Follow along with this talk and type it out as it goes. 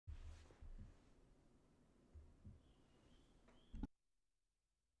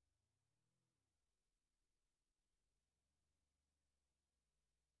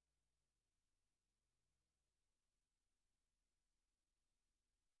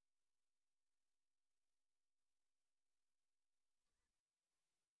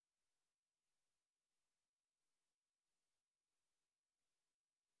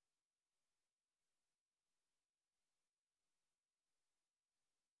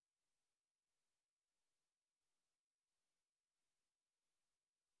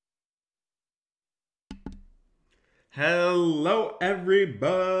Hello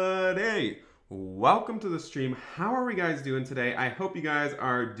everybody! Welcome to the stream. How are we guys doing today? I hope you guys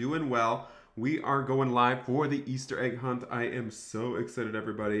are doing well. We are going live for the Easter egg hunt. I am so excited,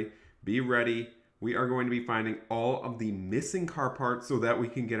 everybody. Be ready. We are going to be finding all of the missing car parts so that we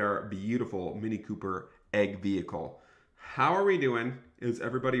can get our beautiful Mini Cooper egg vehicle. How are we doing? Is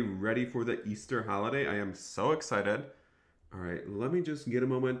everybody ready for the Easter holiday? I am so excited. All right, let me just get a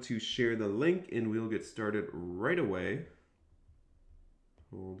moment to share the link and we'll get started right away.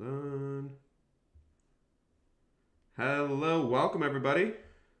 Hold on. Hello, welcome everybody.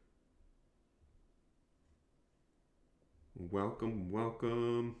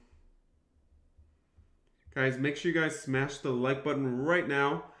 Welcome. Guys, make sure you guys smash the like button right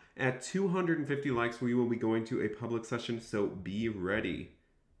now. At 250 likes, we will be going to a public session, so be ready.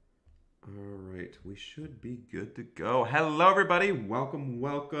 All right, we should be good to go. Hello, everybody. Welcome.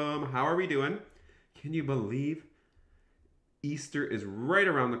 How are we doing? Can you believe Easter is right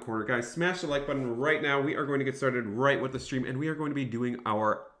around the corner? Guys, smash the like button right now. We are going to get started right with the stream, and we are going to be doing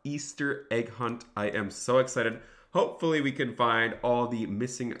our Easter egg hunt. I am so excited. Hopefully, we can find all the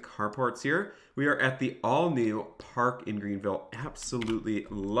missing car parts here. We are at the all-new park in Greenville. Absolutely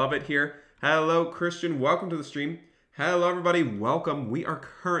love it here. Hello, Christian. Welcome to the stream. Hello, everybody. Welcome. We are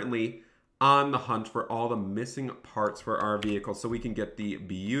currently on the hunt for all the missing parts for our vehicle so we can get the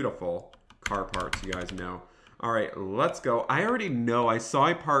beautiful car parts, you guys know. All right, let's go. I already know I saw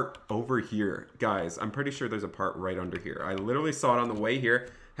a part over here. Guys, I'm pretty sure there's a part right under here. I literally saw it on the way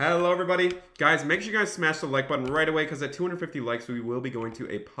here. Hello, everybody. Guys, make sure you guys smash the like button right away because at 250 likes, we will be going to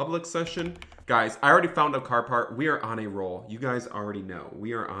a public session. Guys, I already found a car part. We are on a roll. You guys already know.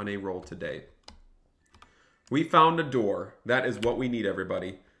 We are on a roll today. We found a door. That is what we need,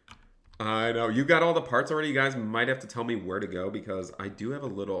 everybody. I know. You got all the parts already. You guys might have to tell me where to go because I do have a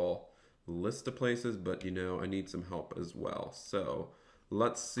little list of places, but you know, I need some help as well. So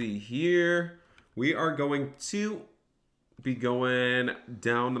let's see here. We are going to be going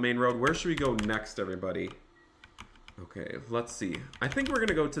down the main road. Where should we go next, everybody? Okay, let's see. I think we're going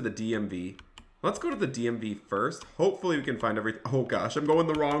to go to the DMV. Let's go to the DMV first. Hopefully we can find everything. Oh gosh, I'm going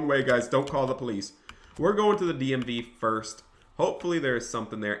the wrong way, guys. Don't call the police. We're going to the DMV first. Hopefully there is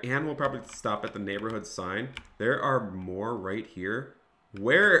something there, and we'll probably stop at the neighborhood sign. There are more right here.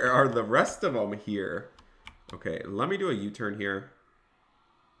 Where are the rest of them here? Okay, let me do a U-turn here.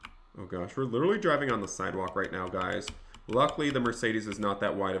 Oh gosh, we're literally driving on the sidewalk right now, guys. Luckily, the Mercedes is not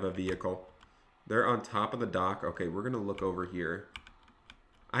that wide of a vehicle. They're on top of the dock. Okay, we're going to look over here.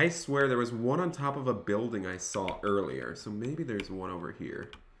 I swear there was one on top of a building I saw earlier, so maybe there's one over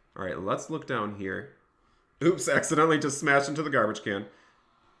here. All right, let's look down here. Oops, accidentally just smashed into the garbage can.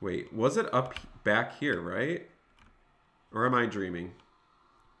 Wait, was it up back here, right? Or am I dreaming?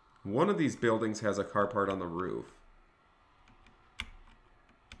 One of these buildings has a car part on the roof.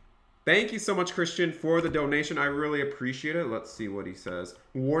 Thank you so much, Christian, for the donation. I really appreciate it. Let's see what he says.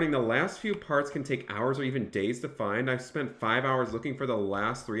 Warning, the last few parts can take hours or even days to find. I've spent 5 hours looking for the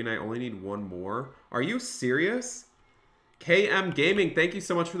last 3 and I only need 1 more. Are you serious? KM Gaming, thank you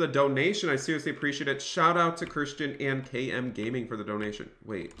so much for the donation. I seriously appreciate it. Shout out to Christian and KM Gaming for the donation.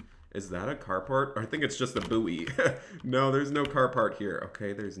 Wait, is that a car part? Or I think it's just a buoy. No, there's no car part here.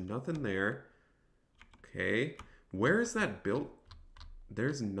 Okay, there's nothing there. Okay, where is that built?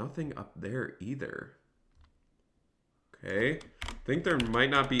 There's nothing up there either. Okay, I think there might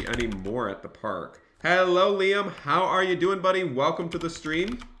not be any more at the park. Hello, Liam. How are you doing, buddy? Welcome to the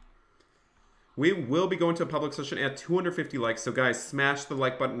stream. We will be going to a public session at 250 likes. So guys, smash the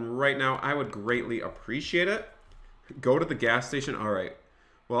like button right now. I would greatly appreciate it. Go to the gas station. All right.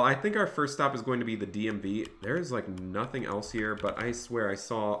 Well, I think our first stop is going to be the DMV. There's like nothing else here, but I swear I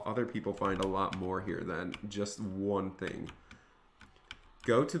saw other people find a lot more here than just one thing.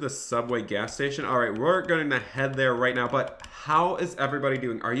 Go to the Subway gas station. All right, we're going to head there right now. But how is everybody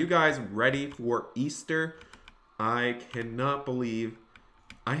doing? Are you guys ready for Easter? I cannot believe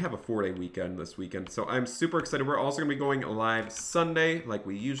I have a 4-day weekend this weekend, so I'm super excited. We're also going to be going live Sunday like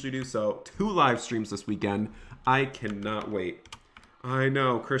we usually do, so 2 live streams this weekend. I cannot wait. I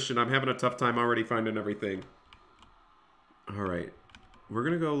know, Christian, I'm having a tough time already finding everything. All right, we're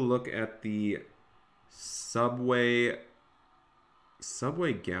going to go look at the Subway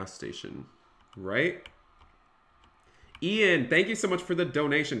gas station, right? Ian, thank you so much for the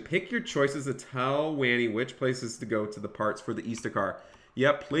donation. Pick your choices to tell Wanny which places to go to the parts for the Easter car.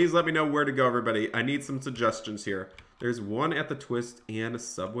 Yep, please let me know where to go, everybody. I need some suggestions here. There's one at the Twist and a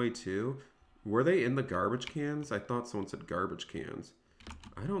Subway, too. Were they in the garbage cans? I thought someone said garbage cans.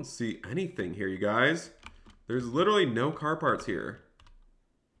 I don't see anything here, you guys. There's literally no car parts here.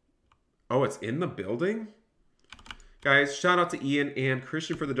 Oh, it's in the building? Guys, shout out to Ian and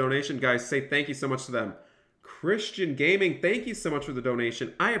Christian for the donation. Guys, say thank you so much to them. Christian Gaming, thank you so much for the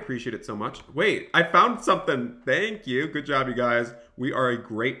donation. I appreciate it so much. Wait, I found something. Thank you. Good job, you guys. We are a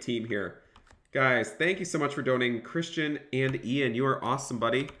great team here. Guys, thank you so much for donating. Christian and Ian, you are awesome,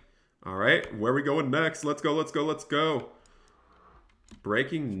 buddy. All right, where are we going next? Let's go, let's go, let's go.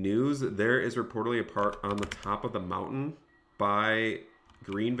 Breaking news, there is reportedly a part on the top of the mountain by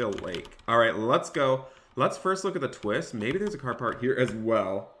Greenville Lake. All right, let's go. Let's first look at the twist. Maybe there's a car part here as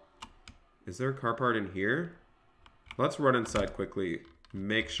well. Is there a car part in here? Let's run inside quickly.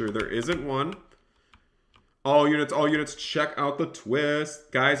 Make sure there isn't one. All units, check out the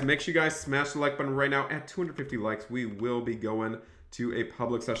twist. Guys, make sure you guys smash the like button right now. At 250 likes, we will be going to a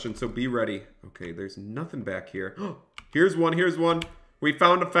public session, so be ready. Okay, there's nothing back here. Here's one, here's one. We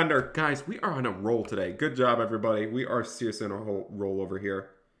found a fender. Guys, we are on a roll today. Good job, everybody. We are seriously on a whole roll over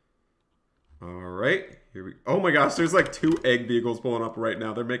here. All right, here we. Oh my gosh, there's like 2 egg vehicles pulling up right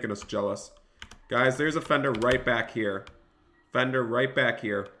now. They're making us jealous. Guys, there's a fender right back here. Fender right back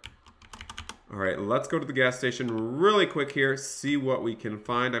here. All right, let's go to the gas station really quick here. See what we can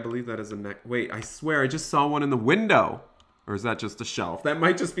find. I believe that is a neck. Wait, I swear I just saw one in the window. Or is that just a shelf? That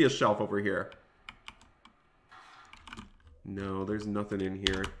might just be a shelf over here. No, there's nothing in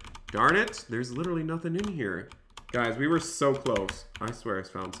here. Darn it, there's literally nothing in here. Guys, we were so close. I swear I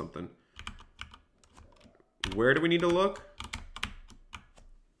found something. Where do we need to look?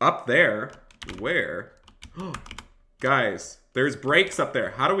 Up there. Where? Guys, there's brakes up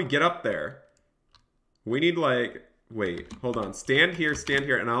there. How do we get up there? We need like... Wait, hold on. Stand here,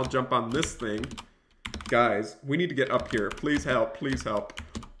 and I'll jump on this thing. Guys, we need to get up here. Please help, please help.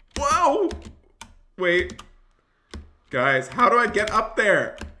 Whoa! Wait. Guys, how do I get up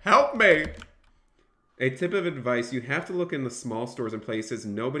there? Help me! A tip of advice, you have to look in the small stores and places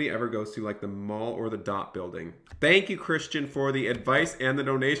nobody ever goes to, like the mall or the Dot building. Thank you, Christian, for the advice and the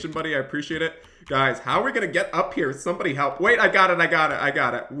donation, buddy. I appreciate it. Guys, how are we going to get up here? Somebody help. Wait, I got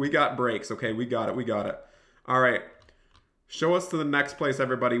it. We got brakes. Okay, we got it. All right. Show us to the next place,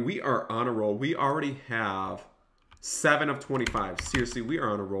 everybody. We are on a roll. We already have 7 of 25. Seriously, we are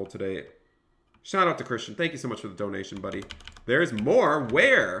on a roll today. Shout out to Christian. Thank you so much for the donation, buddy. There's more.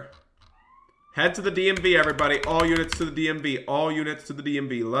 Where? Head to the DMV, everybody. All units to the DMV. All units to the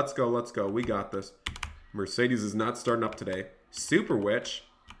DMV. Let's go, let's go. We got this. Mercedes is not starting up today. Super Witch.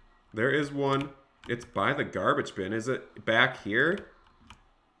 There is one. It's by the garbage bin. Is it back here?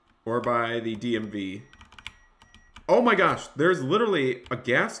 Or by the DMV? Oh my gosh. There's literally a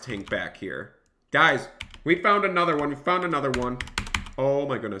gas tank back here. Guys, we found another one. We found another one. Oh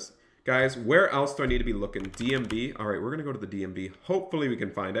my goodness. Guys, where else do I need to be looking? DMV. All right, we're going to go to the DMV. Hopefully we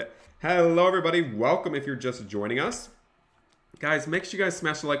can find it. Hello, everybody. Welcome if you're just joining us. Guys, make sure you guys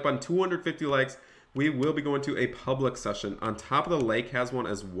smash the like button. 250 likes. We will be going to a public session. On Top of the Lake has one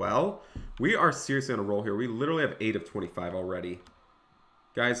as well. We are seriously on a roll here. We literally have 8 of 25 already.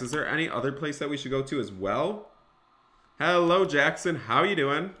 Guys, is there any other place that we should go to as well? Hello, Jackson. How you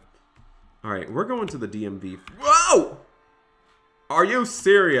doing? All right, we're going to the DMV. Whoa! Are you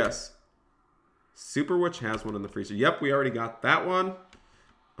serious? Super Witch has one in the freezer. Yep, we already got that one.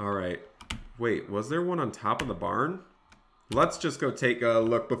 All right. Wait, was there one on top of the barn? Let's just go take a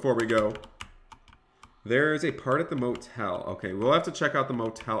look before we go. There's a part at the motel. Okay, we'll have to check out the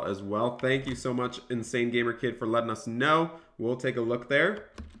motel as well. Thank you so much, Insane Gamer Kid, for letting us know. We'll take a look there.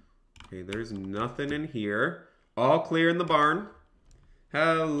 Okay, there's nothing in here. All clear in the barn.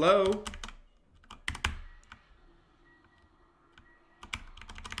 Hello.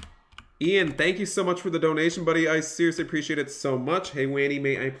 Ian, thank you so much for the donation, buddy. I seriously appreciate it so much. Hey, Wanny,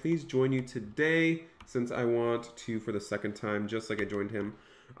 may I please join you today? Since I want to for the second time, just like I joined him.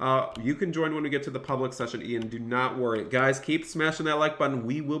 You can join when we get to the public session, Ian. Do not worry. Guys, keep smashing that like button.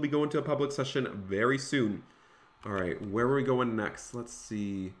 We will be going to a public session very soon. All right, where are we going next? Let's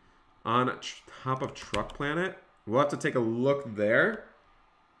see. On top of Truck Planet. We'll have to take a look there.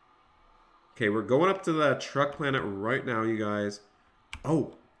 Okay, we're going up to the Truck Planet right now, you guys.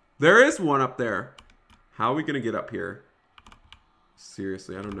 Oh. There is one up there. How are we going to get up here?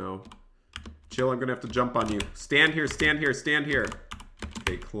 Seriously, I don't know. Chill, I'm going to have to jump on you. Stand here, stand here, stand here.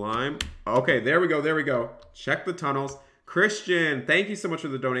 Okay, climb. Okay, there we go, there we go. Check the tunnels. Christian, thank you so much for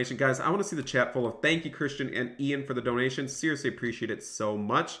the donation. Guys, I want to see the chat full of thank you, Christian and Ian, for the donation. Seriously appreciate it so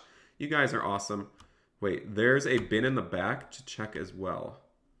much. You guys are awesome. Wait, there's a bin in the back to check as well.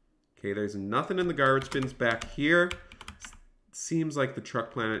 Okay, there's nothing in the garbage bins back here. Seems like the Truck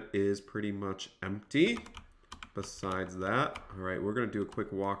Planet is pretty much empty. Besides that, all right, we're going to do a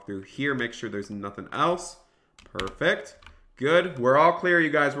quick walkthrough here. Make sure there's nothing else. Perfect. Good. We're all clear, you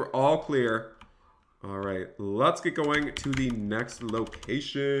guys. We're all clear. All right, let's get going to the next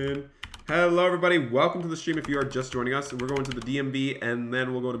location. Hello, everybody. Welcome to the stream if you are just joining us. We're going to the DMV, and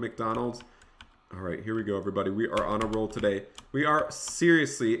then we'll go to McDonald's. All right, here we go, everybody. We are on a roll today. We are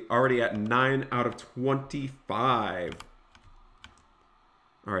seriously already at 9 out of 25.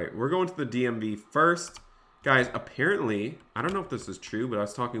 All right, we're going to the DMV first. Guys, apparently, I don't know if this is true, but I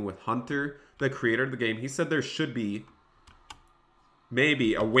was talking with Hunter, the creator of the game. He said there should be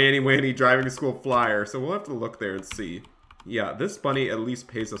maybe a Wanny driving school flyer. So we'll have to look there and see. Yeah, this bunny at least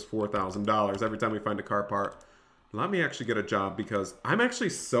pays us $4,000 every time we find a car part. Let me actually get a job because I'm actually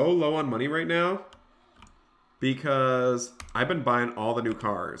so low on money right now. Because I've been buying all the new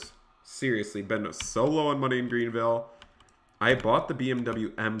cars. Seriously, been so low on money in Greenville. I bought the BMW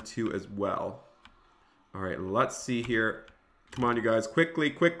M2 as well. All right, let's see here. Come on, you guys. Quickly.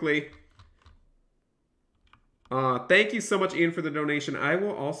 Thank you so much, Ian, for the donation. I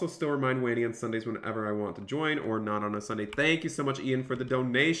will also still remind Wanny on Sundays whenever I want to join or not on a Sunday. Thank you so much, Ian, for the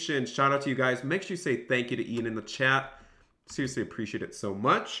donation. Shout out to you guys. Make sure you say thank you to Ian in the chat. Seriously appreciate it so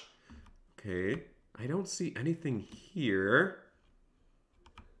much. Okay, I don't see anything here.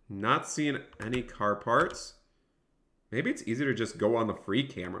 Not seeing any car parts. Maybe it's easier to just go on the free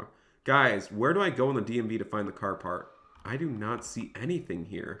camera. Guys, where do I go in the DMV to find the car part? I do not see anything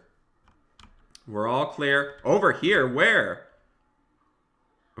here. We're all clear. Over here, where?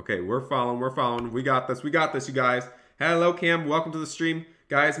 Okay, we're following. We got this, you guys. Hello, Cam. Welcome to the stream.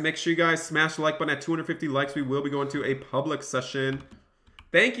 Guys, make sure you guys smash the like button. At 250 likes, we will be going to a public session.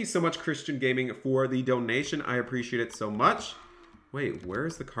 Thank you so much, Christian Gaming, for the donation. I appreciate it so much. Wait,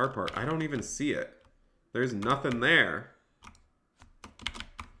 where's the car part? I don't even see it. There's nothing there.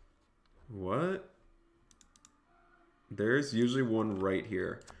 What? There's usually one right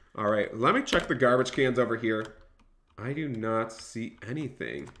here. All right, let me check the garbage cans over here. I do not see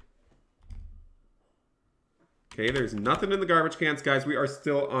anything. Okay, there's nothing in the garbage cans, guys. We are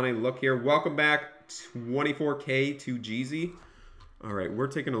still on a look here. Welcome back, 24K to Jeezy. All right, we're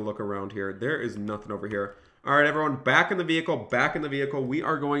taking a look around here. There is nothing over here. All right, everyone, back in the vehicle, We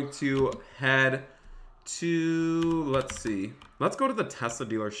are going to head to, let's see. Let's go to the Tesla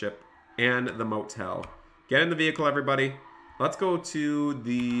dealership and the motel. Get in the vehicle, everybody. Let's go to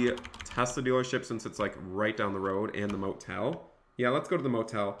the Tesla dealership since it's like right down the road, and the motel. Yeah, let's go to the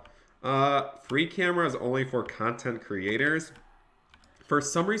motel. Free camera is only for content creators. For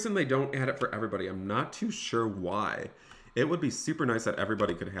some reason, they don't add it for everybody. I'm not too sure why. It would be super nice that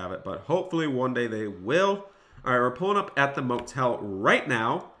everybody could have it, but hopefully one day they will. All right, we're pulling up at the motel right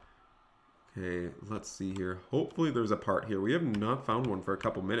now. Okay, let's see here. Hopefully there's a part here. We have not found one for a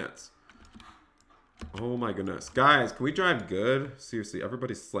couple minutes. Oh my goodness. Guys, can we drive good? Seriously,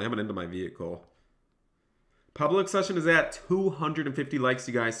 everybody's slamming into my vehicle. Public session is at 250 likes,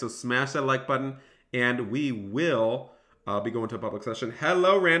 you guys. So smash that like button and we will be going to a public session.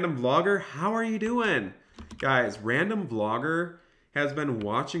 Hello, Random Vlogger. How are you doing? Guys, Random Vlogger has been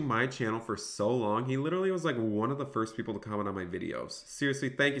watching my channel for so long. He literally was like one of the first people to comment on my videos. Seriously,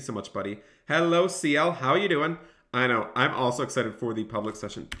 thank you so much, buddy. Hello, CL. How are you doing? I know, I'm also excited for the public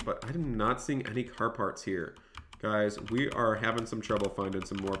session, but I'm not seeing any car parts here. Guys, we are having some trouble finding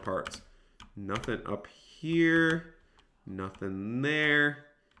some more parts. Nothing up here. Nothing there.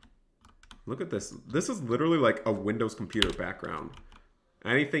 Look at this. This is literally like a Windows computer background.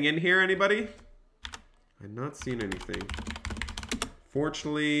 Anything in here, anybody? I'm not seeing anything.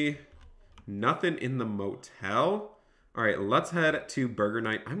 Fortunately, nothing in the motel. All right, let's head to Burger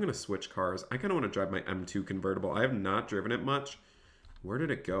Night. I'm going to switch cars. I kind of want to drive my M2 convertible. I have not driven it much. Where did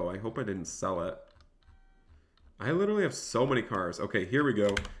it go? I hope I didn't sell it. I literally have so many cars. Okay, here we go.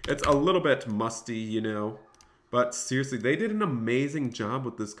 It's a little bit musty, you know. But seriously, they did an amazing job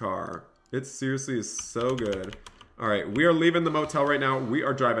with this car. It seriously is so good. All right, we are leaving the motel right now. We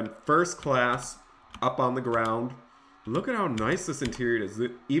are driving first class up on the ground. Look at how nice this interior is.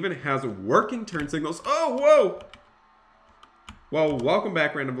 It even has working turn signals. Oh, whoa! Well, welcome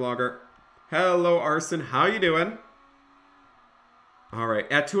back, Random Vlogger. Hello, Arson. How you doing? All right,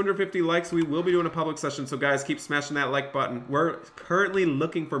 at 250 likes, we will be doing a public session. So, guys, keep smashing that like button. We're currently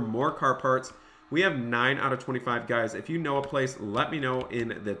looking for more car parts. We have 9 out of 25, guys. If you know a place, let me know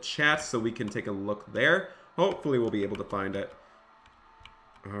in the chat so we can take a look there. Hopefully, we'll be able to find it.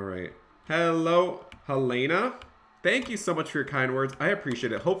 All right. Hello, Helena. Thank you so much for your kind words. I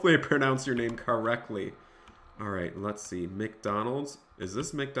appreciate it. Hopefully, I pronounced your name correctly. All right, let's see. McDonald's. Is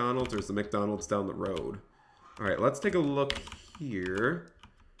this McDonald's or is the McDonald's down the road? All right, let's take a look here.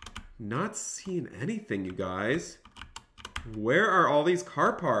 Not seeing anything, you guys. Where are all these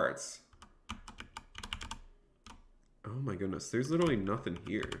car parts? Oh my goodness, there's literally nothing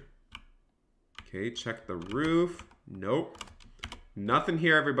here. Okay, check the roof. Nope. Nothing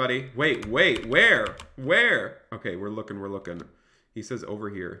here, everybody. Wait, where? Okay, we're looking. He says over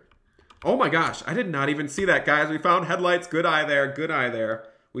here. Oh my gosh, I did not even see that, guys. We found headlights. Good eye there.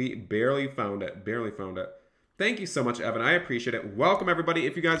 We barely found it. Thank you so much, Evan. I appreciate it. Welcome, everybody.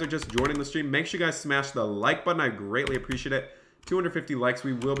 If you guys are just joining the stream, make sure you guys smash the like button. I greatly appreciate it. 250 likes.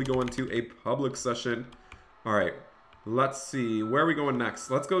 We will be going to a public session. All right. Let's see. Where are we going next?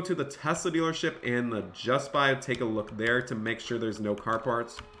 Let's go to the Tesla dealership and the Just Buy. Take a look there to make sure there's no car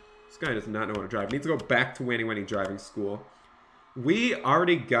parts. This guy does not know how to drive. Needs to go back to Wanny Wanny driving school. We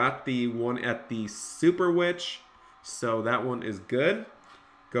already got the one at the Super Witch, so that one is good.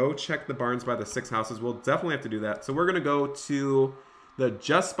 Go check the barns by the 6 houses. We'll definitely have to do that. So we're going to go to the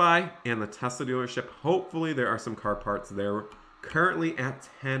Just Buy and the Tesla dealership. Hopefully there are some car parts there. Currently at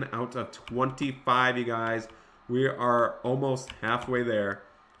 10 out of 25, you guys. We are almost halfway there.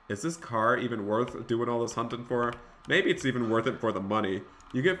 Is this car even worth doing all this hunting for? Maybe it's even worth it for the money.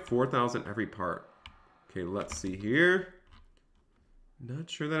 You get 4,000 every part. Okay, let's see here. Not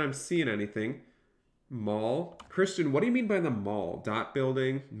sure that I'm seeing anything. Mall. Christian, what do you mean by the mall? Dot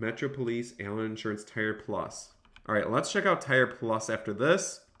building, Metro Police, Allen Insurance, Tire Plus. All right, let's check out Tire Plus after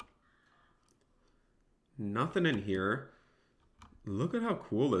this. Nothing in here. Look at how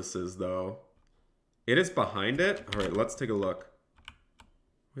cool this is, though. It is behind it. All right, let's take a look.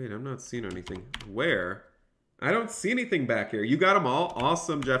 Wait, I'm not seeing anything. Where? I don't see anything back here. You got them all.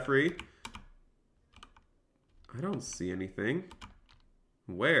 Awesome, Jeffrey. I don't see anything.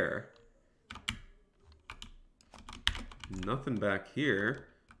 Where? Nothing back here.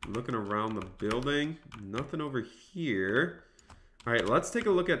 Looking around the building. Nothing over here. All right, let's take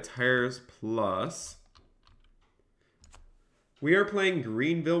a look at Tires Plus. We are playing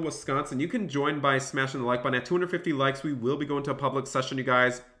Greenville, Wisconsin. You can join by smashing the like button. At 250 likes, we will be going to a public session, you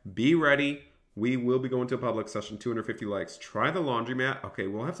guys. Be ready. We will be going to a public session, 250 likes. Try the laundromat. Okay,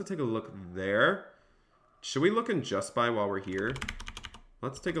 we'll have to take a look there. Should we look in Just Buy while we're here?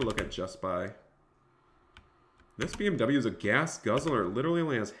 Let's take a look at Just Buy. This BMW is a gas guzzler. It literally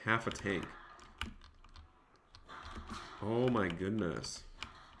only has half a tank. Oh my goodness.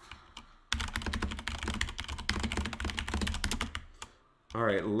 All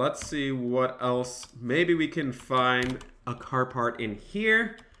right, let's see what else. Maybe we can find a car part in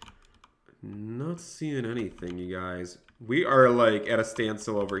here. Not seeing anything, you guys. We are like at a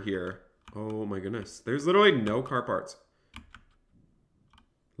standstill over here. Oh my goodness. There's literally no car parts.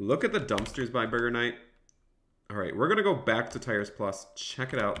 Look at the dumpsters by Burger Night. All right, we're gonna go back to Tires Plus.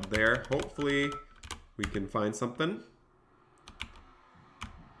 Check it out there. Hopefully we can find something.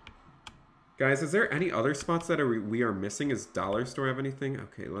 Guys, is there any other spots that we are missing? Does Dollar Store have anything?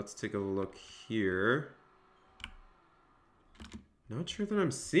 Okay, let's take a look here. Not sure that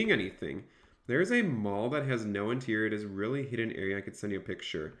I'm seeing anything. There's a mall that has no interior. It is a really hidden area. I could send you a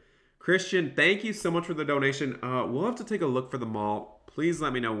picture. Christian, thank you so much for the donation. We'll have to take a look for the mall. Please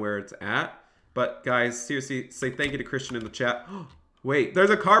let me know where it's at. But guys, seriously, say thank you to Christian in the chat. Wait, there's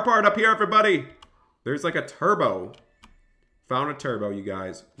a car part up here, everybody. There's like a turbo. Found a turbo, you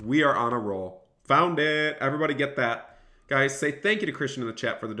guys. We are on a roll. Found it. Everybody get that. Guys, say thank you to Christian in the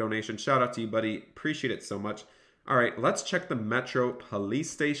chat for the donation. Shout out to you, buddy. Appreciate it so much. All right, let's check the Metro Police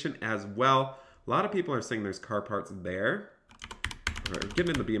Station as well. A lot of people are saying there's car parts there. All right, we're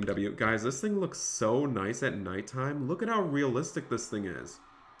getting in the BMW. Guys, this thing looks so nice at nighttime. Look at how realistic this thing is.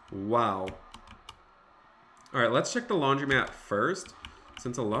 Wow. All right, let's check the laundromat first,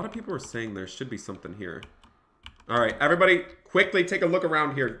 since a lot of people are saying there should be something here. All right, everybody, quickly take a look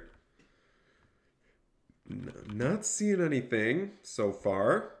around here. Not seeing anything so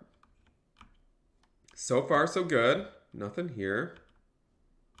far. So far, so good. Nothing here.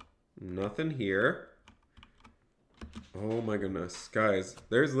 Nothing here. Oh my goodness. Guys,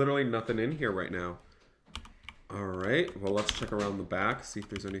 there's literally nothing in here right now. All right, well, let's check around the back, see if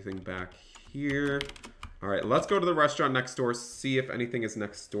there's anything back here. All right, let's go to the restaurant next door, see if anything is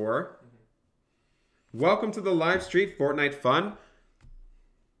next door. Welcome to the live stream, Fortnite fun.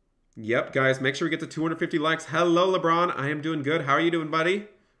 Yep, guys, make sure we get to 250 likes. Hello, LeBron. I am doing good. How are you doing, buddy?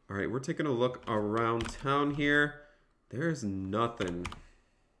 All right, we're taking a look around town here. There's nothing.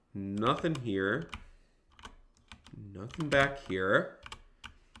 Nothing here. Nothing back here.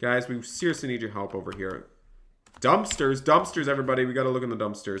 Guys, we seriously need your help over here. Dumpsters. Dumpsters, everybody. We got to look in the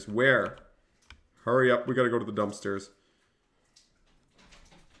dumpsters. Where? Hurry up. We got to go to the dumpsters.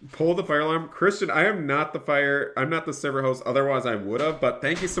 Pull the fire alarm. Christian, I am not the fire. I'm not the server host. Otherwise, I would have. But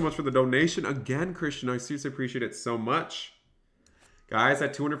thank you so much for the donation. Again, Christian, I seriously appreciate it so much. Guys,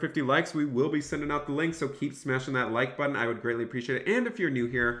 at 250 likes, we will be sending out the link. So keep smashing that like button. I would greatly appreciate it. And if you're new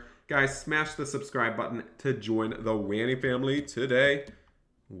here, Guys, smash the subscribe button to join the Wanny family today.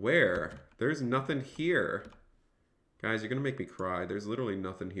 Where? There's nothing here. Guys, you're going to make me cry. There's literally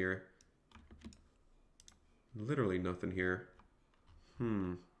nothing here. Literally nothing here.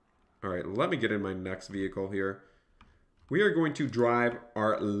 Alright, let me get in my next vehicle here. We are going to drive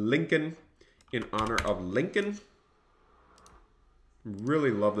our Lincoln in honor of Lincoln.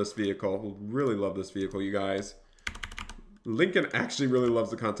 Really love this vehicle. Really love this vehicle, you guys. Lincoln actually really loves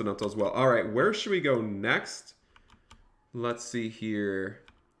the Continental as well. All right, where should we go next? Let's see here.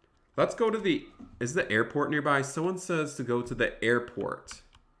 Let's go to the... Is the airport nearby? Someone says to go to the airport.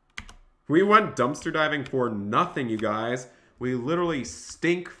 We went dumpster diving for nothing, you guys. We literally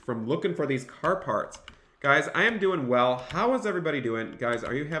stink from looking for these car parts. Guys, I am doing well. How is everybody doing? Guys,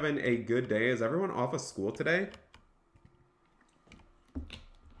 are you having a good day? Is everyone off of school today?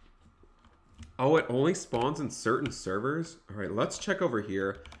 Oh, it only spawns in certain servers? All right, let's check over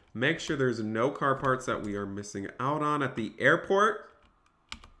here. Make sure there's no car parts that we are missing out on at the airport.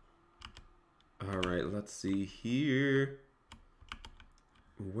 All right, let's see here.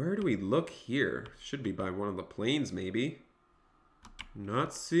 Where do we look here? Should be by one of the planes, maybe.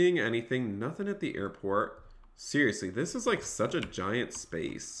 Not seeing anything. Nothing at the airport. Seriously, this is like such a giant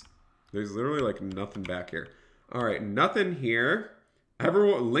space. There's literally like nothing back here. All right, nothing here.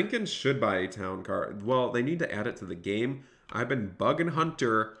 Everyone, Lincoln should buy a town car. Well, they need to add it to the game. I've been bugging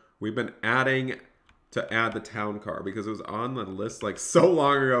Hunter. We've been adding to add the town car because it was on the list like so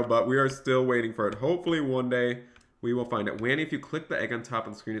long ago, but we are still waiting for it. Hopefully one day we will find it. Wanny, if you click the egg on top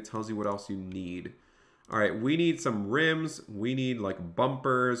of the screen, it tells you what else you need. All right, we need some rims. We need like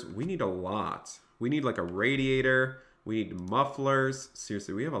bumpers. We need a lot. We need like a radiator. We need mufflers.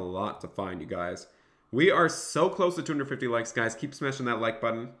 Seriously, we have a lot to find, you guys. We are so close to 250 likes, guys. Keep smashing that like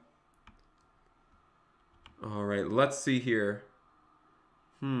button. All right, let's see here.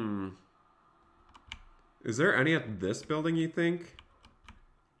 Is there any at this building, you think?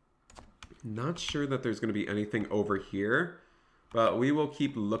 Not sure that there's going to be anything over here, but we will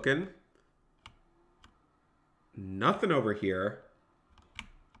keep looking. Nothing over here.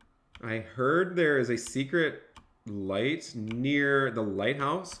 I heard there is a secret light near the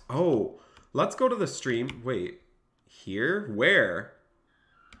lighthouse. Oh, let's go to the stream. Wait, here? Where?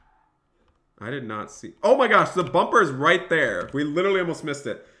 I did not see. Oh my gosh, the bumper is right there. We literally almost missed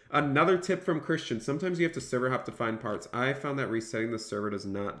it. Another tip from Christian. Sometimes you have to server hop to find parts. I found that resetting the server does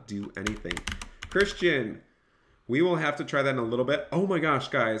not do anything. Christian, we will have to try that in a little bit. Oh my gosh,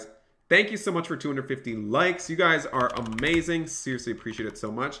 guys. Thank you so much for 250 likes. You guys are amazing. Seriously appreciate it so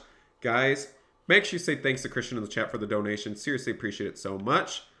much. Guys, make sure you say thanks to Christian in the chat for the donation. Seriously appreciate it so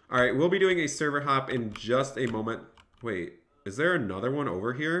much. All right, we'll be doing a server hop in just a moment. Wait, is there another one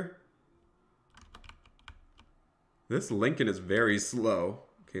over here? This Lincoln is very slow.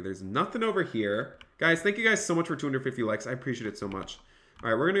 Okay, there's nothing over here. Guys, thank you guys so much for 250 likes. I appreciate it so much. All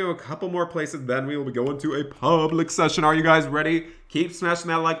right, we're going to go a couple more places. Then we will be going to a public session. Are you guys ready? Keep smashing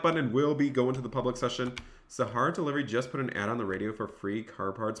that like button and we'll be going to the public session. Sahara Delivery just put an ad on the radio for free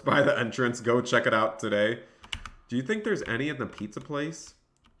car parts by the entrance. Go check it out today. Do you think there's any in the pizza place?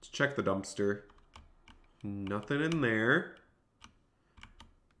 Let's check the dumpster. Nothing in there.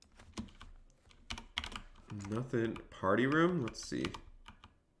 Nothing. Party room? Let's see.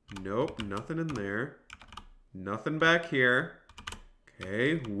 Nope, nothing in there. Nothing back here.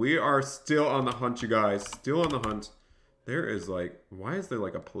 Okay, we are still on the hunt, you guys. Still on the hunt. There is like, why is there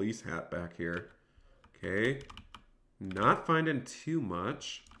like a police hat back here? Okay, not finding too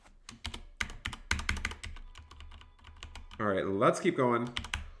much. All right, let's keep going.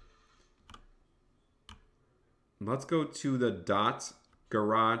 Let's go to the dot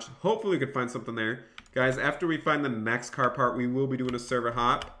garage. Hopefully we can find something there. Guys, after we find the next car part, we will be doing a server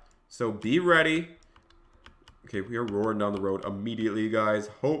hop. So be ready. Okay, we are roaring down the road immediately, guys.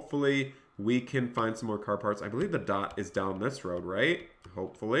 Hopefully we can find some more car parts. I believe the dot is down this road, right?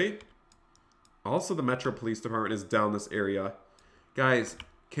 Hopefully. Also, the Metro Police Department is down this area. Guys,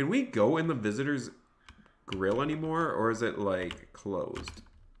 can we go in the visitors grill anymore? Or is it like closed?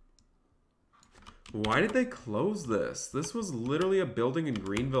 Why did they close this? This was literally a building in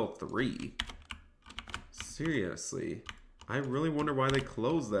Greenville 3. Seriously. I really wonder why they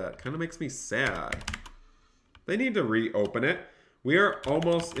closed that. Kind of makes me sad. They need to reopen it. We are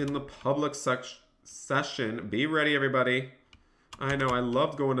almost in the public session. Be ready, everybody. I know, I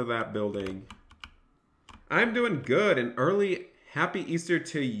loved going to that building. I'm doing good. And early happy Easter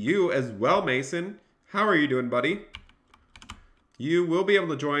to you as well, Mason. How are you doing, buddy? You will be able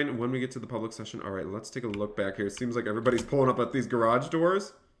to join when we get to the public session. All right, let's take a look back here. It seems like everybody's pulling up at these garage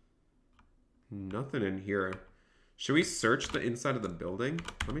doors. Nothing in here. Should we search the inside of the building?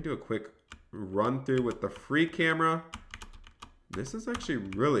 Let me do a quick run through with the free camera. This is actually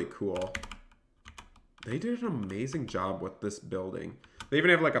really cool. They did an amazing job with this building. They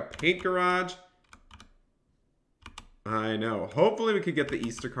even have like a paint garage. I know. Hopefully we could get the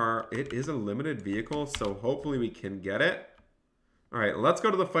Easter car. It is a limited vehicle, so hopefully we can get it. All right, let's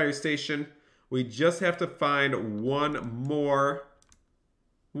go to the fire station. We just have to find one more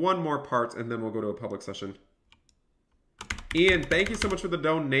part, and then we'll go to a public session. Ian, thank you so much for the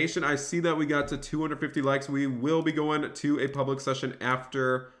donation. I see that we got to 250 likes. We will be going to a public session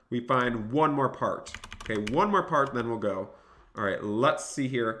after we find one more part. Okay, one more part, then we'll go. All right, let's see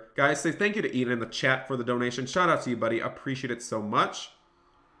here. Guys, say thank you to Ian in the chat for the donation. Shout out to you, buddy. Appreciate it so much.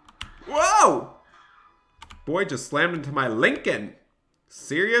 Whoa! Boy just slammed into my Lincoln.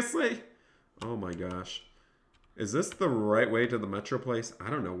 Seriously? Oh my gosh. Is this the right way to the Metro place? I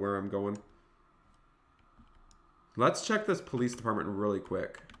don't know where I'm going. Let's check this police department really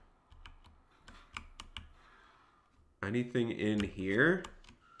quick. Anything in here?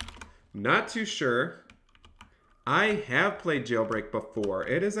 Not too sure. I have played Jailbreak before.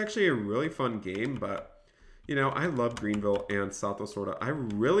 It is actually a really fun game, but, you know, I love Greenville and Southwest Florida. I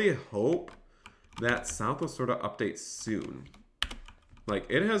really hope that Southwest Florida updates soon. Like,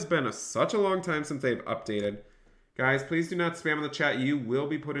 it has been such a long time since they've updated. Guys, please do not spam in the chat. You will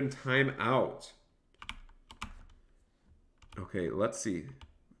be put in time out. Okay, let's see.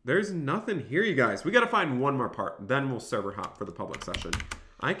 There's nothing here, you guys. We got to find one more part. Then we'll server hop for the public session.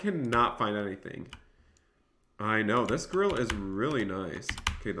 I cannot find anything. I know. This grill is really nice.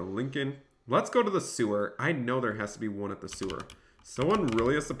 Okay, the Lincoln. Let's go to the sewer. I know there has to be one at the sewer. Someone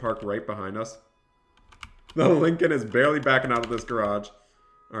really has to park right behind us. The Lincoln is barely backing out of this garage.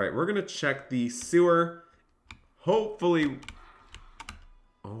 All right, we're going to check the sewer. Hopefully.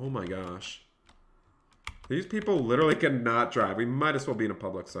 Oh my gosh. These people literally cannot drive. We might as well be in a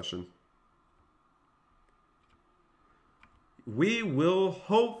public session. We will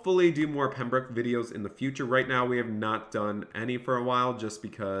hopefully do more Pembroke videos in the future. Right now, we have not done any for a while just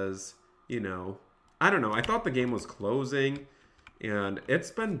because, you know, I don't know. I thought the game was closing, and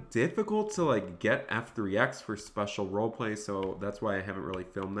it's been difficult to, like, get F3X for special roleplay, so that's why I haven't really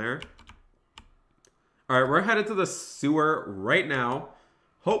filmed there. All right, we're headed to the sewer right now.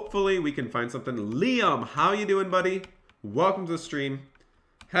 Hopefully we can find something. Liam, how you doing, buddy? Welcome to the stream.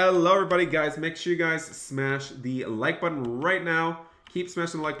 Hello, everybody, guys. Make sure you guys smash the like button right now. Keep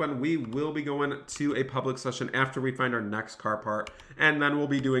smashing the like button. We will be going to a public session after we find our next car part. And then we'll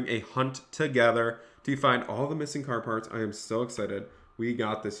be doing a hunt together to find all the missing car parts. I am so excited. We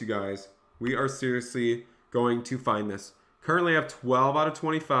got this, you guys. We are seriously going to find this. Currently, I have 12 out of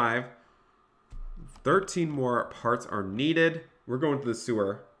 25. 13 more parts are needed. We're going to the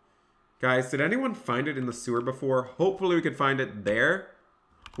sewer. Guys, did anyone find it in the sewer before? Hopefully we could find it there.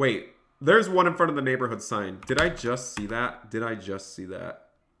 Wait, there's one in front of the neighborhood sign. Did I just see that? Did I just see that?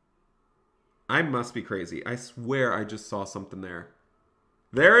 I must be crazy. I swear I just saw something there.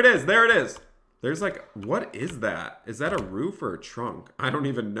 There it is. There it is. There's like, what is that? Is that a roof or a trunk? I don't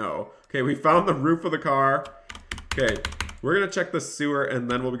even know. Okay, we found the roof of the car. Okay, we're going to check the sewer and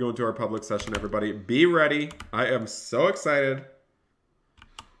then we'll be going to our public session, everybody. Be ready. I am so excited.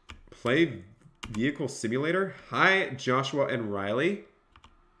 Play Vehicle Simulator. Hi, Joshua and Riley.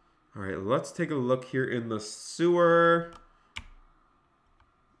 All right, let's take a look here in the sewer.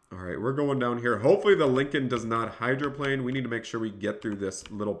 All right, we're going down here. Hopefully the Lincoln does not hydroplane. We need to make sure we get through this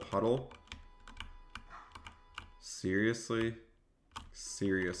little puddle. Seriously?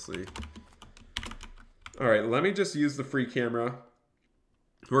 Seriously. All right, let me just use the free camera.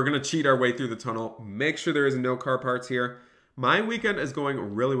 We're going to cheat our way through the tunnel. Make sure there is no car parts here. My weekend is going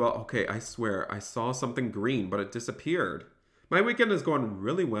really well. Okay, I swear, I saw something green, but it disappeared. My weekend is going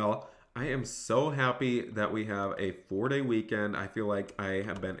really well. I am so happy that we have a 4-day weekend. I feel like I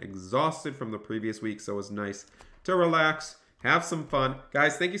have been exhausted from the previous week, so it was nice to relax, have some fun.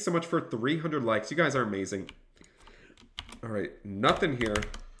 Guys, thank you so much for 300 likes. You guys are amazing. All right, nothing here.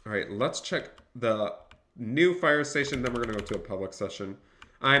 All right, let's check the new fire station, then we're going to go to a public session.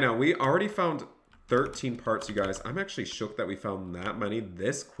 I know, we already found 13 parts, you guys. I'm actually shook that we found that many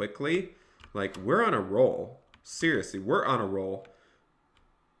this quickly. Like, we're on a roll. Seriously, we're on a roll.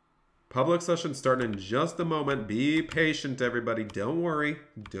 Public session starting in just a moment. Be patient, everybody. Don't worry.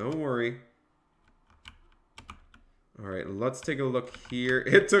 Don't worry. All right, let's take a look here.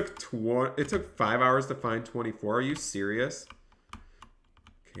 It took 5 hours to find 24. Are you serious?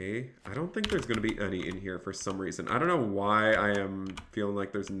 Okay, I don't think there's going to be any in here for some reason. I don't know why I am feeling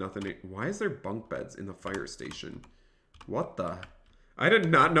like there's nothing. Why is there bunk beds in the fire station? What the? I did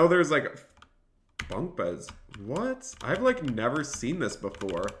not know there's like bunk beds. What? I've like never seen this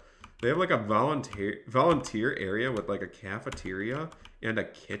before. They have like a volunteer area with like a cafeteria and a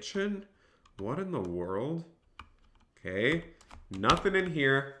kitchen. What in the world? Okay, nothing in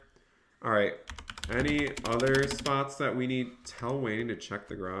here. All right, any other spots that we need? Tell Wayne to check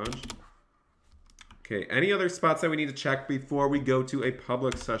the garage. Okay, any other spots that we need to check before we go to a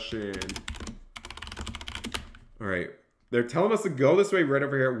public session? All right, they're telling us to go this way right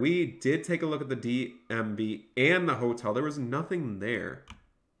over here. We did take a look at the DMV and the hotel. There was nothing there.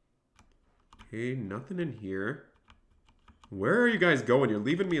 Okay, nothing in here. Where are you guys going? You're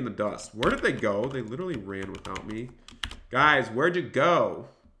leaving me in the dust. Where did they go? They literally ran without me. Guys, where'd you go?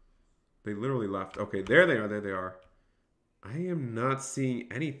 They literally left. Okay, there they are. There they are. I am not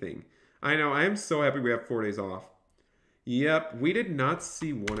seeing anything. I know. I am so happy we have 4 days off. Yep, we did not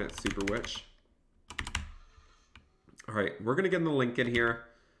see one at Super Witch. All right, we're going to get in the link in here.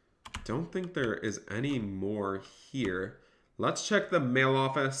 Don't think there is any more here. Let's check the mail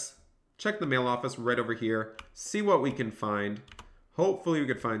office. Check the mail office right over here. See what we can find. Hopefully we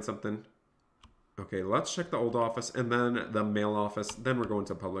could find something. Okay, let's check the old office and then the mail office. Then we're going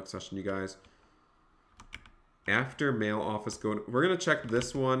to public session, you guys. After mail office, we're going to check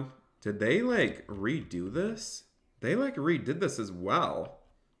this one. Did they like redo this? They like redid this as well.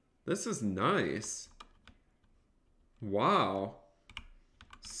 This is nice. Wow.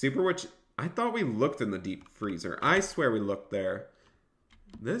 Super Witch. I thought we looked in the deep freezer. I swear we looked there.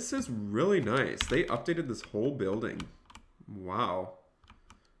 This is really nice. They updated this whole building. Wow.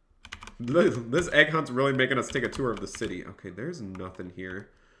 This egg hunt's really making us take a tour of the city. Okay, there's nothing here.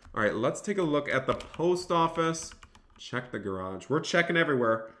 All right, let's take a look at the post office. Check the garage. We're checking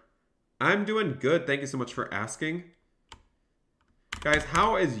everywhere. I'm doing good. Thank you so much for asking. Guys,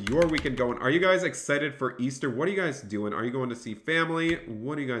 how is your weekend going? Are you guys excited for Easter? What are you guys doing? Are you going to see family?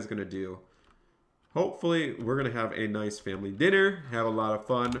 What are you guys going to do? Hopefully, we're going to have a nice family dinner, have a lot of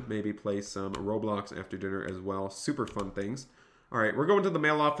fun, maybe play some Roblox after dinner as well. Super fun things. All right, we're going to the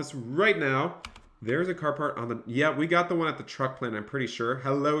mail office right now. There's a car part on the... Yeah, we got the one at the truck plant, I'm pretty sure.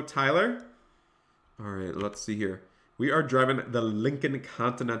 Hello, Tyler. All right, let's see here. We are driving the Lincoln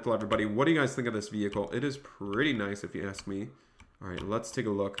Continental, everybody. What do you guys think of this vehicle? It is pretty nice, if you ask me. All right, let's take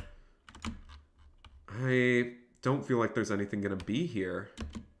a look. I don't feel like there's anything going to be here.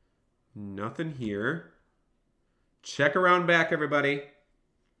 Nothing here. Check around back, everybody.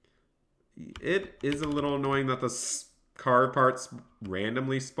 It is a little annoying that the car parts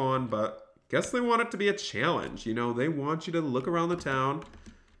randomly spawn, but guess they want it to be a challenge. You know, they want you to look around the town.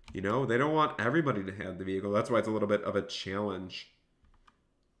 You know, they don't want everybody to have the vehicle. That's why it's a little bit of a challenge.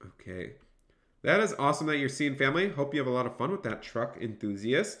 Okay. That is awesome that you're seeing family. Hope you have a lot of fun with that truck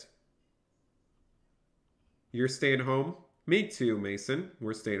enthusiast. You're staying home? Me too, Mason.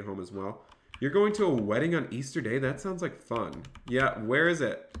 We're staying home as well. You're going to a wedding on Easter Day? That sounds like fun. Yeah, where is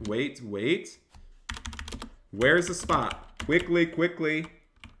it? Wait, wait. Where's the spot? Quickly, quickly.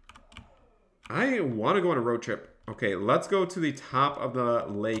 I want to go on a road trip. Okay, let's go to the top of the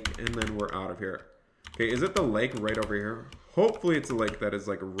lake and then we're out of here. Okay, is it the lake right over here? Hopefully it's a lake that is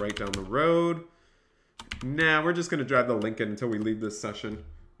like right down the road. Nah, we're just going to drive the Lincoln until we leave this session.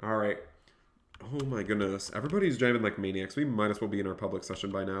 All right. Oh my goodness. Everybody's driving like maniacs. We might as well be in our public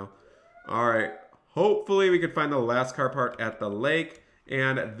session by now. All right. Hopefully we can find the last car part at the lake.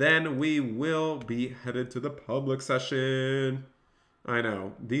 And then we will be headed to the public session. I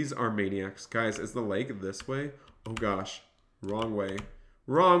know. These are maniacs. Guys, is the lake this way? Oh gosh. Wrong way.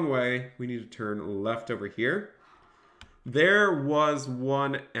 Wrong way. We need to turn left over here. There was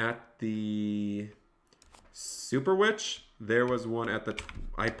one at the Super Witch. There was one at the...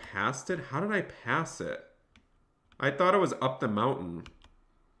 I passed it? How did I pass it? I thought it was up the mountain.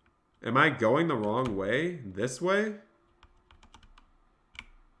 Am I going the wrong way? This way?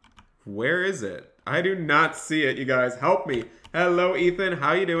 Where is it? I do not see it, you guys. Help me. Hello, Ethan.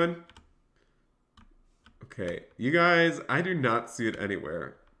 How you doing? Okay. You guys, I do not see it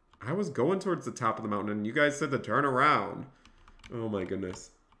anywhere. I was going towards the top of the mountain, and you guys said to turn around. Oh, my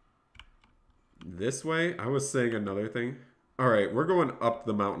goodness. This way? I was saying another thing. All right, we're going up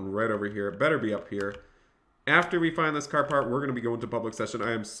the mountain right over here. It better be up here. After we find this car part, we're going to be going to public session.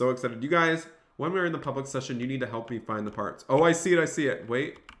 I am so excited. You guys, when we're in the public session, you need to help me find the parts. Oh, I see it. I see it.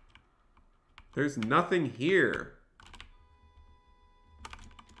 Wait. There's nothing here.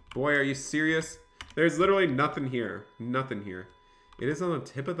 Boy, are you serious? There's literally nothing here. Nothing here. It is on the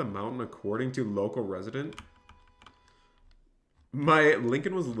tip of the mountain according to local resident. My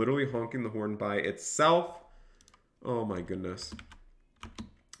Lincoln was literally honking the horn by itself. Oh my goodness.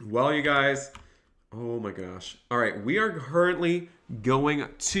 Well, you guys, Oh my gosh. All right, we are currently going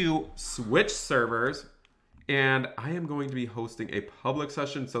to switch servers, and I am going to be hosting a public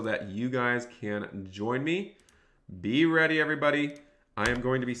session so that you guys can join me. Be ready, everybody. I am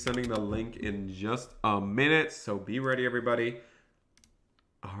going to be sending the link in just a minute, so be ready, everybody.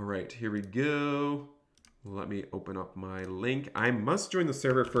 All right, here we go. Let me open up my link. I must join the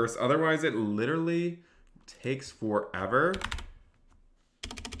server first, otherwise it literally takes forever.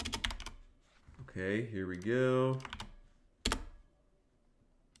 Okay, here we go.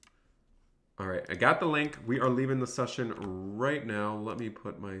 All right, I got the link. We are leaving the session right now. Let me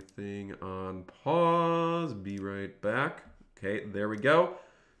put my thing on pause. Be right back. Okay, there we go.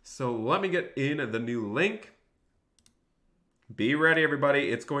 So let me get in the new link. Be ready, everybody.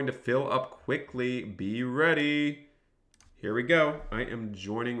 It's going to fill up quickly. Be ready. Here we go. I am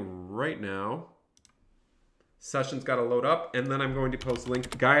joining right now. Session's got to load up, and then I'm going to post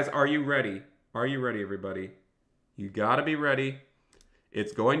link. Guys, are you ready? Are you ready, everybody? You got to be ready.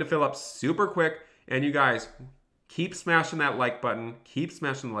 It's going to fill up super quick, and you guys, keep smashing that like button. Keep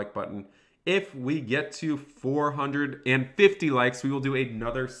smashing the like button. If we get to 450 likes, we will do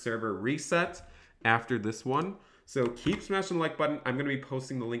another server reset after this one. So keep smashing the like button. I'm going to be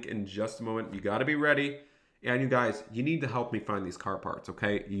posting the link in just a moment. You got to be ready. And you guys, you need to help me find these car parts,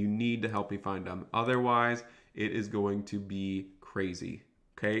 okay? You need to help me find them. Otherwise, it is going to be crazy,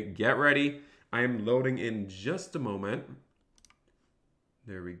 okay? Get ready. I am loading in just a moment.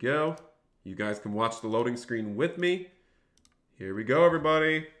 There we go. You guys can watch the loading screen with me. Here we go,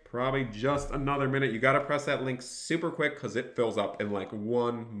 everybody. Probably just another minute. You got to press that link super quick because it fills up in like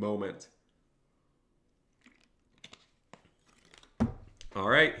 1 moment. All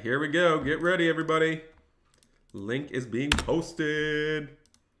right, here we go. Get ready, everybody. Link is being posted.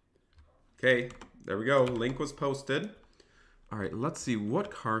 Okay, there we go. Link was posted. All right, let's see.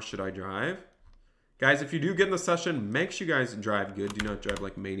 What car should I drive? Guys, if you do get in the session, make sure you guys drive good. Do not drive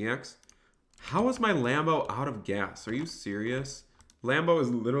like maniacs. How is my Lambo out of gas? Are you serious? Lambo is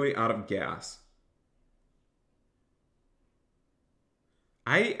literally out of gas.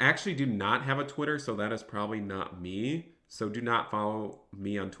 I actually do not have a Twitter, so that is probably not me. So do not follow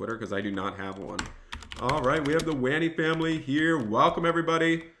me on Twitter because I do not have one. All right, we have the Wanny family here. Welcome,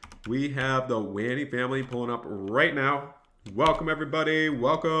 everybody. We have the Wanny family pulling up right now. Welcome, everybody.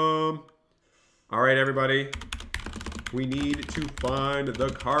 Welcome. All right, everybody. We need to find the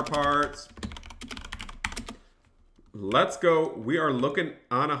car parts. Let's go. We are looking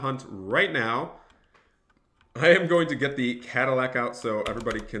on a hunt right now. I am going to get the Cadillac out so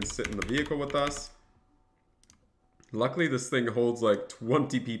everybody can sit in the vehicle with us. Luckily, this thing holds like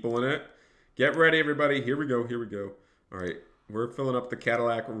 20 people in it. Get ready, everybody. Here we go. Here we go. All right. We're filling up the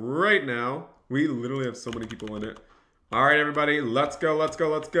Cadillac right now. We literally have so many people in it. All right, everybody. Let's go. Let's go.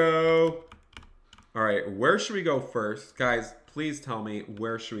 Let's go. All right. Where should we go first? Guys, please tell me,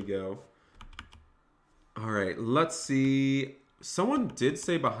 where should we go? All right. Let's see. Someone did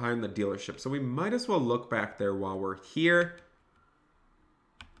say behind the dealership, so we might as well look back there while we're here.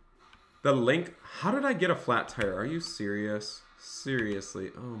 The link. How did I get a flat tire? Are you serious? Seriously.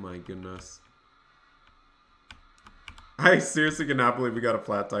 Oh my goodness. I seriously cannot believe we got a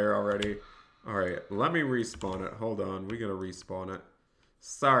flat tire already. All right, let me respawn it. Hold on. We got to respawn it.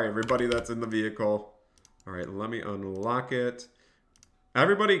 Sorry, everybody that's in the vehicle. All right, let me unlock it.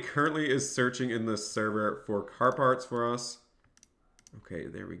 Everybody currently is searching in this server for car parts for us. Okay,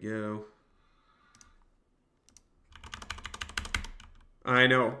 there we go. I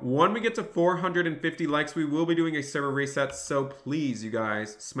know. When we get to 450 likes, we will be doing a server reset. So please, you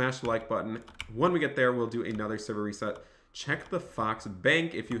guys, smash the like button. When we get there, we'll do another server reset. Check the Fox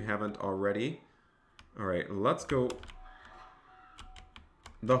Bank if you haven't already. All right, let's go.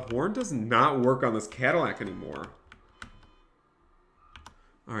 The horn does not work on this Cadillac anymore.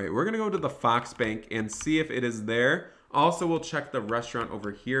 All right, we're going to go to the Fox Bank and see if it is there. Also, we'll check the restaurant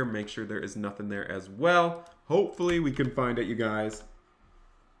over here, make sure there is nothing there as well. Hopefully, we can find it, you guys.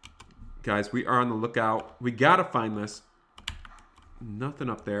 Guys, we are on the lookout. We got to find this. Nothing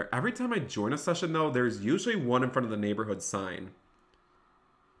up there. Every time I join a session, though, there's usually one in front of the neighborhood sign.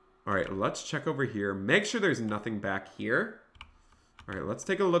 All right, let's check over here. Make sure there's nothing back here. All right, let's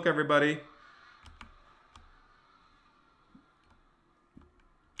take a look, everybody.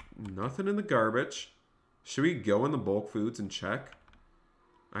 Nothing in the garbage. Should we go in the bulk foods and check?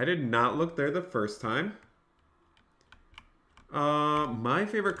 I did not look there the first time. My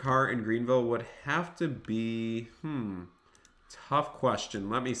favorite car in Greenville would have to be... Tough question.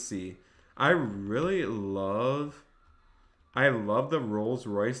 Let me see. I love the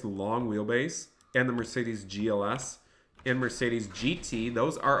Rolls-Royce long wheelbase and the Mercedes GLS and Mercedes GT.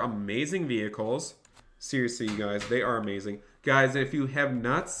 Those are amazing vehicles. Seriously, you guys, they are amazing. Guys, if you have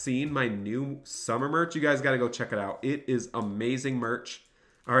not seen my new summer merch, you guys got to go check it out. It is amazing merch.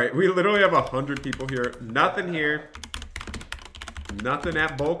 All right, we literally have 100 people here. Nothing here. Nothing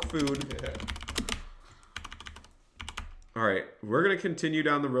at bulk food. Yeah. All right, we're going to continue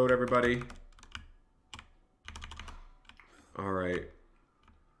down the road, everybody. All right.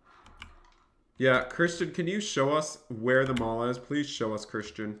 Yeah, Christian, can you show us where the mall is? Please show us,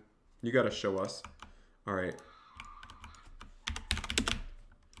 Christian. You got to show us. All right.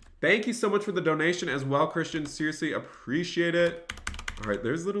 Thank you so much for the donation as well, Christian. Seriously, appreciate it. All right,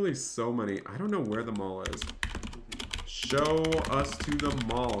 there's literally so many. I don't know where the mall is. Show us to the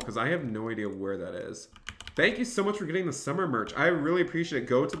mall, because I have no idea where that is. Thank you so much for getting the summer merch. I really appreciate it.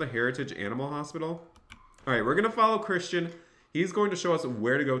 Go to the Heritage Animal Hospital. All right, we're going to follow Christian. He's going to show us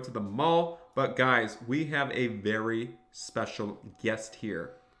where to go to the mall. But guys, we have a very special guest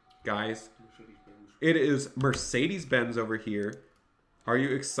here. Guys, it is Mercedes-Benz over here. Are you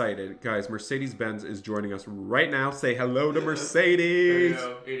excited? Guys, Mercedes-Benz is joining us right now. Say hello to Mercedes.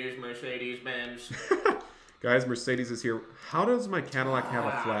 Hello, it is Mercedes-Benz. Guys, Mercedes is here. How does my Cadillac have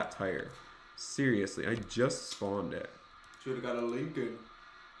a flat tire? Seriously, I just spawned it. Should have got a Lincoln.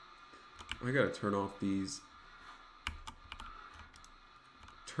 I gotta turn off these.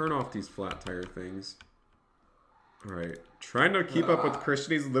 Turn off these flat tire things. Alright. Trying to keep up with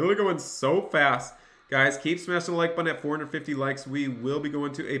Christian. He's literally going so fast. Guys, keep smashing the like button at 450 likes. We will be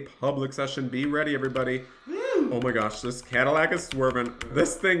going to a public session. Be ready, everybody. Woo! Oh my gosh, this Cadillac is swerving.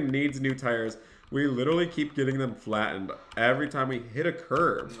 This thing needs new tires. We literally keep getting them flattened every time we hit a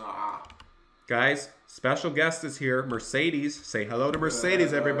curve. Guys, special guest is here. Mercedes. Say hello to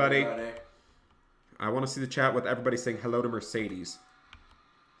Mercedes, everybody. I want to see the chat with everybody saying hello to Mercedes.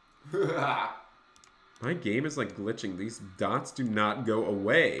 My game is like glitching. These dots do not go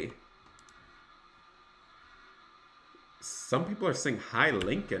away. Some people are saying hi,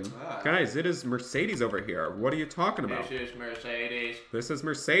 Lincoln. Guys, it is Mercedes over here. What are you talking about? This is Mercedes. This is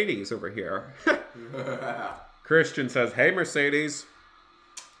Mercedes over here. Christian says, hey, Mercedes.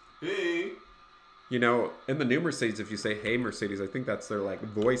 Hey. You know, in the new Mercedes, if you say, hey, Mercedes, I think that's their, like,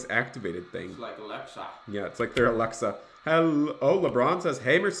 voice-activated thing. It's like Alexa. Yeah, it's like their Alexa. Hello. Oh, LeBron says,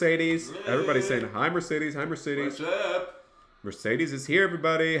 hey, Mercedes. Hey. Everybody's saying, hi, Mercedes. Hi, Mercedes. What's up? Mercedes is here,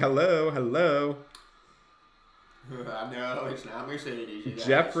 everybody. Hello. Hello. No, it's not Mercedes. You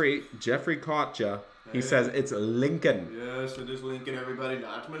guys. Jeffrey caught ya. He says it's Lincoln. Yes, it is Lincoln, everybody,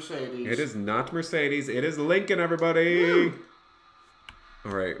 not Mercedes. It is not Mercedes. It is Lincoln, everybody. Woo.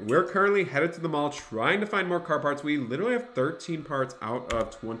 All right, we're currently headed to the mall trying to find more car parts. We literally have 13 parts out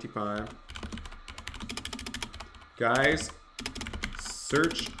of 25. Guys,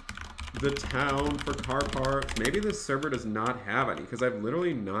 search the town for car parts. Maybe this server does not have any because I've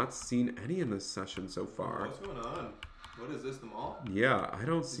literally not seen any in this session so far. What's going on? What is this, the mall? Yeah, I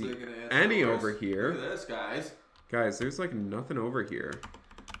don't see any over here. Look at this, guys. Guys, there's like nothing over here.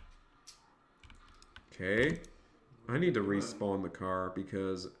 Okay. I need to respawn the car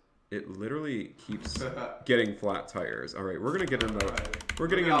because it literally keeps getting flat tires. All right, we're going to get into... We're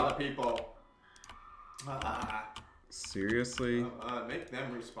getting into... all the people. Seriously? Make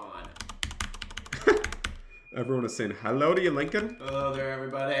them respawn. Everyone is saying hello to you, Lincoln. Hello there,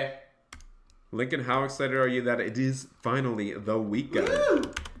 everybody. Lincoln, how excited are you that it is finally the weekend? Woo!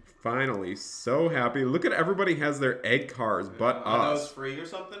 Finally, so happy. Look at everybody has their egg cars, but us. Are those free or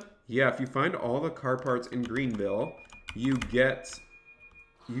something? Yeah, if you find all the car parts in Greenville, you get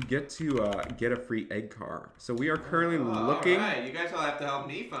to get a free egg car. So we are currently looking. All right, you guys all have to help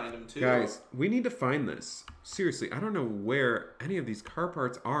me find them too. Guys, we need to find this. Seriously, I don't know where any of these car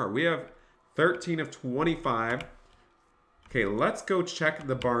parts are. We have 13 of 25. Okay, let's go check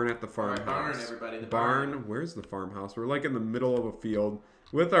the barn at the farmhouse. Barn, everybody. The barn. Where's the farmhouse? We're like in the middle of a field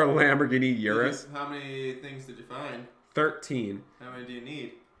with our Lamborghini Urus. How many things did you find? 13. How many do you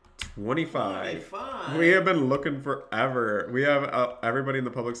need? 25. 25. We have been looking forever. We have everybody in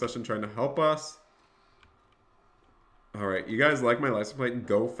the public session trying to help us. All right, you guys like my license plate?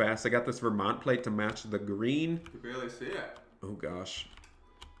 Go fast. I got this Vermont plate to match the green. You barely see it. Oh gosh.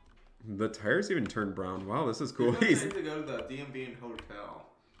 The tires even turned brown. Wow, this is cool. You need to go to the DMV and hotel.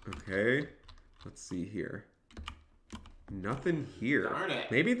 Okay. Let's see here. Nothing here. Darn it.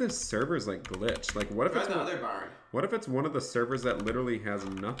 Maybe the server's like glitched. Like what if it's the other barn? What if it's one of the servers that literally has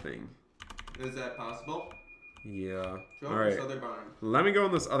nothing? Is that possible? Yeah. Show all right. this other barn. Let me go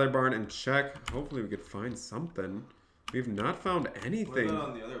in this other barn and check. Hopefully we could find something. We've not found anything. What about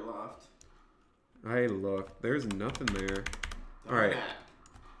on the other loft? I looked. There's nothing there. All Darn right. that.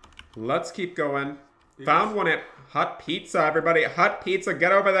 Let's keep going. Found one at Hut Pizza, everybody. Hut Pizza,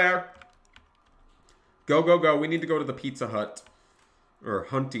 get over there. Go, go, go. We need to go to the Pizza Hut. Or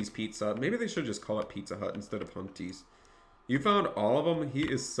Hunty's Pizza. Maybe they should just call it Pizza Hut instead of Hunty's. You found all of them? He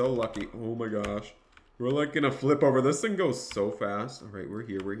is so lucky. Oh my gosh. We're like gonna flip over. This thing goes so fast. All right, we're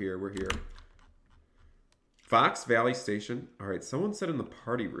here, we're here, we're here. Fox Valley Station. All right, someone said in the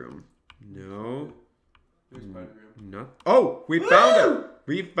party room. No. There's party room. Not. Oh, we found it.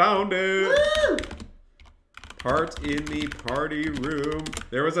 We found it. Woo! Part in the party room.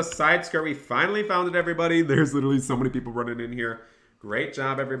 There was a side skirt. We finally found it, everybody. There's literally so many people running in here. Great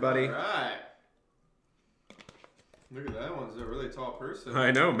job, everybody. All right. Look at that one's a really tall person.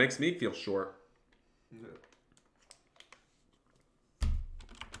 I know. Makes me feel short. Yeah.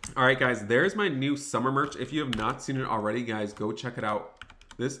 All right, guys. There's my new summer merch. If you have not seen it already, guys, go check it out.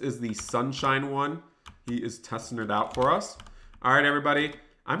 This is the Sunshine one. He is testing it out for us. All right, everybody.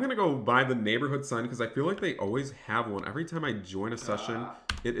 I'm going to go buy the neighborhood sign because I feel like they always have one. Every time I join a session,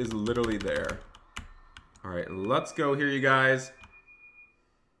 it is literally there. All right, let's go here, you guys.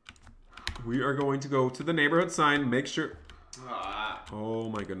 We are going to go to the neighborhood sign. Make sure...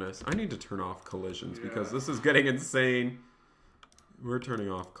 Oh, my goodness. I need to turn off collisions because this is getting insane. We're turning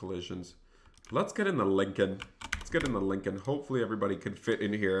off collisions. Let's get in the Lincoln. Let's get in the Lincoln. Hopefully, everybody can fit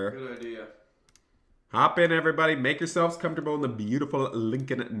in here. Good idea. Hop in, everybody. Make yourselves comfortable in the beautiful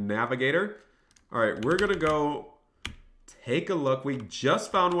Lincoln Navigator. All right, we're going to go take a look. We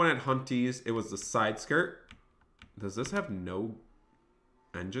just found one at Hunty's. It was the side skirt. Does this have no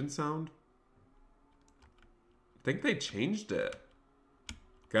engine sound? I think they changed it.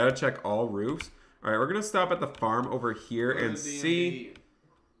 Gotta check all roofs. All right, we're going to stop at the farm over here and see.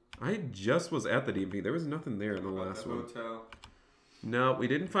 I just was at the DMV. There was nothing there in the last one. Hotel. No, we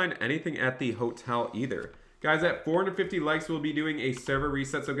didn't find anything at the hotel either. Guys, at 450 likes, we'll be doing a server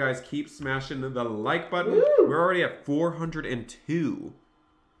reset. So, guys, keep smashing the like button. Woo! We're already at 402.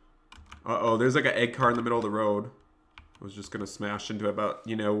 Uh-oh, there's like an egg car in the middle of the road. I was just going to smash into it, but,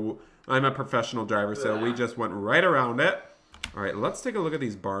 you know, I'm a professional driver, so we just went right around it. All right, let's take a look at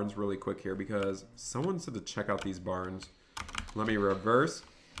these barns really quick here because someone said to check out these barns. Let me reverse.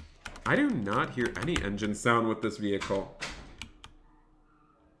 I do not hear any engine sound with this vehicle.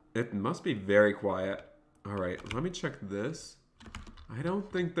 It must be very quiet. All right, let me check this. I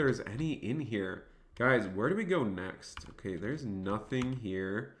don't think there's any in here. Guys, where do we go next? Okay, there's nothing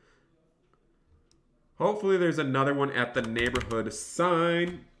here. Hopefully there's another one at the neighborhood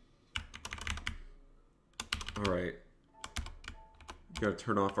sign. All right. Gotta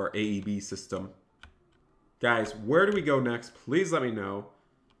turn off our AEB system. Guys, where do we go next? Please let me know.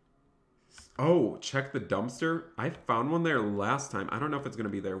 Oh, check the dumpster. I found one there last time. I don't know if it's going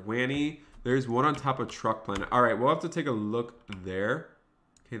to be there. Wanny. There's one on top of Truck Planet. All right, we'll have to take a look there.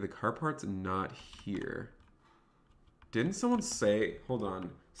 Okay, the car part's not here. Didn't someone say... Hold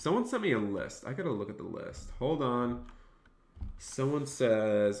on. Someone sent me a list. I got to look at the list. Hold on. Someone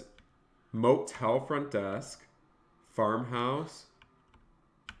says motel front desk, farmhouse,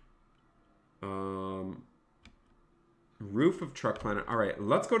 roof of Truck Planet. All right,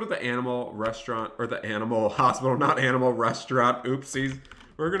 let's go to the animal restaurant, or the animal hospital, not animal restaurant. Oopsies.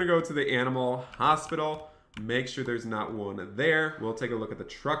 We're going to go to the animal hospital. Make sure there's not one there. We'll take a look at the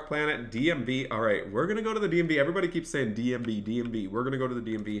Truck Planet. DMV. All right, we're going to go to the DMV. Everybody keeps saying DMV, DMV. We're going to go to the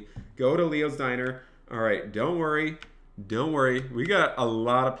DMV. Go to Leo's Diner. All right, don't worry. Don't worry. We got a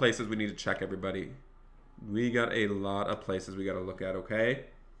lot of places we need to check, everybody. We got a lot of places we got to look at, okay?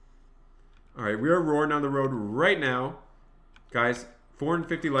 All right, we are roaring down the road right now. Guys,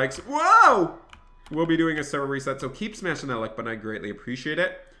 450 likes. Whoa! We'll be doing a server reset, so keep smashing that like button. I greatly appreciate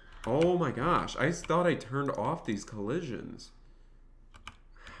it. Oh my gosh, I thought I turned off these collisions.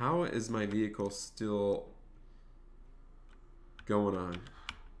 How is my vehicle still going on?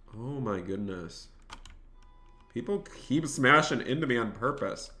 Oh my goodness. People keep smashing into me on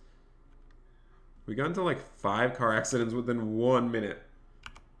purpose. We got into like 5 car accidents within 1 minute.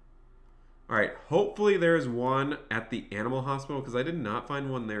 All right, hopefully there's one at the animal hospital because I did not find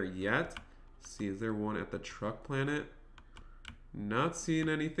one there yet. Let's see, is there one at the Truck Planet? Not seeing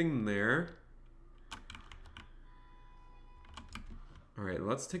anything there. All right,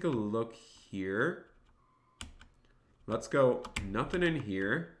 let's take a look here. Let's go. Nothing in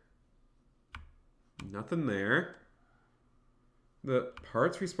here. Nothing there. The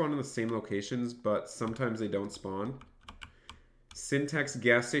parts respawn in the same locations, but sometimes they don't spawn. Syntax,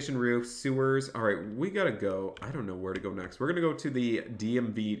 gas station roof, sewers. All right, we gotta go. I don't know where to go next. We're gonna go to the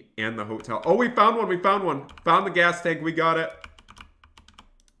DMV and the hotel. Oh, we found one. We found one. Found the gas tank. We got it.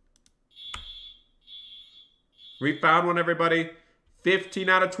 We found one, everybody. 15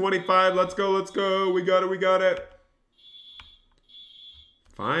 out of 25. Let's go. Let's go. We got it. We got it.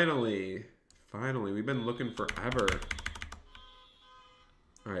 Finally. Finally, we've been looking forever.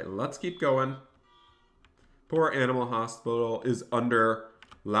 All right, let's keep going. Poor Animal Hospital is under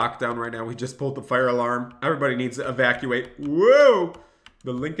lockdown right now. We just pulled the fire alarm. Everybody needs to evacuate. Whoa!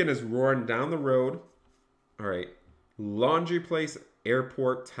 The Lincoln is roaring down the road. All right. Laundry place,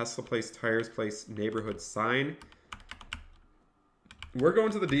 airport, Tesla place, tires place, neighborhood sign. We're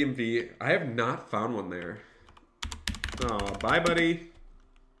going to the DMV. I have not found one there. Oh, bye, buddy.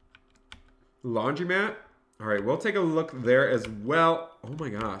 Laundromat. All right, we'll take a look there as well. Oh my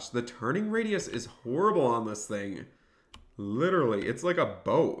gosh, the turning radius is horrible on this thing. Literally, it's like a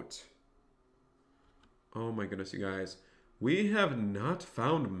boat. Oh my goodness, you guys. We have not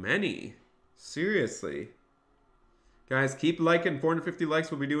found many. Seriously. Guys, keep liking. 450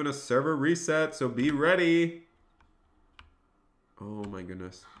 likes. We'll be doing a server reset, so be ready. Oh my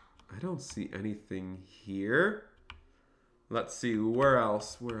goodness. I don't see anything here. Let's see, where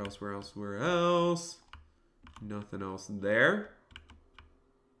else? Where else? Where else? Where else? Nothing else there.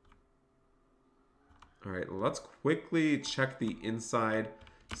 All right, let's quickly check the inside,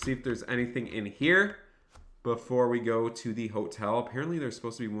 see if there's anything in here before we go to the hotel. Apparently there's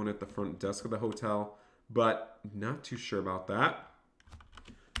supposed to be one at the front desk of the hotel, but not too sure about that.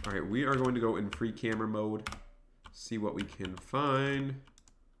 All right, we are going to go in free camera mode, see what we can find.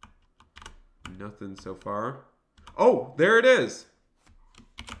 Nothing so far. Oh, there it is.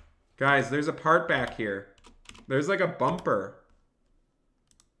 Guys, there's a part back here. There's like a bumper.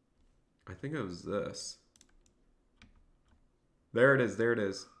 I think it was this. There it is. There it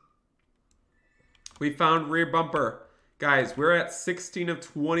is. We found rear bumper. Guys, we're at 16 of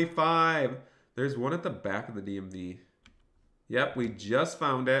 25. There's one at the back of the DMV. Yep, we just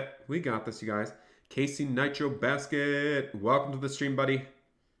found it. We got this, you guys. Casey Nitro Basket. Welcome to the stream, buddy.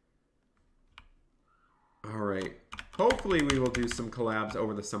 All right. Hopefully we will do some collabs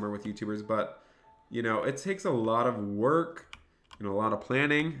over the summer with YouTubers, but, you know, it takes a lot of work and a lot of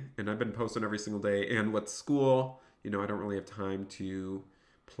planning, and I've been posting every single day, and with school, you know, I don't really have time to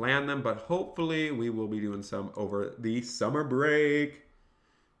plan them, but hopefully we will be doing some over the summer break.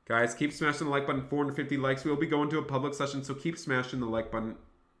 Guys, keep smashing the like button. 450 likes. We will be going to a public session, so keep smashing the like button.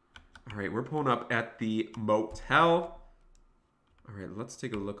 All right, we're pulling up at the motel. All right, let's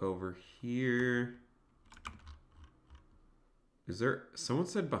take a look over here. Is there... Someone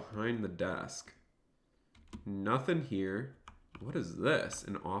said behind the desk. Nothing here. What is this?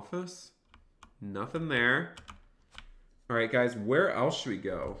 An office? Nothing there. All right, guys, where else should we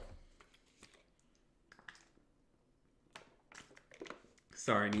go?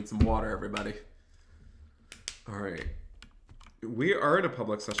 Sorry, I need some water, everybody. All right. We are in a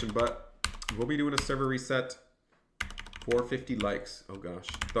public session, but we'll be doing a server reset. 450 likes. Oh, gosh.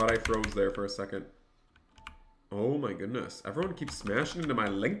 Thought I froze there for a second. Oh, my goodness. Everyone keeps smashing into my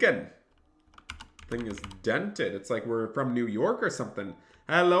Lincoln. Thing is dented. It's like we're from New York or something.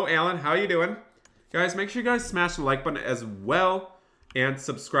 Hello, Alan. How you doing? Guys, make sure you guys smash the like button as well. And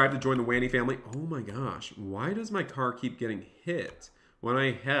subscribe to join the Wanny family. Oh, my gosh. Why does my car keep getting hit when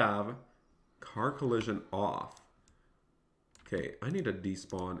I have car collision off? Okay, I need to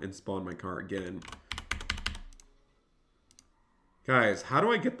despawn and spawn my car again. Guys, how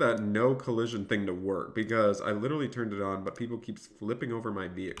do I get that no collision thing to work? Because I literally turned it on, but people keep flipping over my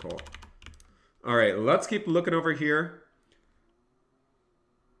vehicle. All right, let's keep looking over here.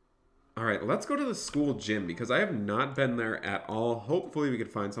 All right, let's go to the school gym because I have not been there at all. Hopefully we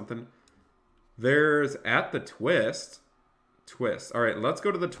could find something. There's at the Twist. Twist. All right, let's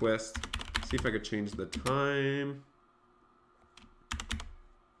go to the Twist. See if I could change the time.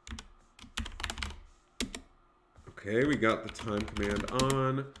 Okay, we got the time command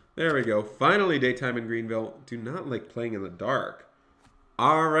on. There we go. Finally, daytime in Greenville. Do not like playing in the dark.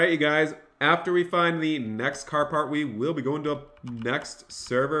 All right, you guys. After we find the next car part, we will be going to a next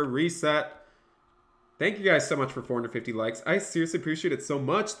server reset. Thank you guys so much for 450 likes. I seriously appreciate it so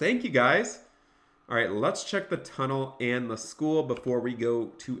much. Thank you, guys. All right, let's check the tunnel and the school before we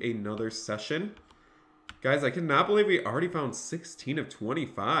go to another session. Guys, I cannot believe we already found 16 of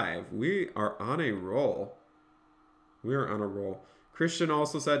 25. We are on a roll. We are on a roll. Christian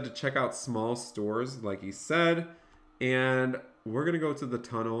also said to check out small stores, like he said. And we're going to go to the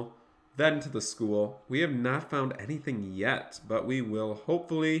tunnel, then to the school. We have not found anything yet, but we will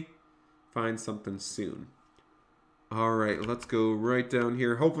hopefully find something soon. All right, let's go right down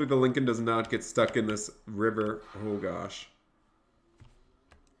here. Hopefully the Lincoln does not get stuck in this river. Oh, gosh.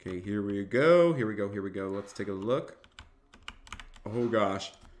 Okay, here we go. Here we go. Here we go. Let's take a look. Oh,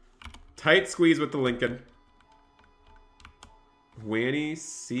 gosh. Tight squeeze with the Lincoln. Wanny,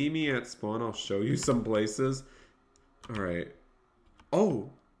 see me at spawn. I'll show you some places. All right. Oh,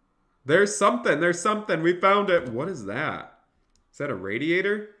 There's something. There's something. We found it. What is that? Is that a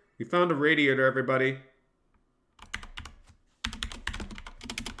radiator? We found a radiator, everybody.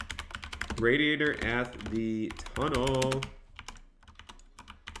 Radiator at the tunnel.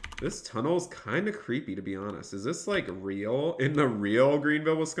 This tunnel's kind of creepy, to be honest. Is this like real? In the real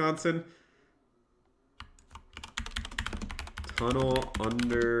Greenville, Wisconsin? Tunnel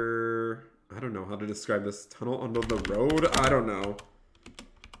under... I don't know how to describe this. Tunnel under the road? I don't know.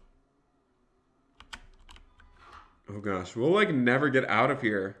 Oh gosh, we'll like never get out of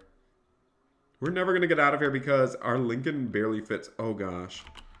here. We're never gonna get out of here because our Lincoln barely fits. Oh gosh.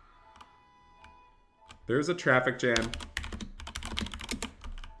 There's a traffic jam.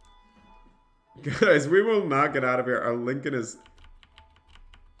 Guys, we will not get out of here. Our Lincoln is...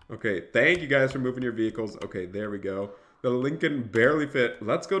 Okay, thank you guys for moving your vehicles. Okay, there we go. The Lincoln barely fit.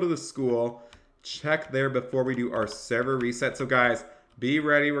 Let's go to the school. Check there before we do our server reset. So guys, be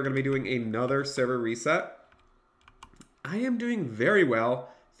ready. We're going to be doing another server reset. I am doing very well.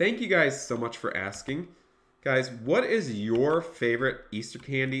 Thank you guys so much for asking. Guys, what is your favorite Easter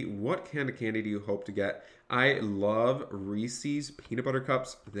candy? What kind of candy do you hope to get? I love Reese's Peanut Butter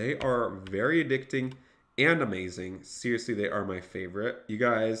Cups. They are very addicting and amazing. Seriously, they are my favorite. You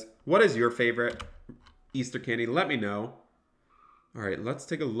guys, what is your favorite Easter candy? Let me know. All right, let's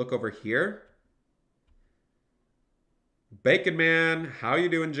take a look over here. Bacon Man, how you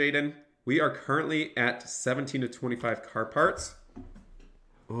doing, Jaden? We are currently at 17 to 25 car parts.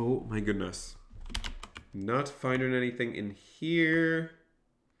 Oh my goodness. Not finding anything in here.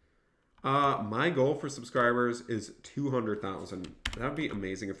 My goal for subscribers is 200,000. That'd be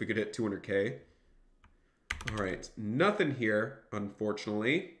amazing if we could hit 200K. All right, nothing here,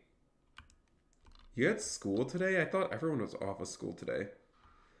 unfortunately. You had school today? I thought everyone was off of school today.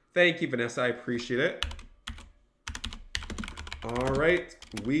 Thank you, Vanessa. I appreciate it. All right,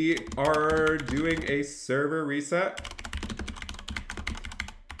 we are doing a server reset.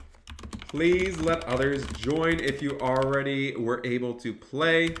 Please let others join if you already were able to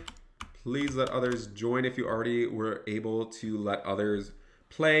play. Please let others join if you already were able to let others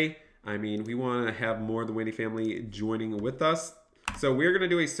play. I mean, we want to have more of the Winnie family joining with us. So we're going to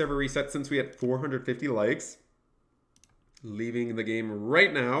do a server reset since we had 450 likes. Leaving the game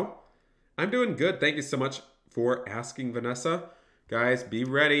right now. I'm doing good. Thank you so much for asking, Vanessa. Guys, be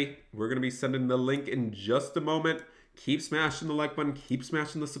ready. We're going to be sending the link in just a moment. Keep smashing the like button. Keep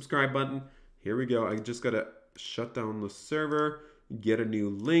smashing the subscribe button. Here we go. I just got to shut down the server, get a new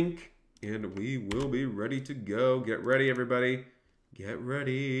link, and we will be ready to go. Get ready, everybody. Get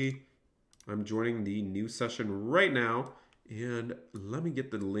ready. I'm joining the new session right now. And let me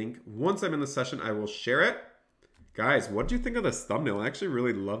get the link. Once I'm in the session, I will share it. Guys, what did you think of this thumbnail? I actually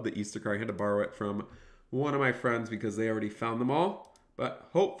really love the Easter card. I had to borrow it from one of my friends because they already found them all. But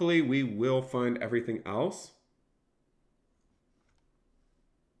hopefully we will find everything else.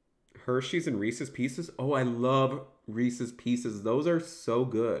 Hershey's and Reese's Pieces. Oh, I love Reese's Pieces. Those are so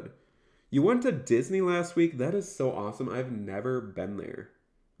good. You went to Disney last week? That is so awesome. I've never been there.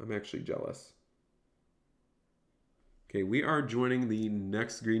 I'm actually jealous. Okay, we are joining the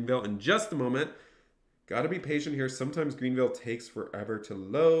next Greenville in just a moment. Gotta be patient here. Sometimes Greenville takes forever to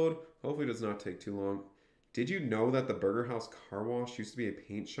load. Hopefully it does not take too long. Did you know that the Burger House car wash used to be a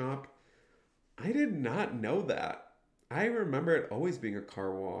paint shop? I did not know that. I remember it always being a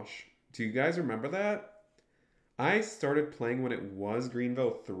car wash. Do you guys remember that? I started playing when it was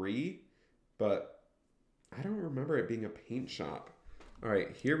Greenville 3, but I don't remember it being a paint shop. All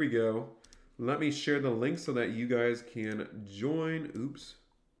right, here we go. Let me share the link so that you guys can join. Oops.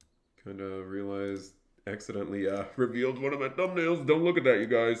 Kind of realized, accidentally revealed one of my thumbnails. Don't look at that, you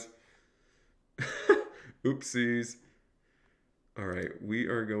guys. Oopsies. All right, we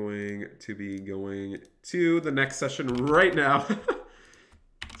are going to be going to the next session right now.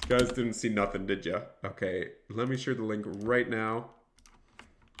 You guys didn't see nothing, did you? Okay, let me share the link right now.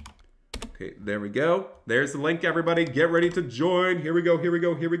 Okay, there we go. There's the link, everybody. Get ready to join. Here we go, here we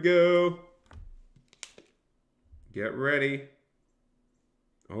go, here we go. Get ready.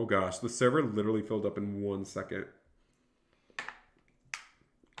 Oh gosh, the server literally filled up in 1 second.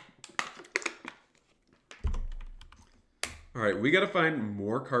 All right, we got to find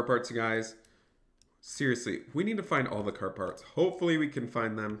more car parts, you guys. Seriously, we need to find all the car parts. Hopefully we can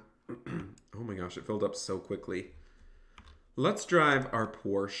find them. Oh my gosh, it filled up so quickly. Let's drive our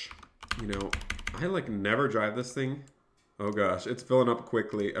Porsche. You know, I like never drive this thing. Oh gosh, it's filling up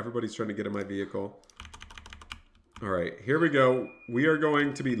quickly. Everybody's trying to get in my vehicle. All right, here we go. We are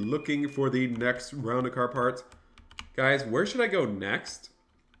going to be looking for the next round of car parts. Guys, where should I go next?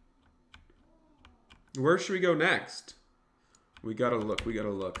 Where should we go next? We gotta look, we gotta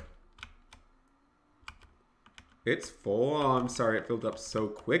look. It's full. Oh, I'm sorry it filled up so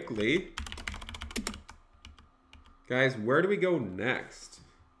quickly. Guys, where do we go next?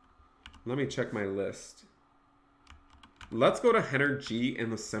 Let me check my list. Let's go to Henner G in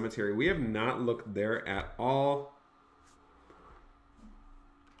the cemetery. We have not looked there at all.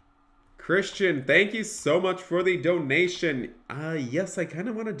 Christian, thank you so much for the donation. Yes, I kind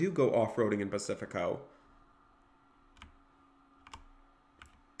of want to go off-roading in Pacifico.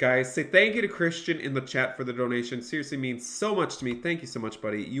 Guys, say thank you to Christian in the chat for the donation. Seriously means so much to me. Thank you so much,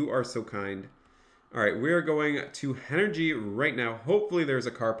 buddy. You are so kind. All right, we are going to Henner G right now. Hopefully there's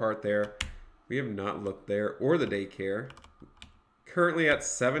a car part there. We have not looked there or the daycare. Currently at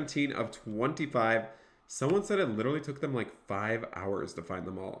 17 of 25. Someone said it literally took them like 5 hours to find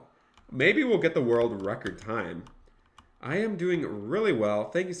them all. Maybe we'll get the world record time. I am doing really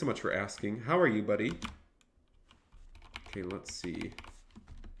well. Thank you so much for asking. How are you, buddy? Okay, let's see.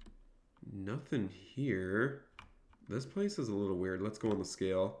 Nothing here. This place is a little weird. Let's go on the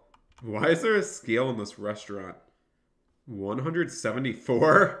scale. Why is there a scale in this restaurant?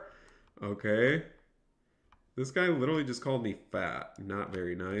 174? Okay. This guy literally just called me fat. Not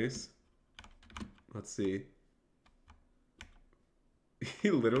very nice. Let's see.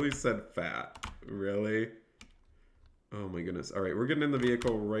 He literally said fat. Really? Oh my goodness. All right, we're getting in the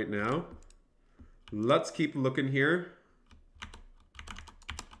vehicle right now. Let's keep looking here.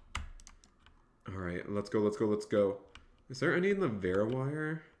 All right, let's go, let's go, let's go. Is there any in the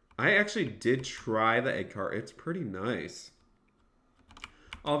Verawire? I actually did try the egg car. It's pretty nice.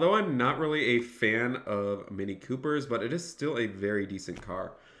 Although I'm not really a fan of Mini Coopers, but it is still a very decent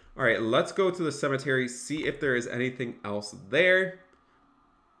car. All right, let's go to the cemetery, see if there is anything else there.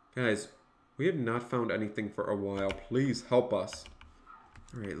 Guys, we have not found anything for a while. Please help us.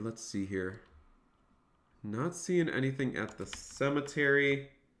 All right, let's see here. Not seeing anything at the cemetery.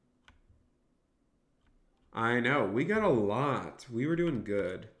 I know, we got a lot. We were doing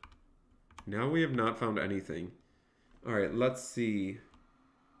good. Now we have not found anything. All right, let's see.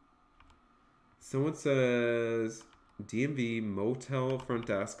 Someone says DMV motel front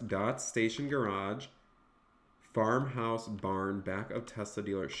desk dot station garage farmhouse barn back of Tesla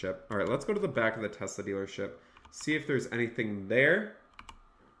dealership. All right, let's go to the back of the Tesla dealership. See if there's anything there.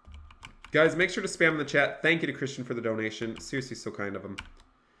 Guys, make sure to spam in the chat. Thank you to Christian for the donation. Seriously, so kind of him.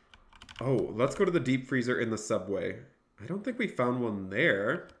 Oh, let's go to the deep freezer in the subway. I don't think we found one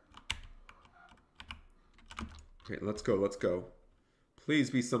there. Okay, let's go, let's go.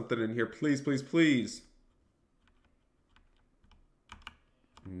 Please be something in here. Please, please, please.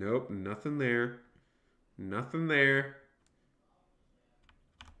 Nope, nothing there. Nothing there.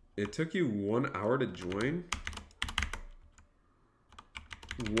 It took you 1 hour to join?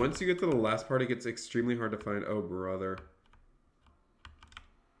 Once you get to the last part, it gets extremely hard to find. Oh, brother.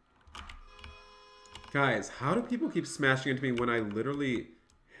 Guys, how do people keep smashing into me when I literally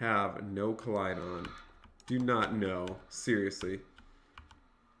have no collide on? Do not know. Seriously.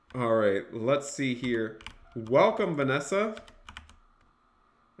 Alright, let's see here. Welcome, Vanessa.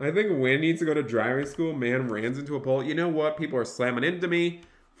 I think Wayne needs to go to driving school. Man ran into a pole. You know what? People are slamming into me,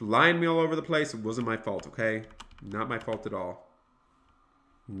 flying me all over the place. It wasn't my fault, okay? Not my fault at all.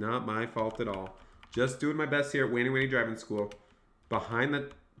 Not my fault at all. Just doing my best here at Wayne Driving School. Behind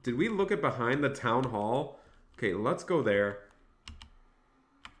the... Did we look at behind the town hall? Okay, let's go there.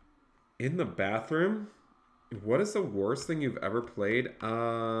 In the bathroom? What is the worst thing you've ever played?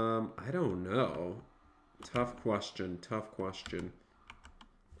 I don't know. Tough question. Tough question.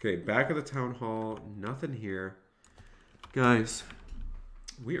 Okay, back of the town hall. Nothing here. Guys,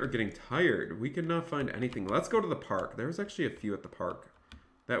 we are getting tired. We could not find anything. Let's go to the park. There was actually a few at the park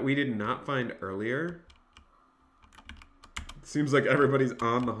that we did not find earlier. Seems like everybody's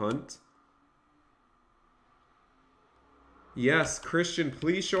on the hunt. Yes, Christian,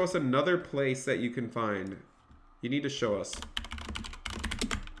 please show us another place that you can find. You need to show us.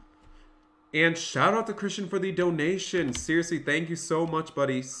 And shout out to Christian for the donation. Seriously, thank you so much,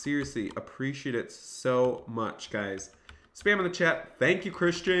 buddy. Seriously, appreciate it so much, guys. Spam in the chat. Thank you,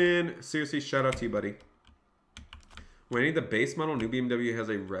 Christian. Seriously, shout out to you, buddy. When I need the base model, new BMW has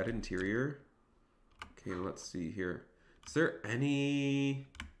a red interior. Okay, let's see here. Is there any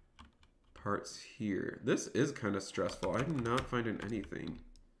parts here? This is kind of stressful. I'm not finding anything.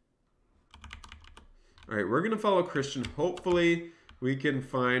 All right, we're going to follow Christian. Hopefully, we can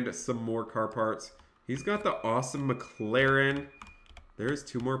find some more car parts. He's got the awesome McLaren. There's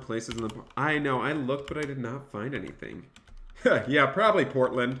 2 more places in the... I know, I looked, but I did not find anything. Yeah, probably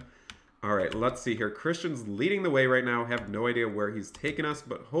Portland. All right, let's see here. Christian's leading the way right now. Have no idea where he's taking us,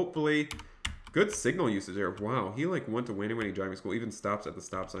 but hopefully... Good signal usage there. Wow, he like went to Wayne Driving School, even stops at the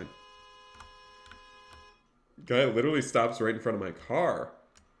stop sign. Guy literally stops right in front of my car.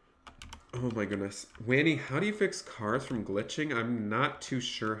 Oh my goodness. Wanny, how do you fix cars from glitching? I'm not too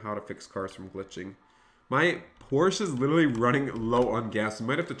sure how to fix cars from glitching. My Porsche is literally running low on gas. I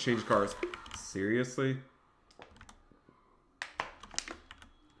might have to change cars. Seriously?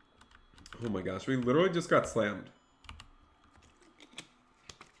 Oh my gosh, we literally just got slammed.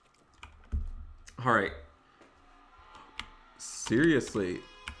 Alright. Seriously.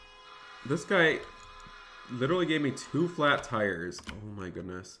 This guy literally gave me 2 flat tires. Oh my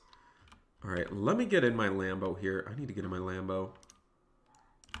goodness. Alright, let me get in my Lambo here. I need to get in my Lambo.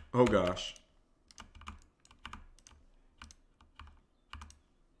 Oh gosh.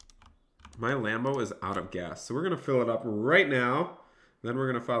 My Lambo is out of gas. So we're going to fill it up right now. Then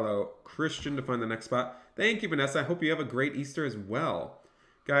we're going to follow Christian to find the next spot. Thank you, Vanessa. I hope you have a great Easter as well.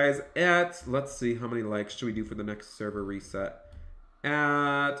 Guys, let's see, how many likes should we do for the next server reset?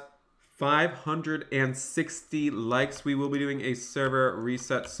 At 560 likes, we will be doing a server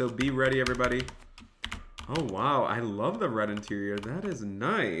reset. So be ready, everybody. Oh, wow. I love the red interior. That is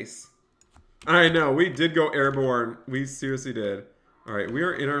nice. I know. We did go airborne. We seriously did. All right. We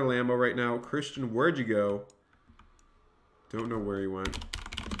are in our Lambo right now. Christian, where'd you go? Don't know where he went.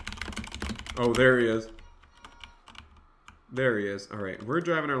 Oh, there he is. There he is. All right. We're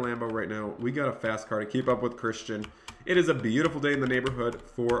driving our Lambo right now. We got a fast car to keep up with Christian. It is a beautiful day in the neighborhood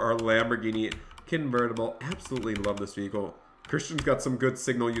for our Lamborghini convertible. Absolutely love this vehicle. Christian's got some good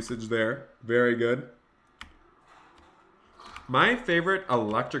signal usage there. Very good. My favorite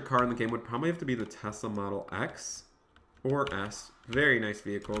electric car in the game would probably have to be the Tesla Model X or S. Very nice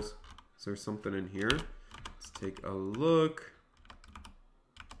vehicles. Is there something in here? Let's take a look.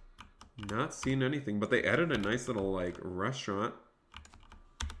 Not seeing anything, but they added a nice little like restaurant.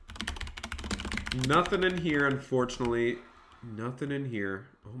 Nothing in here, unfortunately. Nothing in here.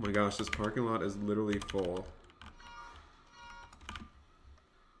 Oh my gosh, this parking lot is literally full.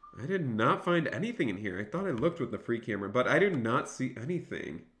 I did not find anything in here. I thought I looked with the free camera, but I do not see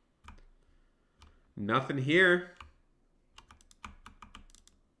anything. Nothing here.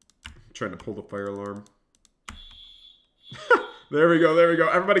 I'm trying to pull the fire alarm. There we go, there we go.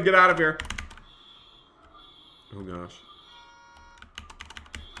 Everybody get out of here. Oh gosh.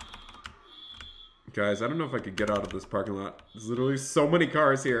 Guys, I don't know if I could get out of this parking lot. There's literally so many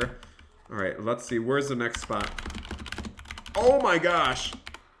cars here. Alright, let's see. Where's the next spot? Oh my gosh.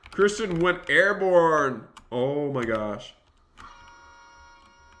 Christian went airborne. Oh my gosh.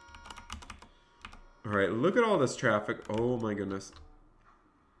 Alright, look at all this traffic. Oh my goodness.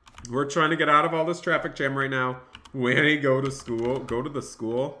 We're trying to get out of all this traffic jam right now. Wanny, go to school. Go to the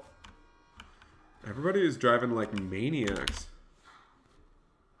school. Everybody is driving like maniacs.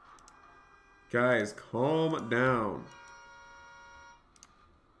 Guys, calm down.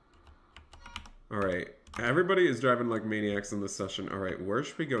 Alright. Everybody is driving like maniacs in this session. Alright, where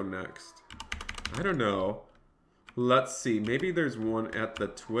should we go next? I don't know. Let's see. Maybe there's one at the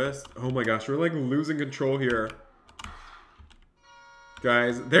twist. Oh my gosh, we're like losing control here.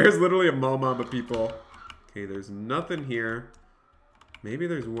 Guys, there's literally a mall mob of people. Okay, there's nothing here. Maybe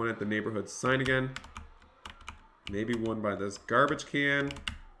there's one at the neighborhood sign again. Maybe one by this garbage can.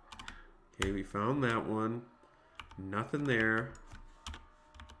 Okay, we found that one. Nothing there.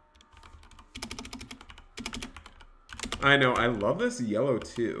 I know, I love this yellow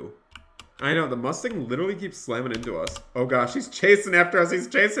too. I know, the Mustang literally keeps slamming into us. Oh gosh, he's chasing after us, he's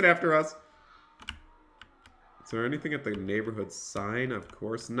chasing after us. Is there anything at the neighborhood sign? Of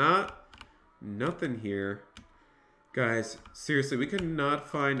course not. Nothing here. Guys, seriously, we cannot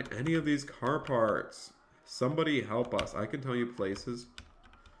find any of these car parts. Somebody help us. I can tell you places.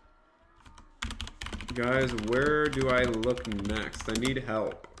 Guys, where do I look next? I need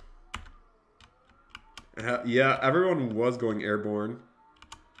help. Yeah, everyone was going airborne.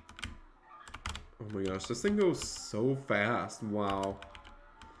 Oh my gosh, this thing goes so fast. Wow.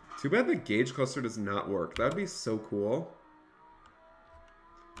 Too bad the gauge cluster does not work. That would be so cool.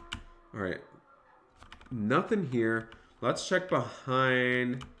 Alright. Nothing here. Let's check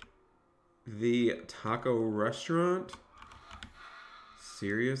behind the taco restaurant.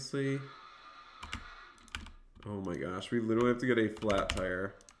 Seriously? Oh my gosh, we literally have to get a flat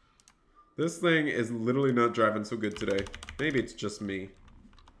tire. This thing is literally not driving so good today. Maybe it's just me.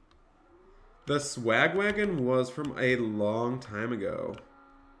 The swag wagon was from a long time ago.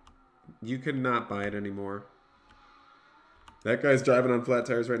 You could not buy it anymore. That guy's driving on flat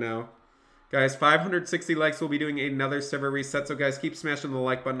tires right now. Guys, 560 likes. We'll be doing another server reset. So guys, keep smashing the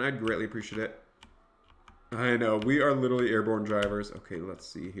like button. I'd greatly appreciate it. I know, we are literally airborne drivers. Okay, let's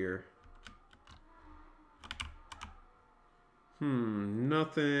see here.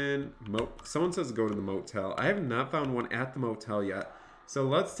 Nothing. Someone says go to the motel. I have not found one at the motel yet. So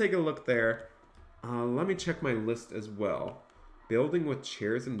let's take a look there. Let me check my list as well. Building with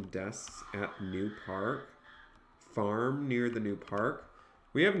chairs and desks at new park. Farm near the new park.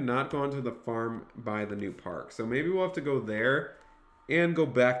 We have not gone to the farm by the new park. So maybe we'll have to go there and go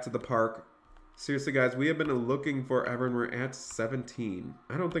back to the park. Seriously, guys, we have been looking forever and we're at 17.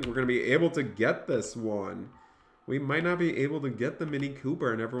 I don't think we're going to be able to get this one. We might not be able to get the Mini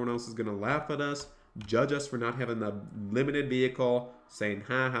Cooper and everyone else is going to laugh at us, judge us for not having the limited vehicle, saying,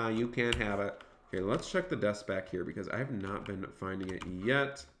 haha, you can't have it. Okay, let's check the desk back here because I have not been finding it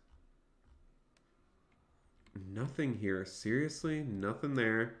yet. Nothing here. Seriously? Nothing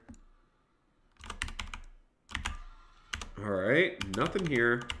there. Alright, nothing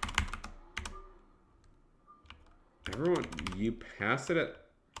here. Everyone, you passed it at...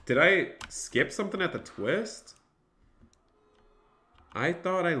 Did I skip something at the twist? I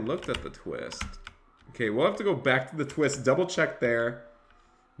thought I looked at the twist. Okay, we'll have to go back to the twist. Double check there.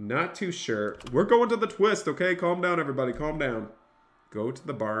 Not too sure. We're going to the twist, okay? Calm down, everybody. Calm down. Go to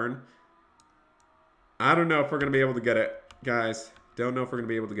the barn. I don't know if we're going to be able to get it. Guys, don't know if we're going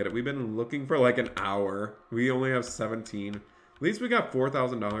to be able to get it. We've been looking for like an hour. We only have 17. At least we got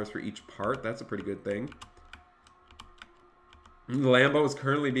 $4,000 for each part. That's a pretty good thing. Lambo is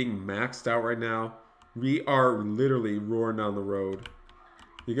currently being maxed out right now. We are literally roaring down the road.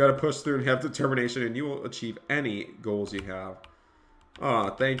 You got to push through and have determination, and you will achieve any goals you have. Aw,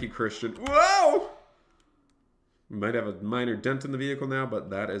 thank you, Christian. Whoa! We might have a minor dent in the vehicle now,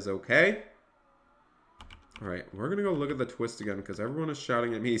 but that is okay. Alright, we're going to go look at the twist again, because everyone is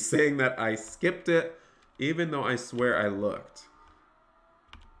shouting at me, saying that I skipped it, even though I swear I looked.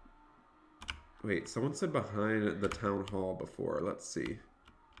 Wait, someone said behind the town hall before. Let's see.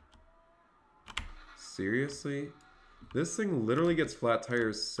 Seriously? This thing literally gets flat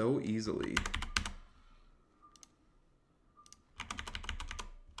tires so easily.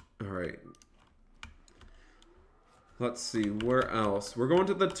 Alright. Let's see, where else? We're going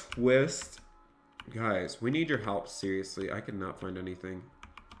to the twist. Guys, we need your help, seriously. I cannot find anything.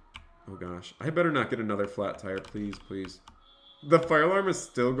 Oh gosh. I better not get another flat tire, please, please. The fire alarm is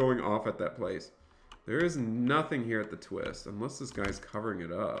still going off at that place. There is nothing here at the twist, unless this guy's covering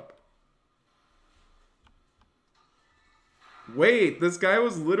it up. Wait, this guy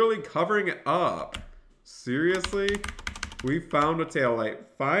was literally covering it up. Seriously? We found a taillight.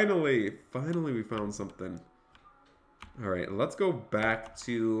 Finally! Finally we found something. Alright, let's go back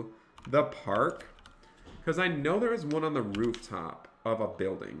to the park. Because I know there is one on the rooftop of a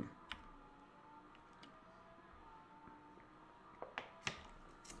building.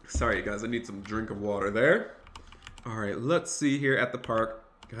 Sorry, guys. I need some drink of water there. Alright, let's see here at the park.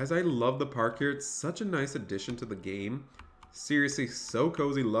 Guys, I love the park here. It's such a nice addition to the game. Seriously, so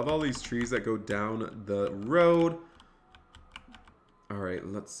cozy. Love all these trees that go down the road. Alright,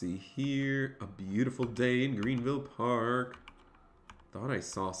 let's see here. A beautiful day in Greenville Park. Thought I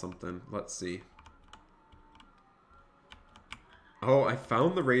saw something. Let's see. Oh, I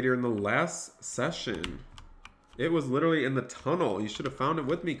found the radiator in the last session. It was literally in the tunnel. You should have found it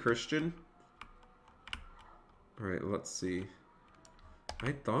with me, Christian. Alright, let's see.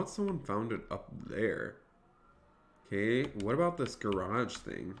 I thought someone found it up there. Okay, what about this garage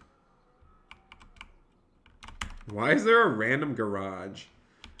thing? Why is there a random garage?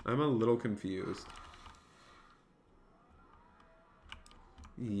 I'm a little confused.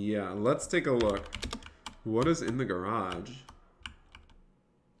 Yeah, let's take a look. What is in the garage?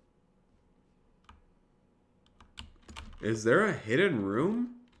 Is there a hidden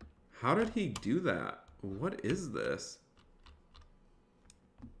room? How did he do that? What is this?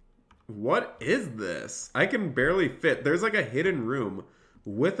 What is this? I can barely fit. There's like a hidden room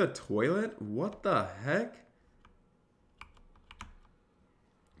with a toilet? What the heck?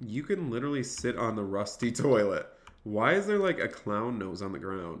 You can literally sit on the rusty toilet. Why is there like a clown nose on the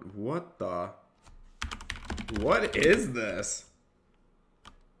ground? What the? What is this?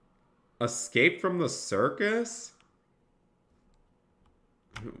 Escape from the circus?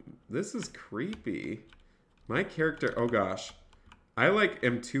 This is creepy. My character, oh gosh. I like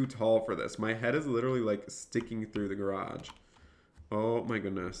am too tall for this. My head is literally like sticking through the garage. Oh my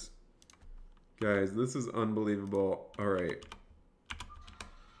goodness. Guys, this is unbelievable. Alright.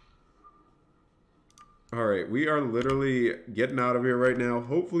 Alright, we are literally getting out of here right now.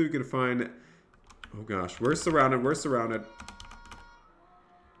 Hopefully we can find... Oh gosh, we're surrounded, we're surrounded.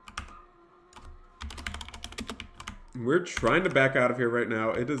 We're trying to back out of here right now.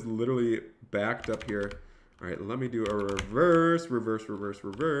 It is literally backed up here. Alright, let me do a reverse, reverse, reverse,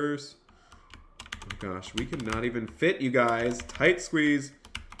 reverse. Oh gosh, we could not even fit, you guys. Tight squeeze.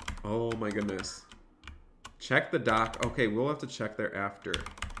 Oh my goodness. Check the dock. Okay, we'll have to check there after.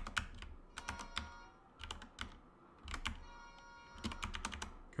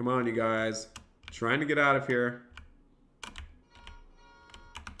 Come on, you guys. Trying to get out of here.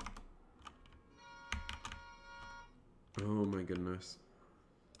 Oh my goodness.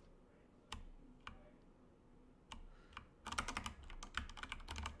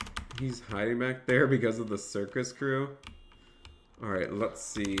 He's hiding back there because of the circus crew. Alright, let's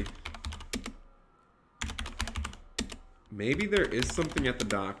see. Maybe there is something at the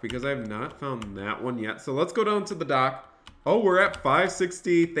dock because I have not found that one yet. So let's go down to the dock. Oh, we're at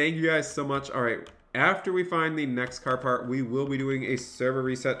 560. Thank you guys so much. Alright, after we find the next car part, we will be doing a server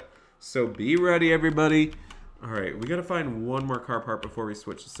reset. So be ready, everybody. Alright, we gotta find one more car part before we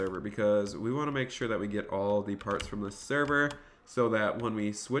switch the server because we want to make sure that we get all the parts from the server so that when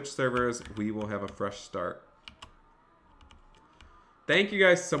we switch servers, we will have a fresh start. Thank you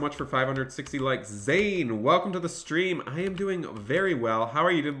guys so much for 560 likes. Zane, welcome to the stream. I am doing very well. How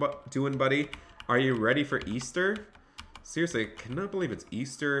are you doing, buddy? Are you ready for Easter? Seriously, I cannot believe it's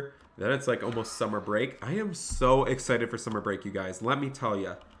Easter. Then it's like almost summer break. I am so excited for summer break, you guys. Let me tell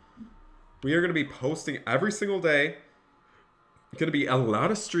you. We are going to be posting every single day. It's going to be a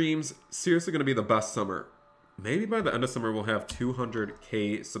lot of streams. Seriously going to be the best summer. Maybe by the end of summer we'll have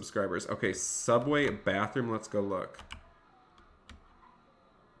 200K subscribers. Okay, subway bathroom. Let's go look.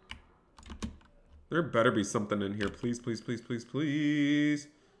 There better be something in here. Please, please, please, please, please.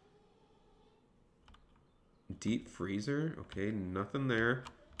 Deep freezer. Okay, nothing there.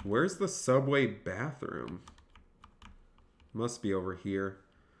 Where's the subway bathroom? Must be over here.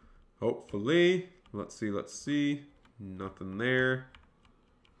 Hopefully. Let's see, let's see. Nothing there.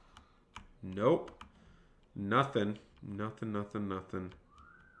 Nope. Nothing. Nothing, nothing, nothing.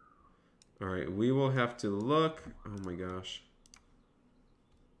 Alright, we will have to look. Oh my gosh.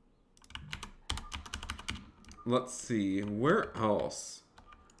 Let's see. Where else?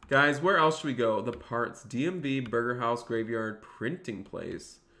 Guys, where else should we go? The parts. DMV, Burger House, Graveyard, Printing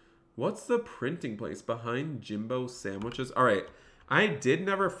Place. What's the printing place? Behind Jimbo Sandwiches? Alright. I did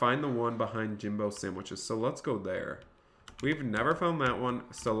never find the one behind Jimbo Sandwiches, so let's go there. We've never found that one,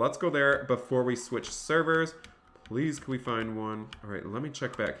 so let's go there before we switch servers. Please, can we find one? Alright, let me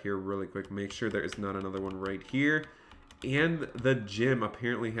check back here really quick. Make sure there is not another one right here. And the gym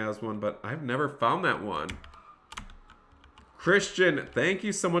apparently has one, but I've never found that one. Christian, thank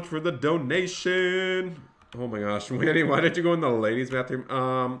you so much for the donation. Oh my gosh, Manny, why did you go in the ladies'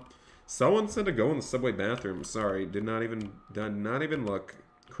 bathroom? Someone said to go in the subway bathroom. Sorry, did not even look.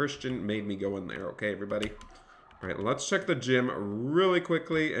 Christian made me go in there. Okay, everybody. All right, let's check the gym really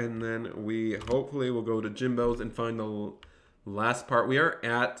quickly, and then we hopefully will go to Jimbo's and find the last part. We are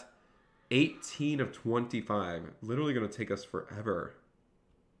at 18 of 25. Literally gonna take us forever.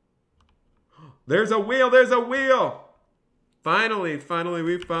 There's a wheel. There's a wheel. Finally,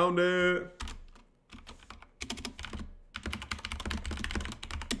 we found it.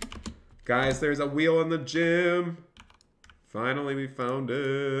 Guys, there's a wheel in the gym. Finally, we found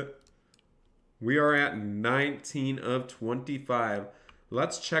it. We are at 19 of 25.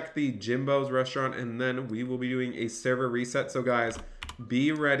 Let's check the Jimbo's restaurant, and then we will be doing a server reset. So, guys,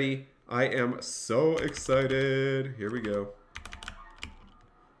 be ready. I am so excited. Here we go.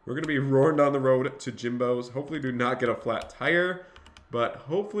 We're going to be roaring down the road to Jimbo's. Hopefully, do not get a flat tire, but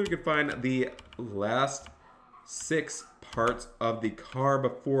hopefully, we can find the last 6 parts of the car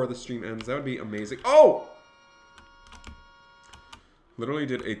before the stream ends. That would be amazing. Oh! Literally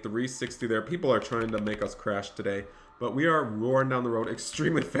did a 360 there. People are trying to make us crash today, but we are roaring down the road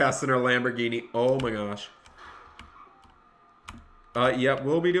extremely fast in our Lamborghini. Oh my gosh. Yep,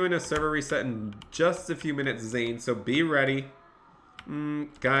 we'll be doing a server reset in just a few minutes, Zane, so be ready.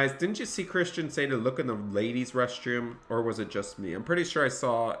 Guys, didn't you see Christian say to look in the ladies' restroom, or was it just me? I'm pretty sure I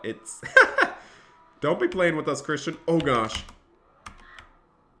saw it's... Don't be playing with us, Christian. Oh, gosh.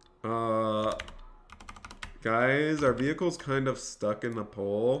 Guys, our vehicle's kind of stuck in the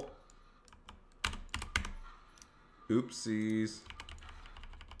pole. Oopsies.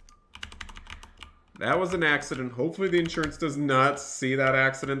 That was an accident. Hopefully the insurance does not see that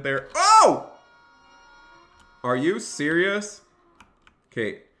accident there. Oh! Are you serious?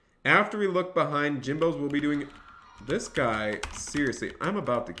 Okay. After we look behind Jimbo's, we'll be doing... This guy, seriously, I'm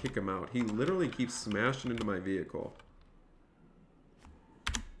about to kick him out. He literally keeps smashing into my vehicle.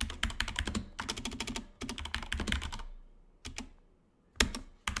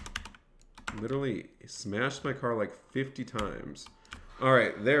 Literally smashed my car like 50 times. All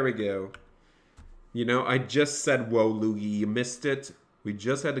right, there we go. You know, I just said, whoa, Loogie, you missed it. We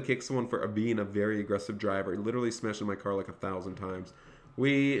just had to kick someone for being a very aggressive driver. Literally smashing my car like 1,000 times.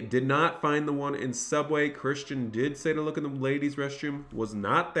 We did not find the one in Subway. Christian did say to look in the ladies' restroom. Was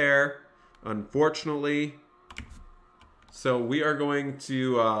not there, unfortunately. So we are going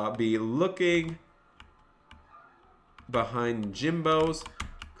to be looking behind Jimbo's.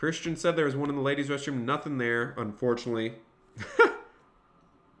 Christian said there was one in the ladies' restroom. Nothing there, unfortunately.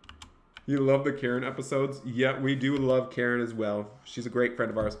 You love the Karen episodes? Yeah, we do love Karen as well. She's a great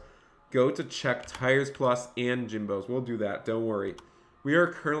friend of ours. Go to check Tires Plus and Jimbo's. We'll do that. Don't worry. We are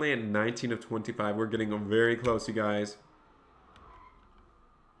currently at 19 of 25. We're getting very close, you guys.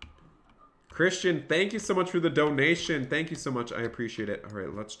 Christian, thank you so much for the donation. Thank you so much. I appreciate it. All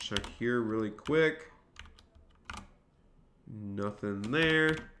right, let's check here really quick. Nothing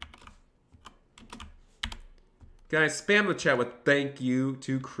there. Guys, spam the chat with thank you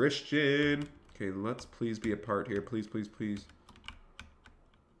to Christian. Okay, let's please be a part here. Please, please, please.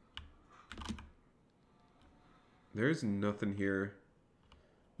 There's nothing here.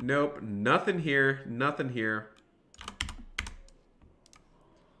 Nope, nothing here. Nothing here.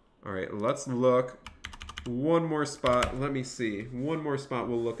 All right, let's look. One more spot. Let me see. One more spot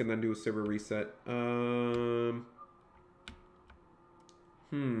we'll look and then do a server reset.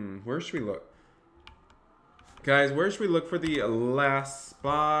 Where should we look? Guys, where should we look for the last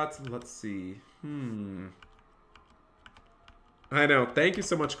spot? Let's see. I know. Thank you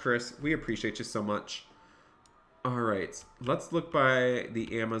so much, Chris. We appreciate you so much. All right. Let's look by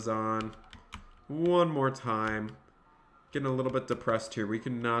the Amazon one more time. Getting a little bit depressed here. We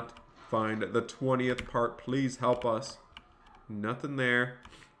cannot find the 20th part. Please help us. Nothing there.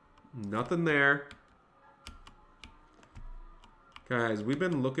 Nothing there. Guys, we've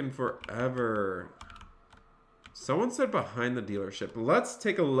been looking forever. Someone said behind the dealership. Let's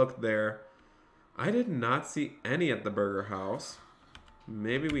take a look there. I did not see any at the burger house.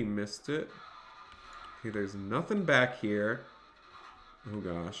 Maybe we missed it. Okay, there's nothing back here. Oh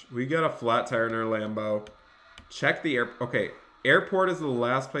gosh. We got a flat tire in our Lambo. Check the okay, airport is the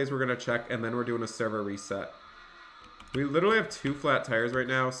last place we're gonna check, and then we're doing a server reset. We literally have 2 flat tires right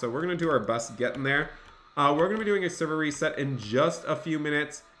now, so we're gonna do our best getting there. We're gonna be doing a server reset in just a few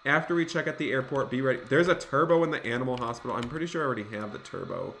minutes. After we check at the airport, be ready. There's a turbo in the animal hospital. I'm pretty sure I already have the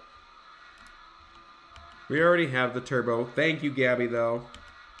turbo. We already have the turbo. Thank you, Gabby, though.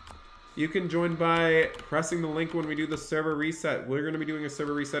 You can join by pressing the link when we do the server reset. We're going to be doing a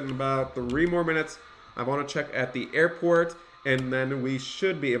server reset in about 3 more minutes. I want to check at the airport, and then we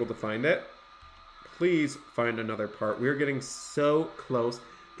should be able to find it. Please find another part. We're getting so close.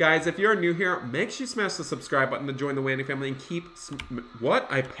 Guys, if you're new here, make sure you smash the subscribe button to join the Wandy family and keep... What?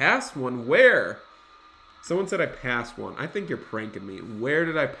 I passed one? Where? Someone said I passed one. I think you're pranking me. Where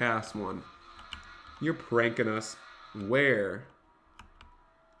did I pass one? You're pranking us. Where?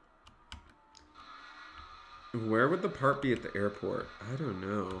 Where would the part be at the airport? I don't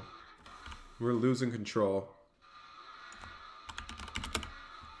know. We're losing control.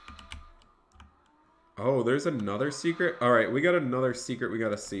 Oh, there's another secret? Alright, we got another secret we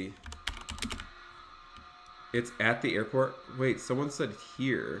gotta see. It's at the airport? Wait, someone said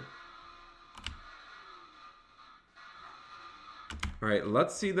here. Alright,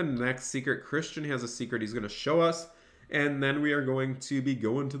 let's see the next secret. Christian has a secret he's gonna show us. And then we are going to be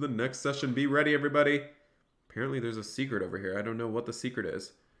going to the next session. Be ready, everybody. Apparently there's a secret over here. I don't know what the secret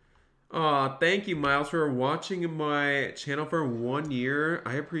is. Aw, thank you, Miles, for watching my channel for 1 year.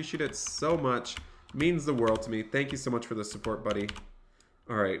 I appreciate it so much. Means the world to me. Thank you so much for the support, buddy.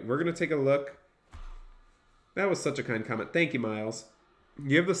 Alright, we're going to take a look. That was such a kind comment. Thank you, Miles.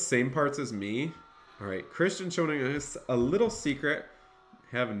 You have the same parts as me? Alright, Christian showing us a little secret.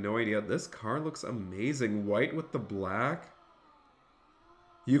 Have no idea. This car looks amazing. White with the black.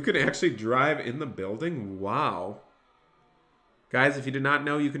 You can actually drive in the building? Wow. Guys, if you did not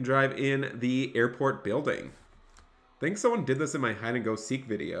know, you can drive in the airport building. I think someone did this in my hide and go seek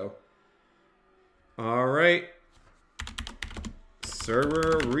video. Alright.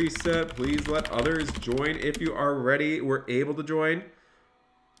 Server reset. Please let others join if you are ready. We're able to join.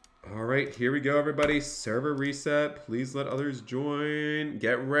 Alright, here we go, everybody. Server reset. Please let others join.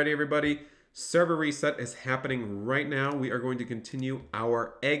 Get ready, everybody. Server reset is happening right now. We are going to continue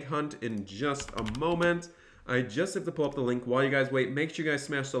our egg hunt in just a moment. I just have to pull up the link. While you guys wait, make sure you guys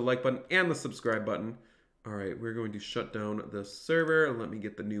smash the like button and the subscribe button. Alright, we're going to shut down the server. Let me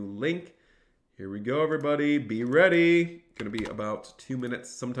get the new link. Here we go, everybody. Be ready. Going to be about 2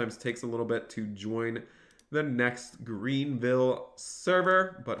 minutes. Sometimes takes a little bit to join the next Greenville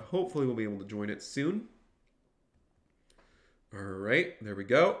server, but hopefully we'll be able to join it soon. All right, there we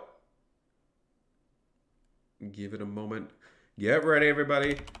go. Give it a moment. Get ready,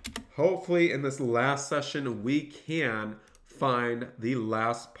 everybody. Hopefully, in this last session, we can find the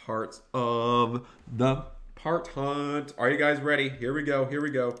last parts of the part hunt. Are you guys ready? Here we go. Here we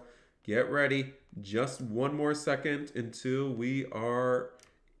go. Get ready. Just one more second until we are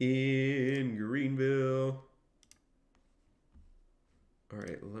in Greenville. All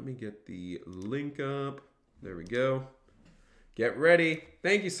right, let me get the link up. There we go. Get ready.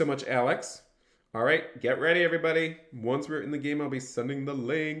 Thank you so much, Alex. All right, get ready, everybody. Once we're in the game, I'll be sending the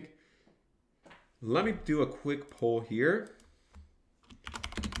link. Let me do a quick poll here.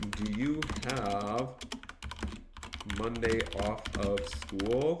 Do you have Monday off of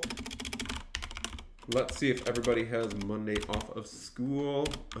school? Let's see if everybody has Monday off of school.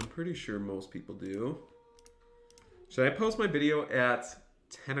 I'm pretty sure most people do. Should I post my video at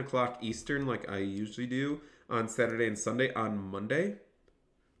 10 o'clock Eastern like I usually do on Saturday and Sunday on Monday?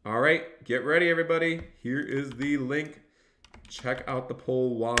 All right, get ready, everybody. Here is the link. Check out the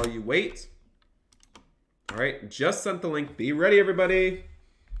poll while you wait. All right, just sent the link. Be ready, everybody.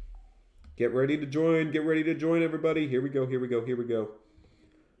 Get ready to join. Get ready to join, everybody. Here we go, here we go, here we go.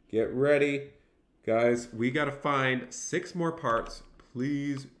 Get ready. Guys, we got to find 6 more parts.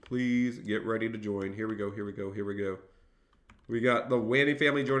 Please, please get ready to join. Here we go, here we go, here we go. We got the Wanny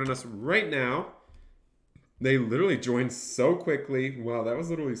family joining us right now. They literally joined so quickly. Wow, that was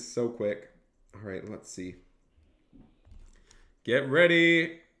literally so quick. All right, let's see. Get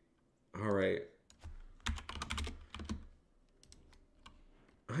ready. All right.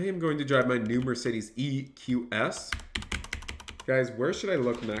 I am going to drive my new Mercedes EQS. Guys, where should I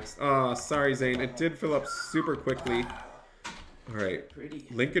look next? Sorry, Zane. It did fill up super quickly. All right. Pretty.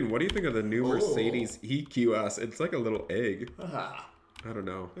 Lincoln, what do you think of the new Mercedes EQS? It's like a little egg. Ah, I don't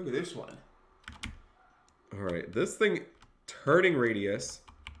know. look at this one. All right. This thing, turning radius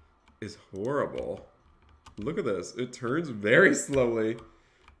is horrible. Look at this. It turns very slowly.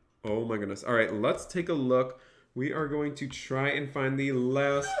 Oh my goodness. All right. Let's take a look. We are going to try and find the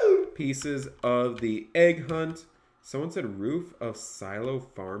last pieces of the egg hunt. Someone said roof of silo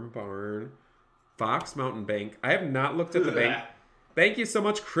farm barn. Fox Mountain Bank. I have not looked at the bank. Thank you so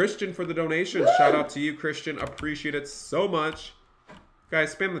much, Christian, for the donation. Shout out to you, Christian. Appreciate it so much.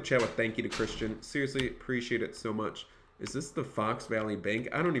 Guys, spam the chat with thank you to Christian. Seriously, appreciate it so much. Is this the Fox Valley Bank?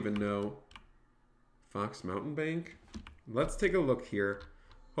 I don't even know. Fox Mountain Bank? Let's take a look here.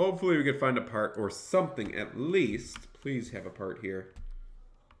 Hopefully we can find a part or something at least. Please have a part here.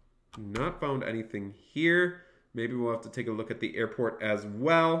 Not found anything here. Maybe we'll have to take a look at the airport as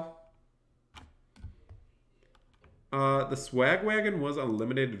well. The swag wagon was a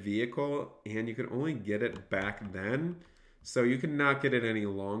limited vehicle and you could only get it back then. So you cannot get it any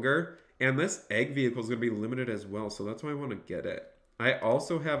longer. And this egg vehicle is going to be limited as well. So that's why I want to get it. I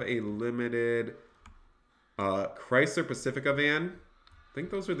also have a limited Chrysler Pacifica van. I think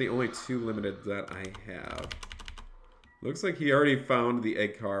those are the only 2 limited that I have. Looks like he already found the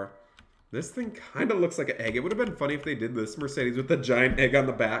egg car. This thing kind of looks like an egg. It would have been funny if they did this Mercedes with the giant egg on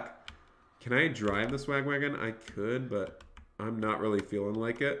the back. Can I drive the swag wagon? I could, but I'm not really feeling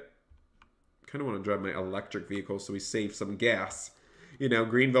like it. Kind of want to drive my electric vehicle so we save some gas. You know,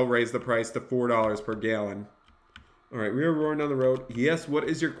 Greenville raised the price to $4 per gallon. All right, we are roaring down the road. Yes, what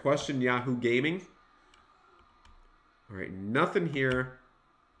is your question, Yahoo Gaming? All right, nothing here.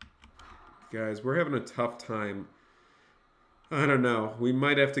 Guys, we're having a tough time. I don't know. We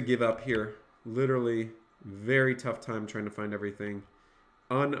might have to give up here. Literally, very tough time trying to find everything.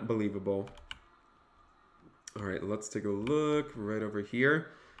 Unbelievable. All right, let's take a look right over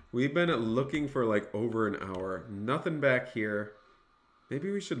here. We've been looking for like over an hour. Nothing back here. Maybe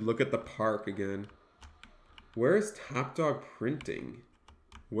we should look at the park again. Where is Top Dog Printing?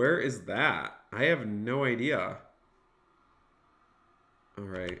 Where is that? I have no idea. All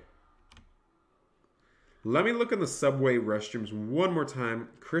right. Let me look in the subway restrooms one more time.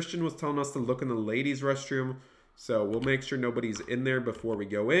 Christian was telling us to look in the ladies' restroom, so we'll make sure nobody's in there before we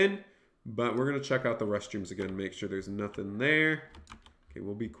go in. But we're going to check out the restrooms again, make sure there's nothing there. Okay,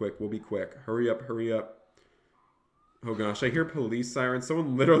 we'll be quick. We'll be quick. Hurry up, hurry up. Oh gosh, I hear police sirens.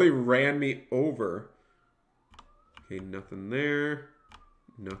 Someone literally ran me over. Okay, nothing there.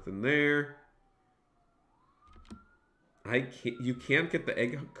 Nothing there. You can't get the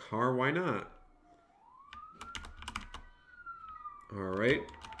egg car. Why not? All right.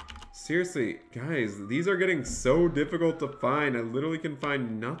 Seriously, guys, these are getting so difficult to find. I literally can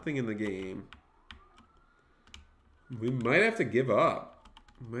find nothing in the game. We might have to give up.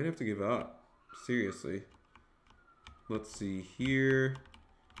 We might have to give up. Seriously. Let's see here.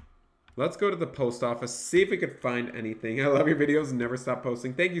 Let's go to the post office, see if we could find anything. I love your videos. Never stop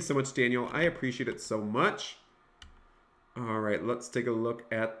posting. Thank you so much, Daniel. I appreciate it so much. All right, let's take a look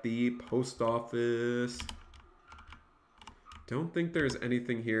at the post office. Don't think there's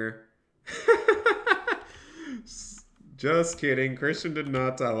anything here. Just kidding. Christian did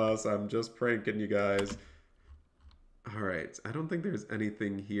not tell us. I'm just pranking you guys. All right, I don't think there's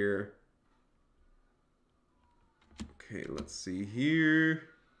anything here. Okay, let's see here.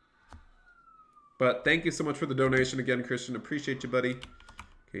 But thank you so much for the donation again, Christian. Appreciate you, buddy.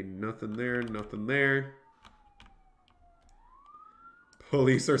 Okay, nothing there, nothing there.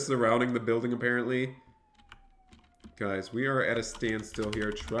 Police are surrounding the building, apparently. Guys, we are at a standstill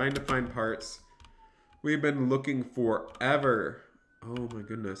here, trying to find parts. We've been looking forever. Oh my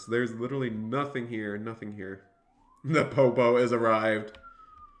goodness, there's literally nothing here, nothing here. The Popo has arrived.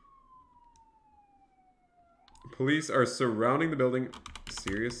 Police are surrounding the building.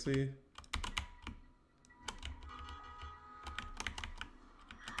 Seriously?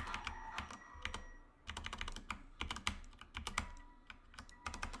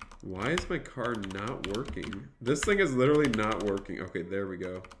 Why is my car not working? This thing is literally not working. Okay, there we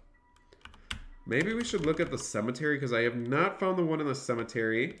go. Maybe we should look at the cemetery because I have not found the one in the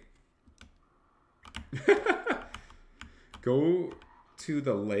cemetery. Go to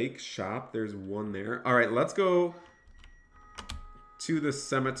the lake shop. There's one there. All right, let's go to the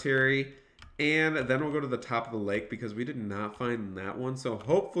cemetery and then we'll go to the top of the lake because we did not find that one. So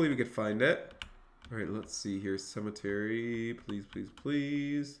hopefully we could find it. All right, let's see here. Cemetery, please, please,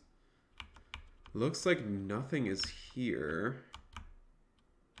 please. Looks like nothing is here.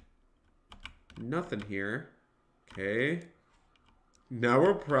 Nothing here. Okay. Now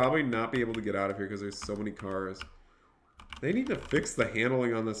we'll probably not be able to get out of here because there's so many cars. They need to fix the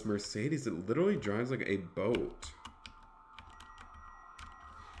handling on this Mercedes. It literally drives like a boat.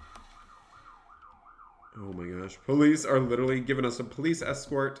 Oh my gosh. Police are literally giving us a police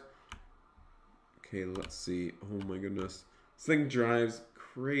escort. Okay, let's see. Oh my goodness. This thing drives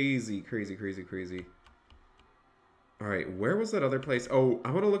crazy, crazy, crazy, crazy. All right, where was that other place? Oh, I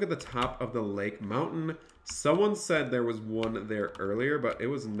want to look at the top of the lake mountain. Someone said there was one there earlier, but it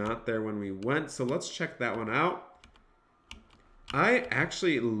was not there when we went. So let's check that one out. I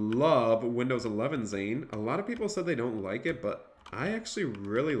actually love Windows 11, Zane. A lot of people said they don't like it, but I actually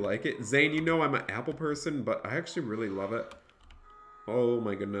really like it. Zane, you know I'm an Apple person, but I actually really love it. Oh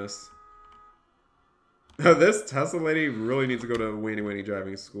my goodness. This Tesla lady really needs to go to Waney Waney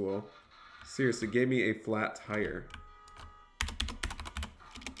driving school. Seriously, gave me a flat tire.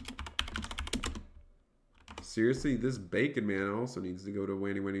 Seriously, this Bacon Man also needs to go to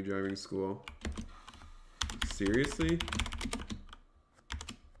Waney Waney driving school. Seriously?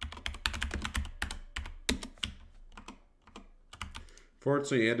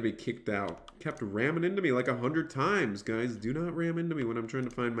 Fortunately, he had to be kicked out. Kept ramming into me like 100 times, guys. Do not ram into me when I'm trying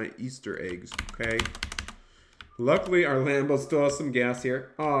to find my Easter eggs, okay? Luckily, our Lambo still has some gas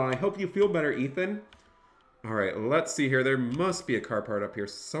here. Oh, I hope you feel better, Ethan. All right, let's see here. There must be a car part up here.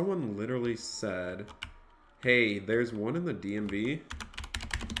 Someone literally said, hey, there's one in the DMV.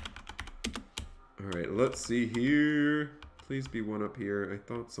 All right, let's see here. Please be one up here. I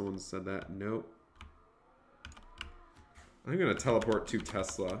thought someone said that. Nope. I'm going to teleport to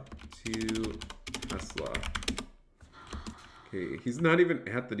Tesla. To Tesla. Okay, he's not even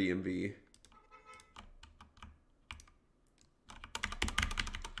at the DMV.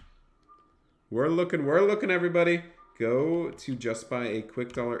 We're looking, everybody. Go to Just Buy a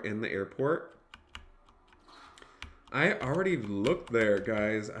Quick Dollar in the airport. I already looked there,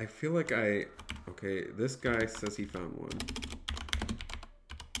 guys. I feel like okay, this guy says he found one.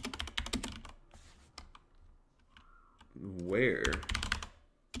 Where?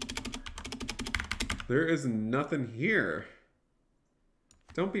 There is nothing here.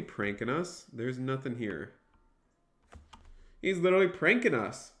 Don't be pranking us. There's nothing here. He's literally pranking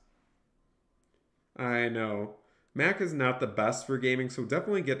us. I know. Mac is not the best for gaming, so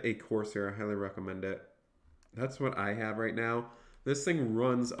definitely get a Corsair. I highly recommend it. That's what I have right now. This thing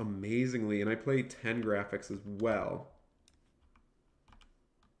runs amazingly, and I play 10 graphics as well.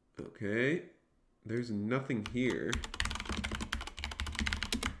 Okay. There's nothing here.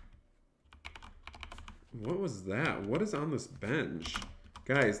 What was that? What is on this bench?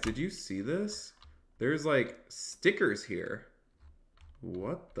 Guys, did you see this? There's like stickers here.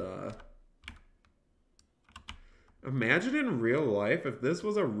 What the... Imagine in real life, if this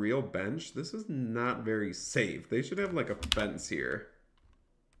was a real bench, this is not very safe. They should have like a fence here.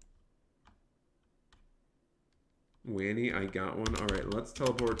 Wanny, I got one. All right, let's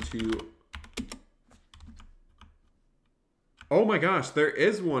teleport to... Oh my gosh, there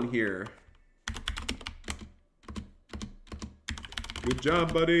is one here. Good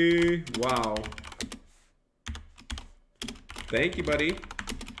job, buddy. Wow. Thank you, buddy.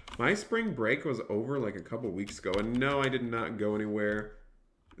 My spring break was over like a couple weeks ago, and no, I did not go anywhere.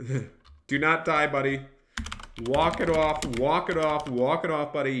 Do not die, buddy. Walk it off, walk it off, walk it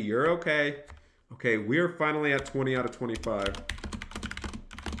off, buddy. You're okay. Okay, we are finally at 20 out of 25.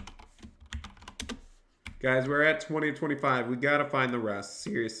 Guys, we're at 20 of 25. We gotta find the rest.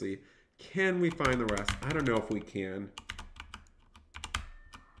 Seriously. Can we find the rest? I don't know if we can.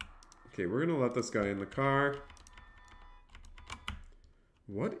 Okay, we're gonna let this guy in the car.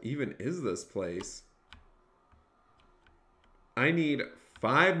 What even is this place? I need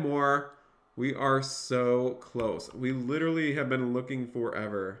 5 more. We are so close. We literally have been looking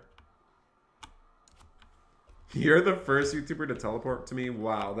forever. You're the first YouTuber to teleport to me?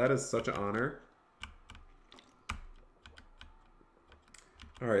 Wow, that is such an honor.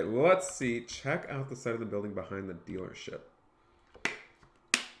 Alright, let's see. Check out the side of the building behind the dealership.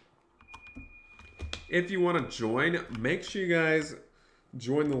 If you want to join, make sure you guys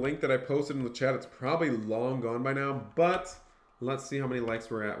join the link that I posted in the chat. It's probably long gone by now, but let's see how many likes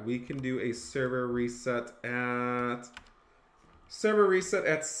we're at. We can do a server reset at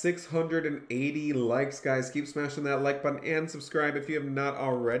 680 likes, guys. Keep smashing that like button and subscribe if you have not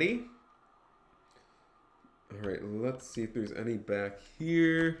already. All right, let's see if there's any back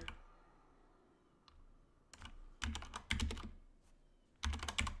here.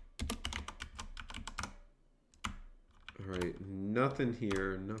 All right, nothing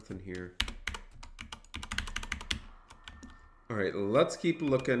here, nothing here. All right, let's keep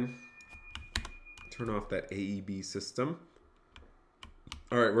looking. Turn off that AEB system.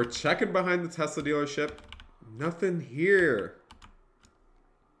 All right, we're checking behind the Tesla dealership. Nothing here.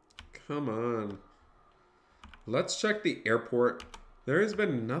 Come on. Let's check the airport. There has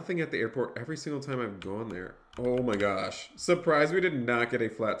been nothing at the airport every single time I've gone there. Oh my gosh. Surprised we did not get a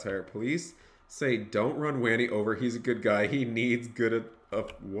flat tire. Police say don't run Wanny over. He's a good guy. He needs good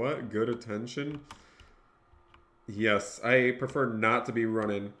good attention? Yes, I prefer not to be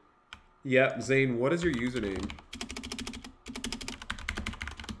running. Yep, Zane, what is your username?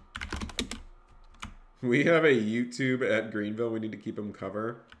 We have a YouTube at Greenville. We need to keep him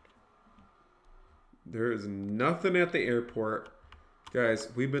covered. There is nothing at the airport. Guys,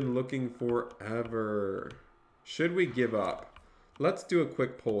 we've been looking forever. Should we give up? Let's do a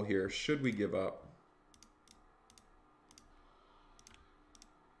quick poll here. Should we give up?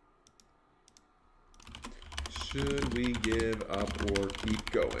 Should we give up or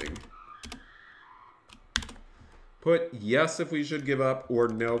keep going? Put yes if we should give up or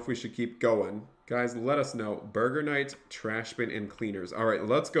no if we should keep going. Guys, let us know. Burger night, trash bin, and cleaners. All right,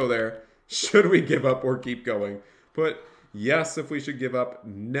 let's go there. Should we give up or keep going? Put yes if we should give up,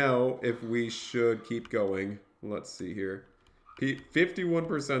 no if we should keep going. Let's see here.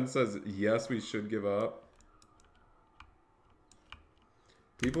 51% says yes, we should give up.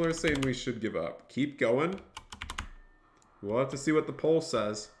 People are saying we should give up. Keep going. We'll have to see what the poll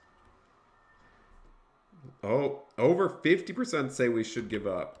says. Oh, over 50% say we should give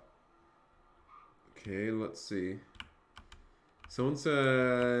up. Okay, let's see. Someone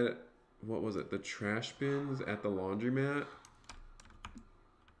said, what was it? The trash bins at the laundromat.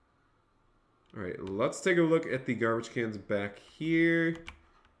 All right, let's take a look at the garbage cans back here.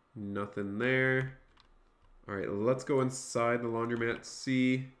 Nothing there. All right, let's go inside the laundromat,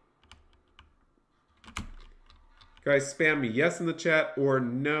 see. Guys, spam yes in the chat or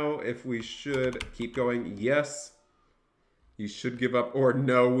no if we should keep going. Yes, you should give up, or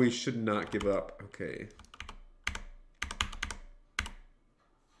no, we should not give up. Okay.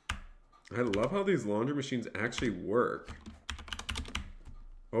 I love how these laundry machines actually work.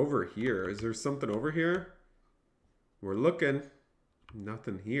 Over here. Is there something over here? We're looking.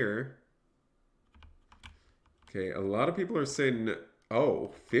 Nothing here. Okay, a lot of people are saying,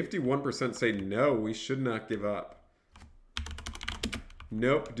 oh, 51% say no, we should not give up.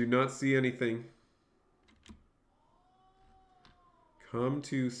 Nope, do not see anything. Come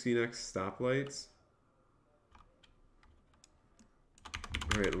to see next stoplights.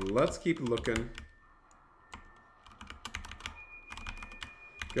 All right, let's keep looking.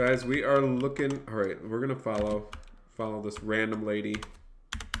 Guys, we are looking. All right, we're going to follow this random lady.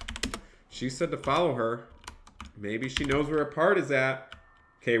 She said to follow her. Maybe she knows where a part is at.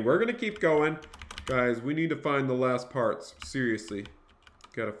 Okay, we're going to keep going. Guys, we need to find the last parts. Seriously.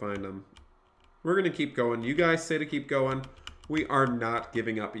 Got to find them. We're going to keep going. You guys say to keep going. We are not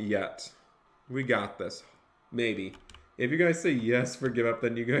giving up yet. We got this. Maybe. If you guys say yes for give up,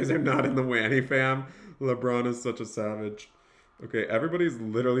 then you guys are not in the Wanny fam. LeBron is such a savage. Okay, everybody's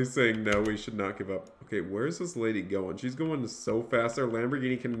literally saying no, we should not give up. Okay, where's this lady going? She's going so fast, our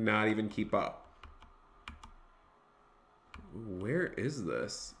Lamborghini cannot even keep up. Where is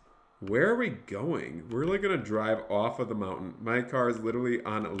this? Where are we going? We're like gonna drive off of the mountain. My car is literally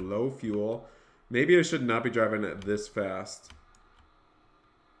on low fuel. Maybe I should not be driving it this fast.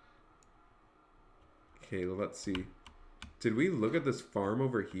 Okay, let's see. Did we look at this farm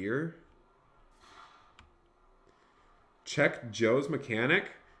over here? Check Joe's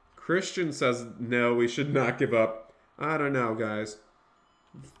mechanic? Christian says no, we should not give up. I don't know, guys.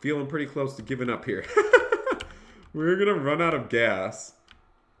 Feeling pretty close to giving up here. We're gonna run out of gas.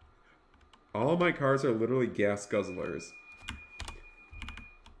 All my cars are literally gas guzzlers.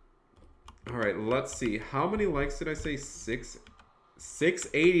 Alright, let's see. How many likes did I say?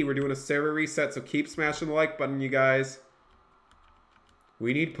 680. We're doing a server reset, so keep smashing the like button, you guys.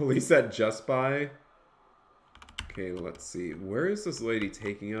 We need police at Just Buy. Okay, let's see. Where is this lady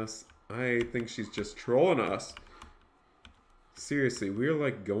taking us? I think she's just trolling us. Seriously, we're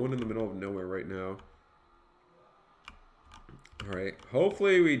like going in the middle of nowhere right now. Alright,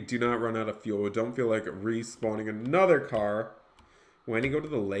 hopefully we do not run out of fuel. Don't feel like respawning another car. When you go to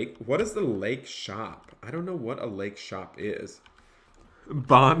the lake, what is the lake shop? I don't know what a lake shop is.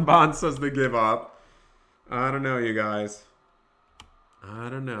 Bon says to give up. I don't know, you guys. I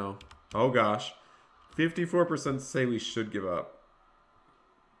don't know. Oh gosh. 54% say we should give up.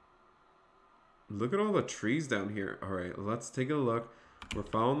 Look at all the trees down here. Alright, let's take a look. We're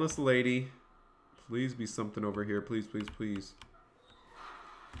following this lady. Please be something over here. Please, please, please.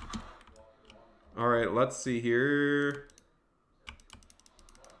 Alright, let's see here.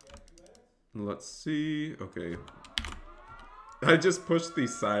 Let's see. Okay. I just pushed the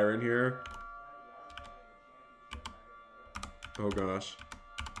siren here. Oh gosh.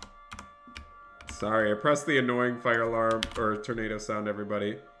 Sorry, I pressed the annoying fire alarm or tornado sound,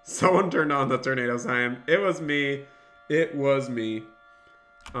 everybody. Someone turned on the tornado sign. It was me. It was me.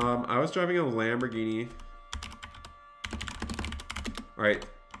 I was driving a Lamborghini. Alright.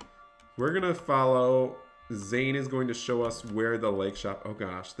 We're gonna follow. Zane is going to show us where the lake shop. Oh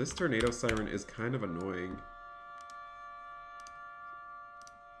gosh, this tornado siren is kind of annoying.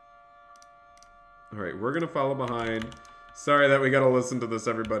 Alright, we're gonna follow behind. Sorry that we gotta listen to this,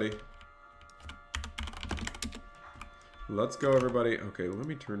 everybody. Let's go, everybody. Okay, let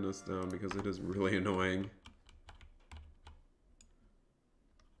me turn this down because it is really annoying.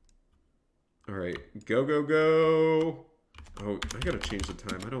 Alright, go, go, go. Oh, I gotta change the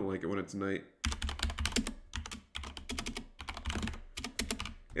time. I don't like it when it's night.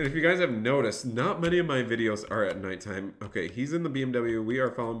 And if you guys have noticed, not many of my videos are at nighttime. Okay, he's in the BMW. We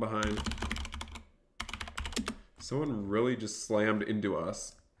are falling behind. Someone really just slammed into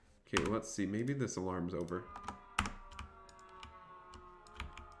us. Okay, let's see. Maybe this alarm's over.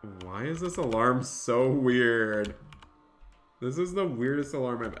 Why is this alarm so weird? This is the weirdest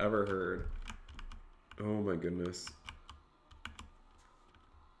alarm I've ever heard. Oh my goodness.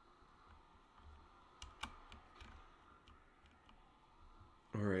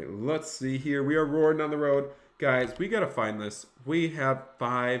 Alright, let's see here. We are roaring down the road. Guys, we gotta find this. We have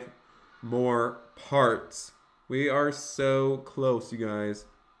 5 more parts. We are so close, you guys.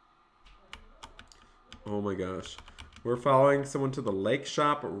 Oh my gosh. We're following someone to the lake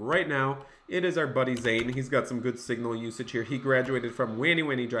shop right now. It is our buddy Zane. He's got some good signal usage here. He graduated from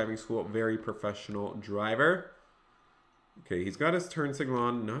Wanny Driving School. Very professional driver. Okay, he's got his turn signal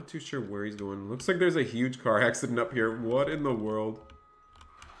on. Not too sure where he's going. Looks like there's a huge car accident up here. What in the world?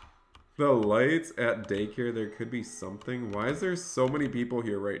 The lights at daycare, there could be something. Why is there so many people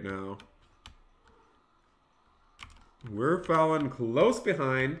here right now? We're following close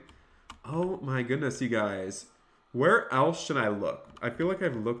behind. Oh my goodness, you guys. Where else should I look? I feel like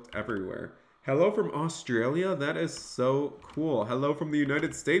I've looked everywhere. Hello from Australia? That is so cool. Hello from the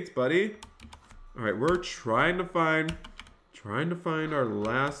United States, buddy. Alright, we're trying to find our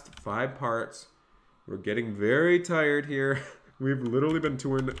last 5 parts. We're getting very tired here. We've literally been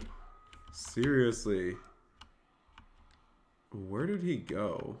touring. Seriously. Where did he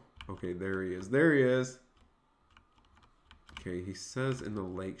go? Okay, there he is. There he is. Okay, he says in the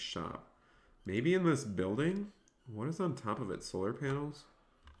lake shop. Maybe in this building? What is on top of it? Solar panels?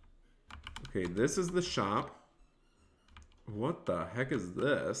 Okay, this is the shop. What the heck is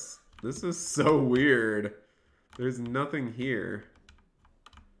this? This is so weird. There's nothing here.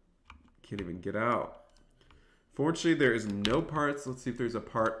 Can't even get out. Fortunately, there is no parts. Let's see if there's a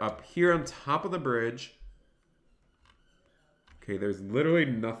part up here on top of the bridge. Okay, there's literally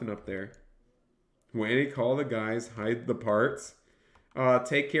nothing up there. When call the guys, hide the parts.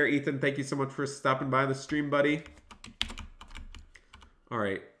 Take care, Ethan. Thank you so much for stopping by the stream, buddy.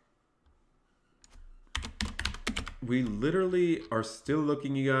 Alright. We literally are still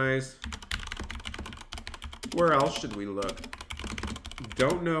looking, you guys. Where else should we look?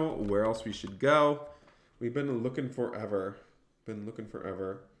 Don't know where else we should go. We've been looking forever.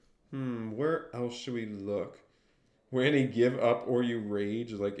 Where else should we look? When you give up or you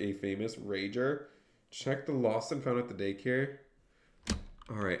rage like a famous rager. Check the lost and found at the daycare.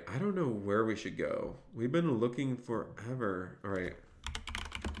 Alright, I don't know where we should go. We've been looking forever. Alright.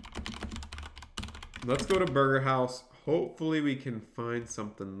 Let's go to Burger House. Hopefully we can find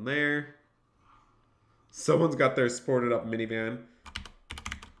something there. Someone's got their sported up minivan.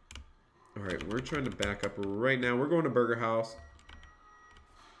 Alright, we're trying to back up right now. We're going to Burger House.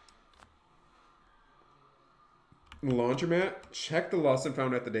 Laundromat. Check the lost and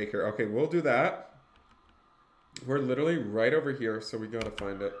found at the daycare. Okay, we'll do that. We're literally right over here, so we gotta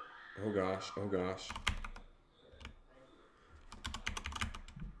find it. Oh gosh, oh gosh.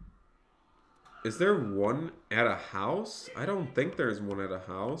 Is there one at a house? I don't think there's one at a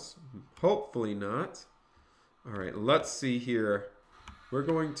house. Hopefully not. Alright, let's see here. We're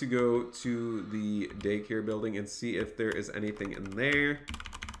going to go to the daycare building and see if there is anything in there.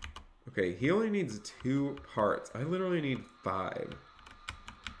 Okay, he only needs 2 parts. I literally need 5.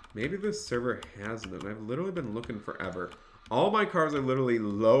 Maybe this server has none. I've literally been looking forever. All my cars are literally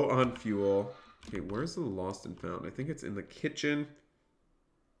low on fuel. Okay, where's the lost and found? I think it's in the kitchen.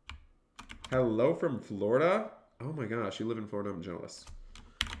 Hello from Florida? Oh my gosh, you live in Florida. I'm jealous.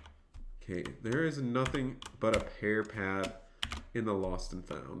 Okay, there is nothing but a pear pad in the lost and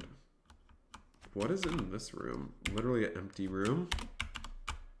found. What is in this room? Literally an empty room.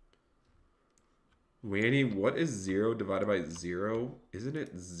 Wanny, what is 0 divided by 0? Isn't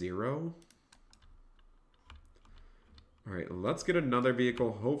it 0? Alright, let's get another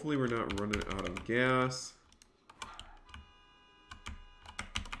vehicle. Hopefully we're not running out of gas.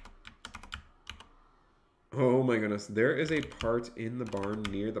 Oh my goodness. There is a part in the barn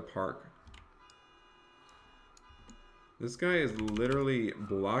near the park. This guy is literally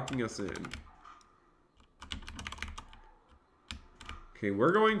blocking us in. Okay,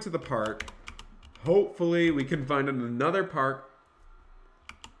 we're going to the park. Hopefully we can find another park.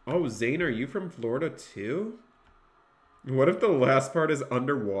 Oh, Zane, are you from Florida too? What if the last part is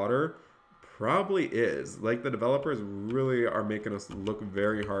underwater? Probably is. Like, the developers really are making us look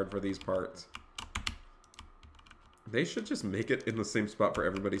very hard for these parts. They should just make it in the same spot for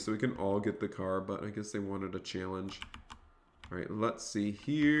everybody so we can all get the car, but I guess they wanted a challenge. Alright, let's see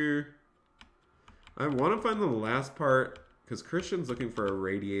here. I want to find the last part because Christian's looking for a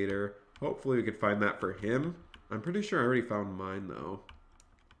radiator. Hopefully we could find that for him. I'm pretty sure I already found mine though.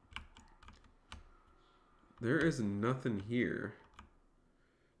 There is nothing here.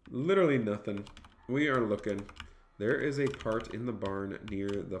 Literally nothing. We are looking. There is a part in the barn near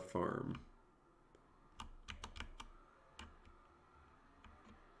the farm.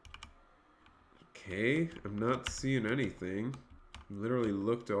 Okay, I'm not seeing anything. Literally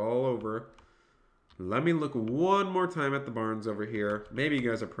looked all over. Let me look one more time at the barns over here. Maybe you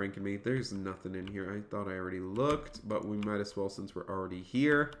guys are pranking me. There's nothing in here. I thought I already looked, but we might as well since we're already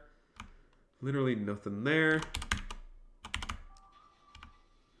here. Literally nothing there.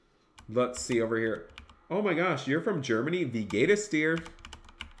 Let's see over here. Oh my gosh, you're from Germany? Vigata Steer.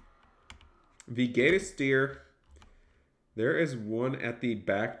 There is one at the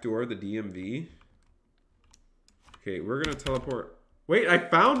back door of the DMV. Okay, we're gonna teleport. Wait, I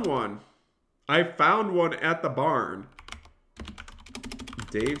found one. I found one at the barn.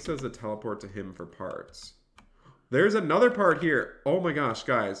 Dave says to teleport to him for parts. There's another part here. Oh my gosh,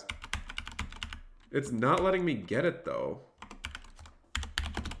 guys. It's not letting me get it though.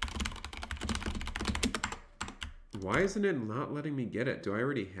 Why isn't it not letting me get it? Do I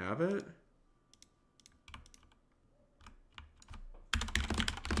already have it?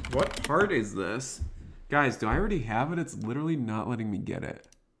 What part is this? Guys, do I already have it? It's literally not letting me get it.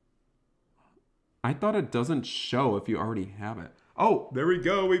 I thought it doesn't show if you already have it. Oh, there we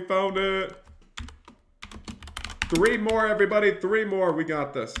go. We found it. 3 more, everybody. 3 more. We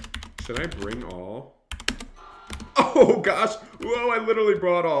got this. Should I bring all? Oh, gosh. Whoa, I literally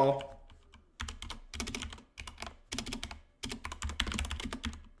brought all.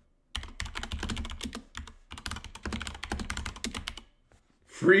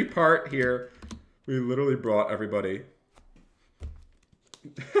 Free part here. We literally brought everybody.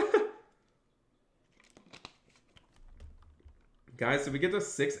 Guys, if we get to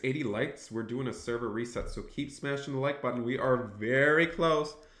 680 likes, we're doing a server reset. So keep smashing the like button. We are very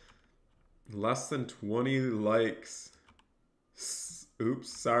close. Less than 20 likes. Oops,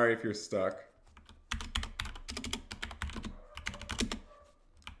 sorry if you're stuck.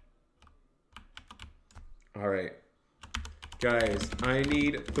 All right. Guys, I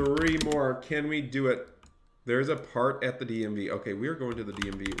need 3 more. Can we do it? There's a part at the DMV. Okay, we are going to the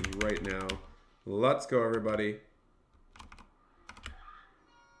DMV right now. Let's go, everybody.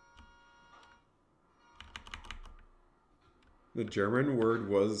 The German word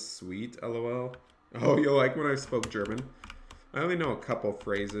was sweet, lol. Oh, you like when I spoke German? I only know a couple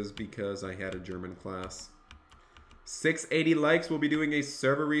phrases because I had a German class. 680 likes. We'll be doing a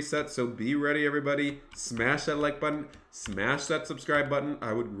server reset, so be ready, everybody. Smash that like button. Smash that subscribe button.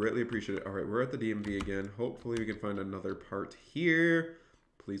 I would greatly appreciate it. All right, we're at the DMV again. Hopefully we can find another part here.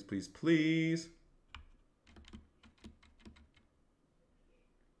 Please, please, please.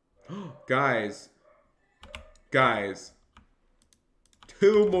 Guys. Guys.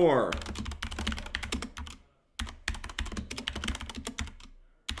 2 more.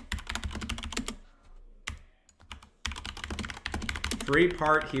 Free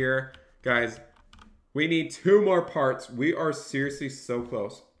part here. Guys, we need 2 more parts. We are seriously so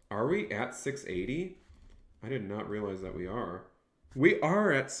close. Are we at 680? I did not realize that we are. We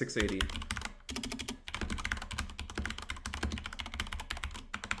are at 680.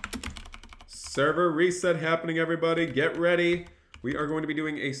 Server reset happening, everybody. Get ready. We are going to be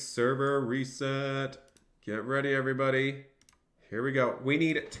doing a server reset. Get ready, everybody. Here we go. We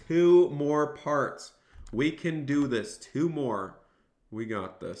need 2 more parts. We can do this. 2 more. We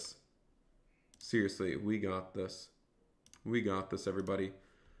got this. Seriously, we got this. We got this, everybody.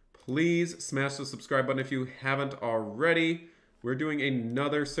 Please smash the subscribe button if you haven't already. We're doing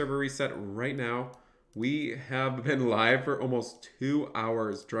another server reset right now. We have been live for almost 2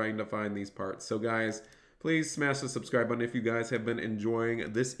 hours trying to find these parts. So guys, please smash the subscribe button if you guys have been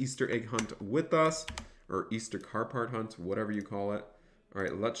enjoying this Easter egg hunt with us. Or Easter car part hunt, whatever you call it. All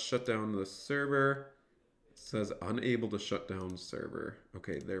right, let's shut down the server. It says unable to shut down server.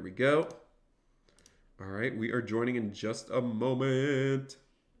 Okay, there we go. All right, we are joining in just a moment.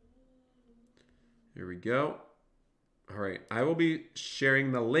 Here we go. All right, I will be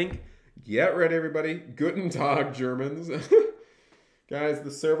sharing the link. Get ready, everybody. Guten Tag, Germans. Guys,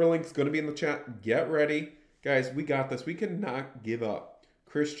 the server link is going to be in the chat. Get ready. Guys, we got this. We cannot give up.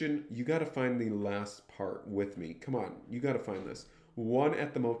 Christian, you got to find the last part with me. Come on, you got to find this. 1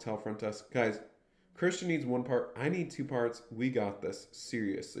 at the motel front desk. Guys, Christian needs 1 part. I need 2 parts. We got this.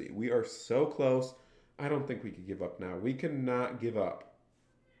 Seriously, we are so close. I don't think we could give up now. We cannot give up.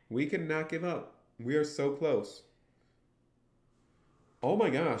 We cannot give up. We are so close. Oh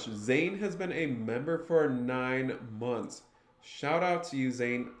my gosh, Zane has been a member for 9 months. Shout out to you,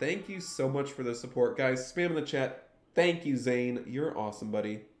 Zane. Thank you so much for the support. Guys, spam in the chat. Thank you, Zane. You're awesome,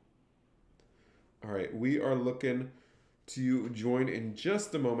 buddy. All right, we are looking to join in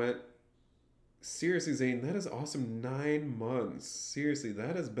just a moment. Seriously, Zane, that is awesome. 9 months. Seriously,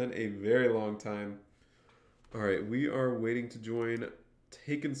 that has been a very long time. All right, we are waiting to join.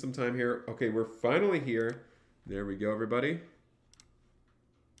 Taking some time here. Okay, we're finally here. There we go, everybody.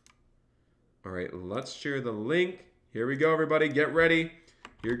 All right, let's share the link. Here we go, everybody. Get ready.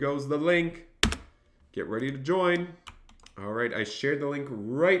 Here goes the link. Get ready to join. All right, I shared the link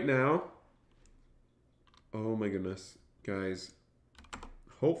right now. Oh my goodness, guys.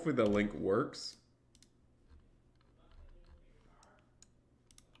 Hopefully the link works.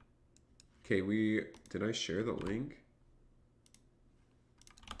 Okay, did I share the link?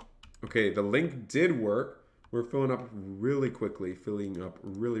 Okay, the link did work. We're filling up really quickly, filling up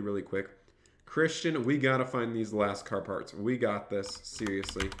really, really quick. Christian, we gotta find these last car parts. We got this,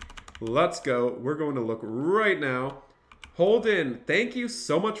 seriously. Let's go. We're going to look right now. Holden, thank you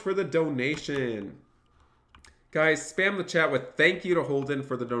so much for the donation. Guys, spam the chat with thank you to Holden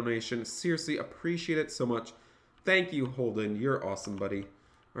for the donation. Seriously, appreciate it so much. Thank you, Holden. You're awesome, buddy.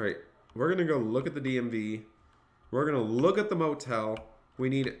 All right, we're gonna go look at the DMV. We're gonna look at the motel. We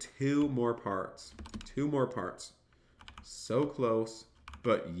need 2 more parts. 2 more parts. So close,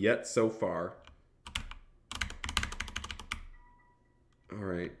 but yet so far. All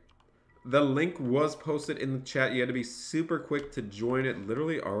right. The link was posted in the chat. You had to be super quick to join it.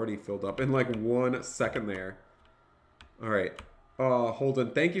 Literally already filled up in like 1 second there. All right.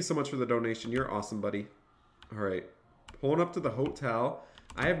 Holden, thank you so much for the donation. You're awesome, buddy. All right. Pulling up to the hotel.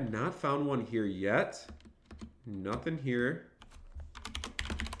 I have not found one here yet. Nothing here.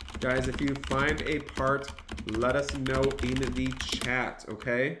 Guys, if you find a part, let us know in the chat,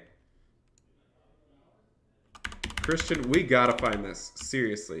 okay? Christian, we gotta find this.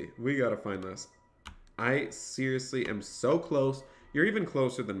 Seriously, we gotta find this. I seriously am so close. You're even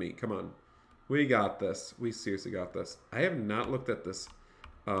closer than me. Come on. We got this. We seriously got this. I have not looked at this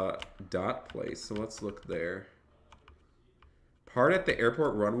dot place, so let's look there. Part at the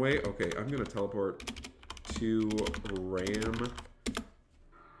airport runway. Okay, I'm gonna teleport to Ram.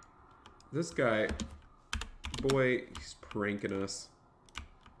 This guy, boy, he's pranking us.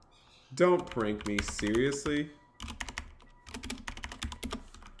 Don't prank me, seriously?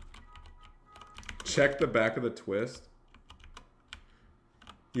 Check the back of the twist.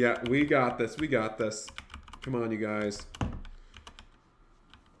 Yeah, we got this, we got this. Come on, you guys.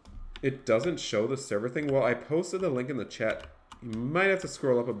 It doesn't show the server thing. Well, I posted the link in the chat. You might have to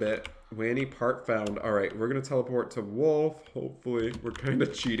scroll up a bit. Wanny part found. All right, we're going to teleport to Wolf. Hopefully. We're kind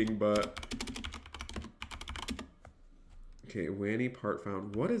of cheating, but... Okay, Wanny part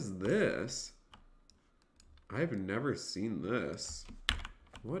found. What is this? I've never seen this.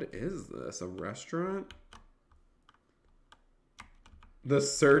 What is this? A restaurant? The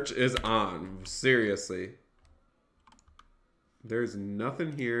search is on. Seriously. There's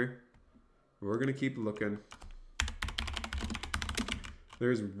nothing here. We're going to keep looking.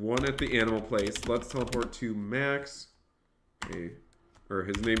 There's one at the animal place. Let's teleport to Max. Okay. Or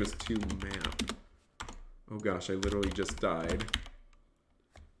his name is 2Map. Oh gosh, I literally just died.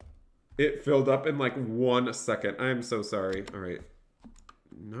 It filled up in like 1 second. I'm so sorry. All right.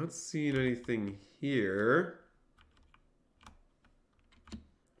 Not seeing anything here.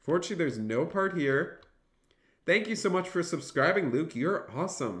 Fortunately, there's no part here. Thank you so much for subscribing, Luke. You're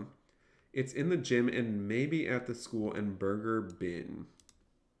awesome. It's in the gym and maybe at the school and burger bin.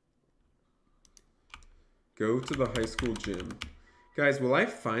 Go to the high school gym. Guys, will I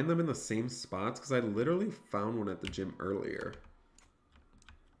find them in the same spots? Because I literally found one at the gym earlier.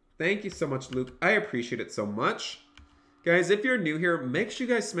 Thank you so much, Luke. I appreciate it so much. Guys, if you're new here, make sure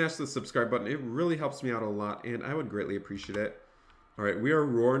you guys smash the subscribe button. It really helps me out a lot, and I would greatly appreciate it. All right, we are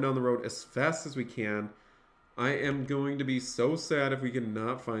roaring down the road as fast as we can. I am going to be so sad if we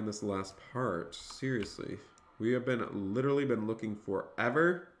cannot find this last part. Seriously. We have literally been looking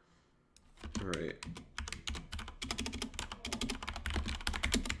forever. All right.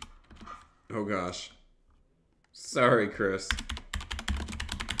 Oh gosh. Sorry, Chris.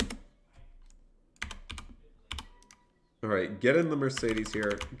 All right, get in the Mercedes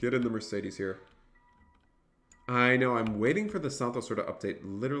here. Get in the Mercedes here. I know, I'm waiting for the Santos to update.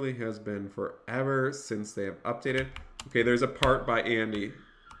 Literally has been forever since they have updated. Okay, there's a part by Andy.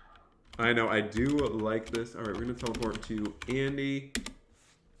 I know, I do like this. All right, we're going to teleport to Andy.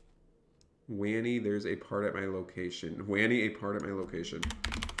 Wanny, there's a part at my location. Wanny, a part at my location.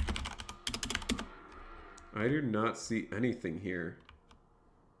 I do not see anything here.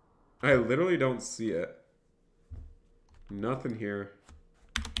 I literally don't see it. Nothing here.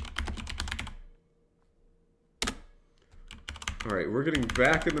 All right, we're getting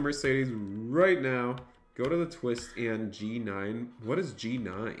back in the Mercedes right now. Go to the twist and G9. What is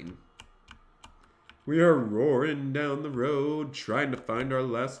G9? We are roaring down the road, trying to find our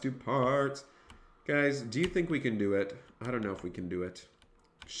last 2 parts. Guys, do you think we can do it? I don't know if we can do it.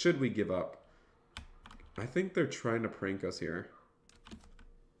 Should we give up? I think they're trying to prank us here.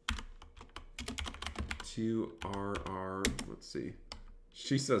 2RR. Let's see.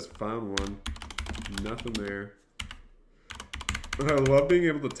 She says found one. Nothing there. I love being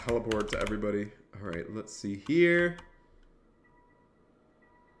able to teleport to everybody. All right, let's see here.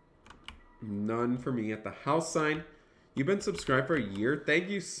 None for me at the house sign. You've been subscribed for a year. Thank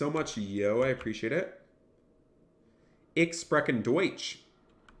you so much, yo. I appreciate it. Ich sprechen Deutsch.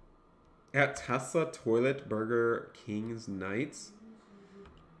 At Tesla Toilet Burger King's Nights.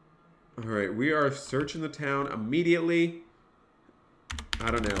 All right, we are searching the town immediately. I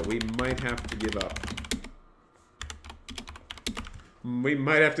don't know. We might have to give up. We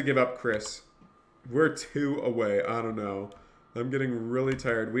might have to give up, Chris. We're 2 away. I don't know. I'm getting really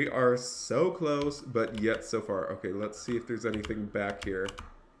tired. We are so close, but yet so far. Okay, let's see if there's anything back here.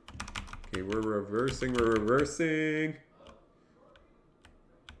 Okay, we're reversing. We're reversing.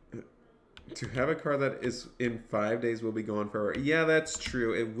 To have a car that is in 5 days will be gone forever. Yeah, that's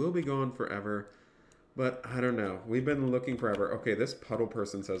true. It will be gone forever. But I don't know. We've been looking forever. Okay, this puddle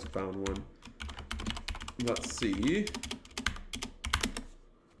person says found one. Let's see.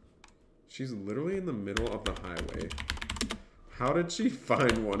 She's literally in the middle of the highway. How did she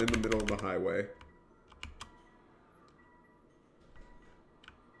find one in the middle of the highway?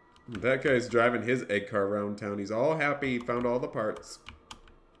 That guy's driving his egg car around town. He's all happy. He found all the parts.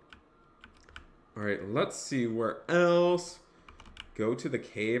 All right, let's see where else. Go to the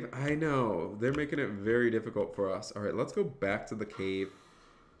cave. I know. They're making it very difficult for us. All right, let's go back to the cave.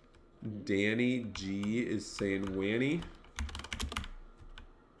 Danny G is saying Wanny.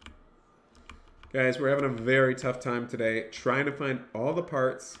 Guys, we're having a very tough time today trying to find all the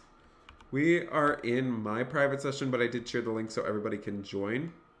parts. We are in my private session, but I did share the link so everybody can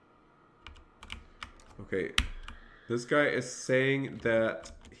join. Okay, this guy is saying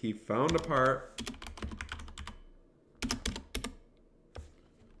that he found a part.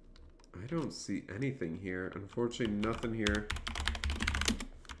 don't see anything here. Unfortunately, nothing here.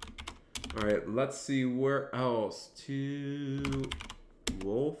 All right, let's see where else. To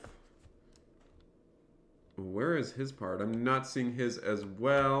Wolf. Where is his part? I'm not seeing his as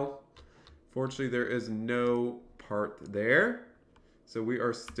well. Fortunately, there is no part there. So we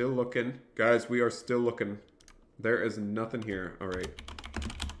are still looking. Guys, we are still looking. There is nothing here. All right.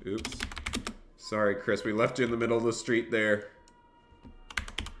 Oops. Sorry, Chris. We left you in the middle of the street there.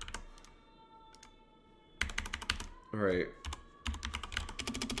 All right.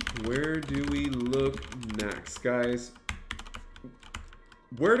 Where do we look next, guys?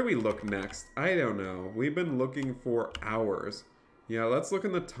 Where do we look next? I don't know. We've been looking for hours. Yeah, let's look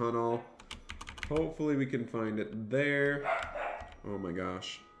in the tunnel. Hopefully we can find it there. Oh my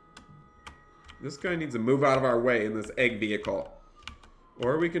gosh. This guy needs to move out of our way in this egg vehicle.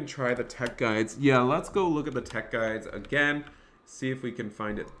 Or we can try the tech guides. Yeah, let's go look at the tech guides again. See if we can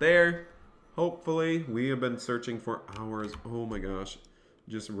find it there. Hopefully. We have been searching for hours. Oh my gosh.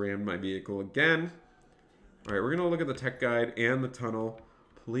 Just rammed my vehicle again. Alright, we're going to look at the tech guide and the tunnel.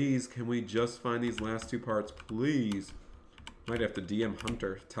 Please, can we just find these last two parts? Please. Might have to DM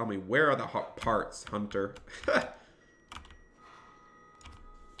Hunter. Tell me, where are the parts, Hunter?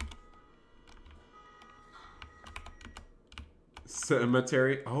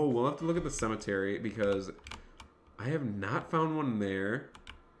 Cemetery. Oh, we'll have to look at the cemetery because I have not found one there.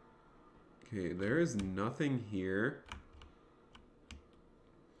 Okay, there is nothing here.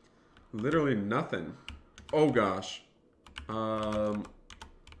 Literally nothing. Oh gosh. Kind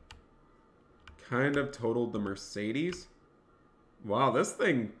of totaled the Mercedes. Wow, this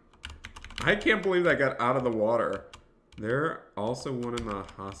thing, I can't believe that got out of the water. There also one in the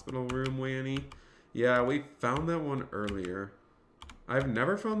hospital room, Wanny. Yeah, we found that one earlier. I've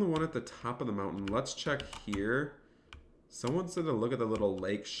never found the one at the top of the mountain. Let's check here. Someone said to look at the little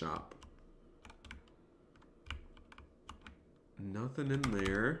lake shop. Nothing in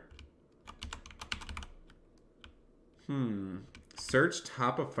there. Search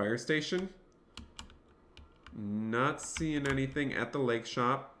top of fire station. Not seeing anything at the lake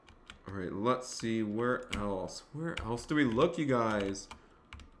shop. Alright, let's see where else. Where else do we look, you guys?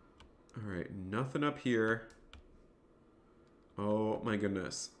 Alright, nothing up here. Oh my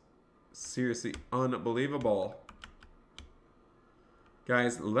goodness. Seriously, unbelievable.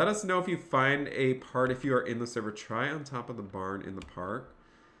 Guys, let us know if you find a part if you are in the server. Try on top of the barn in the park.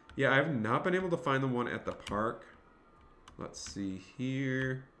 Yeah, I've not been able to find the one at the park. Let's see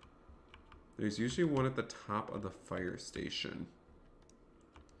here. There's usually one at the top of the fire station.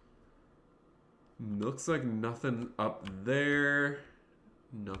 Looks like nothing up there.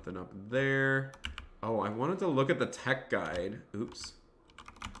 Nothing up there. Oh, I wanted to look at the tech guide. Oops.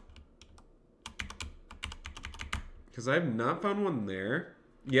 Because I have not found one there.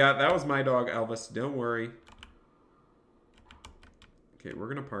 Yeah, that was my dog, Elvis. Don't worry. Okay, we're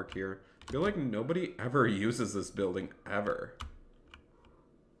going to park here. I feel like nobody ever uses this building, ever.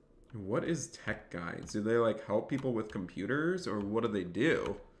 What is tech guides? Do they like help people with computers or what do they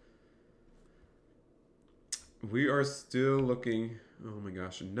do? We are still looking. Oh my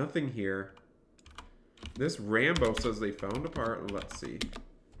gosh, nothing here. This Rambo says they found a part. Let's see.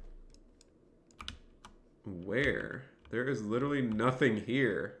 Where? There is literally nothing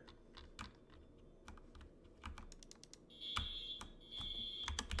here.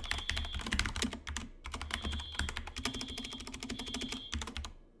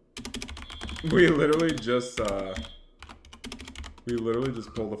 We literally just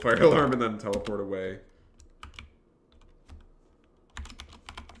pull the fire alarm and then teleport away.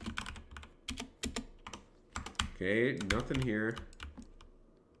 Okay, nothing here.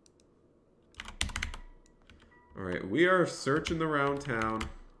 Alright, we are searching around town.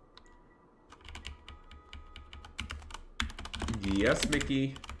 Yes,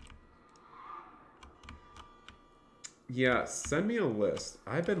 Mickey. Yeah, send me a list.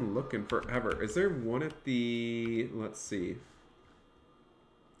 I've been looking forever. Is there one at the... Let's see.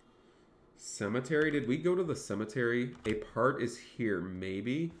 Cemetery? Did we go to the cemetery? A part is here,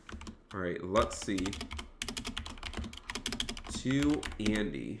 maybe. Alright, let's see. To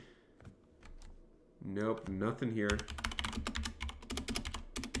Andy. Nope, nothing here.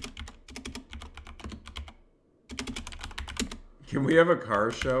 Can we have a car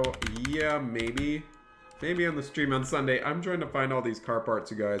show? Yeah, maybe. Maybe on the stream on Sunday. I'm trying to find all these car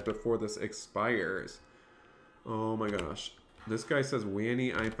parts, you guys, before this expires. Oh my gosh. This guy says,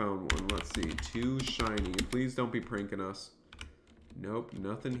 Wanny, I found one. Let's see. Too shiny. Please don't be pranking us. Nope,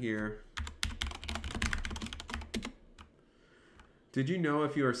 nothing here. Did you know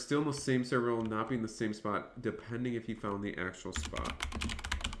if you are still in the same server, it will not be in the same spot, depending if you found the actual spot?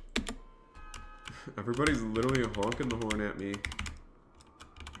 Everybody's literally honking the horn at me.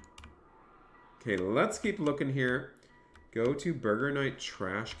 Okay, let's keep looking here. Go to Burger Night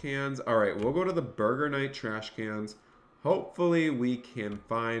trash cans. All right, we'll go to the Burger Night trash cans. Hopefully we can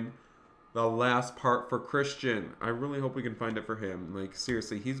find the last part for Christian. I really hope we can find it for him. Like,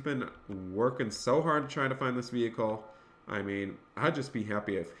 seriously, he's been working so hard trying to find this vehicle. I mean, I'd just be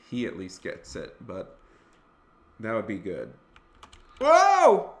happy if he at least gets it, but that would be good.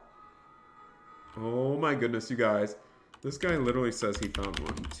 Whoa! Oh my goodness, you guys. This guy literally says he found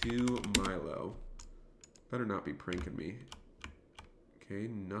one. 2 Milo. Better not be pranking me. Okay,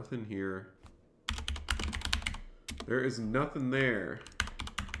 nothing here. There is nothing there.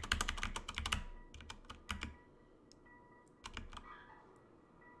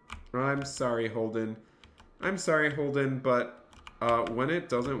 I'm sorry, Holden. I'm sorry, Holden, but when it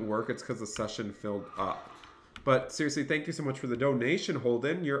doesn't work, it's because the session filled up. But seriously, thank you so much for the donation,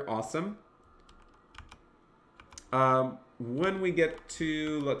 Holden. You're awesome. When we get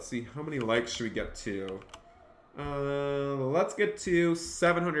to, let's see, how many likes should we get to? Let's get to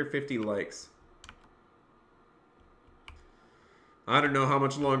 750 likes. I don't know how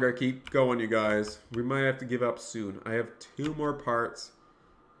much longer I keep going, you guys. We might have to give up soon. I have 2 more parts.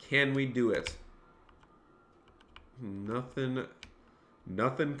 Can we do it? Nothing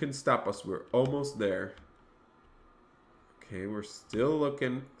can stop us. We're almost there. Okay, we're still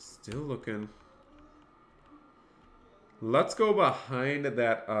looking. Still looking. Let's go behind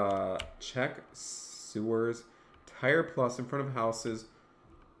that, check sewers. Tire Plus in front of houses.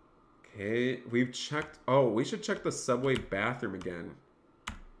 Okay, we've checked. Oh, we should check the subway bathroom again.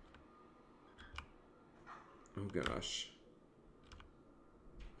 Oh, gosh.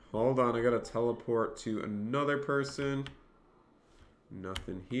 Hold on, I gotta teleport to another person.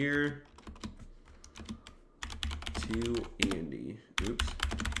 Nothing here. To Andy. Oops.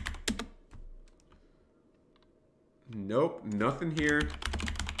 Nope, nothing here.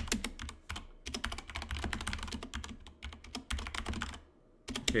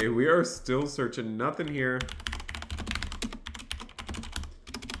 Okay, we are still searching. Nothing here.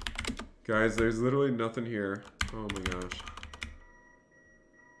 Guys, there's literally nothing here. Oh my gosh.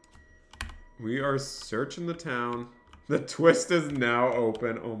 We are searching the town. The twist is now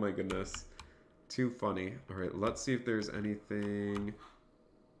open. Oh my goodness. Too funny. All right, let's see if there's anything.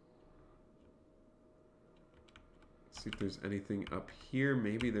 Let's see if there's anything up here.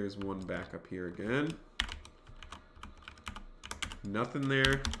 Maybe there's one back up here again. Nothing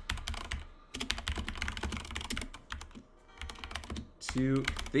there. To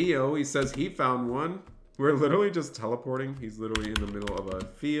Theo, he says he found one. We're literally just teleporting. He's literally in the middle of a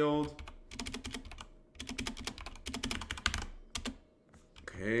field.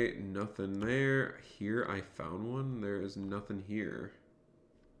 Okay, nothing there. Here, I found one. There is nothing here.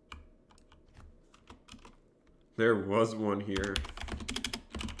 There was one here.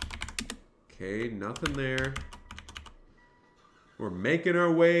 Okay, nothing there. We're making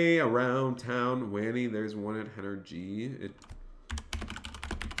our way around town. Wanny, there's one at Hennergy.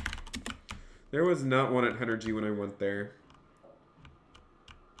 There was not one at Hennergy when I went there.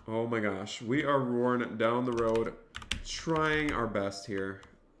 Oh my gosh. We are roaring down the road, trying our best here.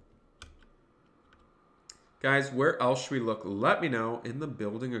 Guys, where else should we look? Let me know. In the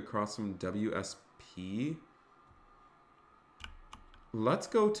building across from WSP. Let's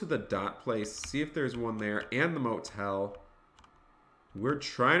go to the dot place, see if there's one there, and the motel. We're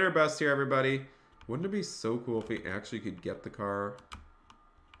trying our best here, everybody. Wouldn't it be so cool if we actually could get the car?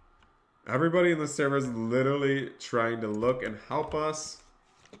 Everybody in the server is literally trying to look and help us.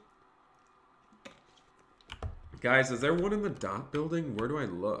 Guys, is there one in the dot building? Where do I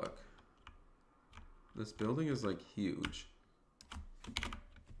look? This building is like huge.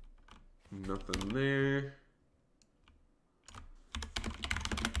 Nothing there.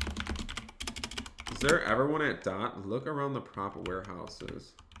 Is there ever one at dot? Look around the prop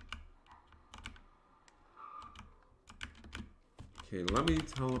warehouses. Okay, let me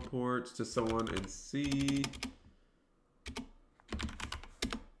teleport to someone and see.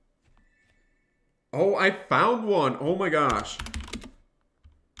 Oh, I found one. Oh my gosh.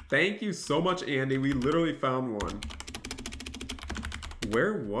 Thank you so much, Andy. We literally found one.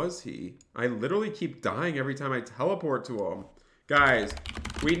 Where was he? I literally keep dying every time I teleport to him. Guys,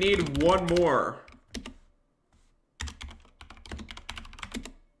 we need one more.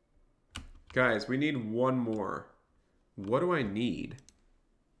 Guys, we need one more. What do I need?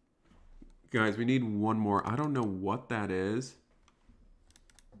 Guys, we need one more. I don't know what that is.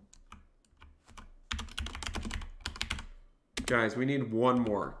 Guys, we need one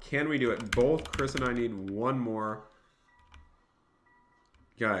more. Can we do it? Both Chris and I need one more.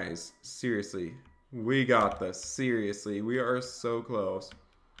 Guys, seriously. We got this. Seriously, we are so close.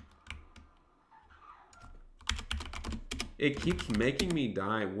 It keeps making me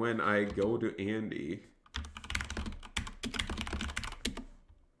die when I go to Andy.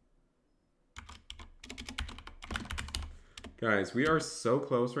 Guys, we are so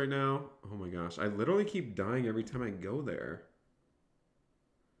close right now. Oh my gosh, I literally keep dying every time I go there.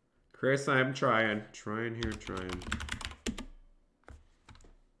 Chris, I'm trying. Trying here, trying.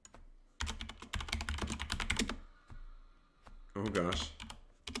 Oh gosh.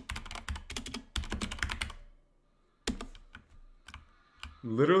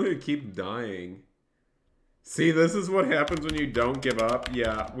 Literally keep dying. See, this is what happens when you don't give up.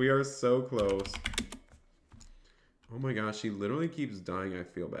 Yeah, we are so close. Oh my gosh, he literally keeps dying. I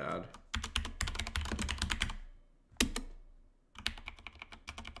feel bad.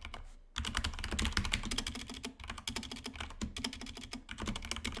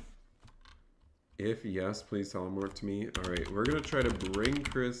 If yes, please teleport to me. Alright, we're gonna try to bring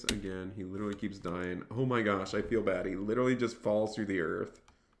Chris again. He literally keeps dying. Oh my gosh, I feel bad. He literally just falls through the earth.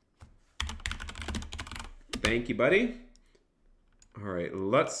 Thank you, buddy. Alright,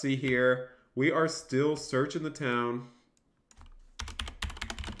 let's see here. We are still searching the town.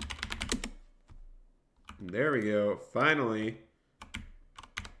 There we go. Finally.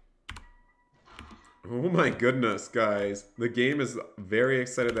 Oh my goodness, guys. The game is very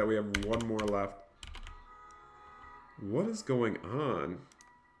excited that we have one more left. What is going on?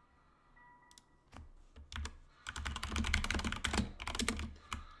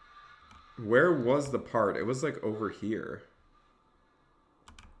 Where was the part? It was like over here.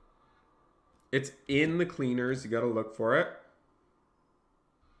 It's in the cleaners. You gotta look for it.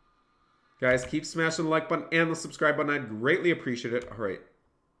 Guys, keep smashing the like button and the subscribe button. I'd greatly appreciate it. All right.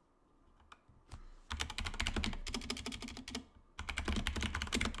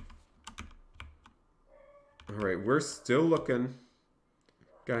 All right, we're still looking.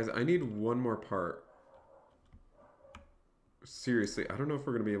 Guys, I need one more part. Seriously, I don't know if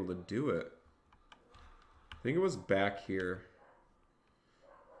we're gonna be able to do it. I think it was back here.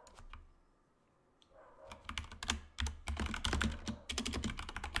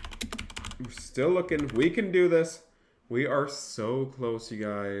 We're still looking. We can do this. We are so close, you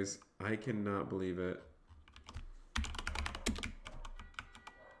guys. I cannot believe it.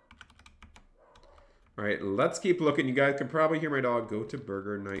 All right, let's keep looking. You guys can probably hear my dog go to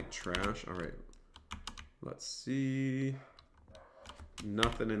Burger Night Trash. All right, let's see.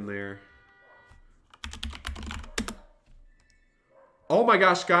 Nothing in there. Oh my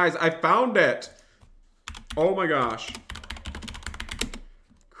gosh, guys, I found it. Oh my gosh.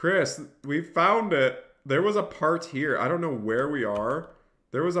 Chris, we found it. There was a part here. I don't know where we are.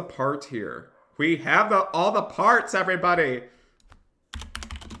 There was a part here. We have all the parts, everybody.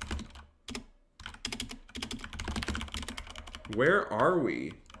 Where are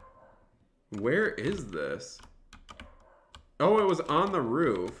we? Where is this? Oh, it was on the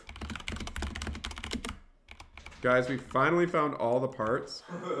roof. Guys, we finally found all the parts.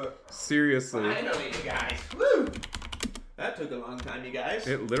 Seriously. Finally, you guys. Woo! That took a long time, you guys.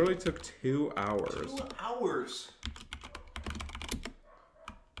 It literally took 2 hours. 2 hours.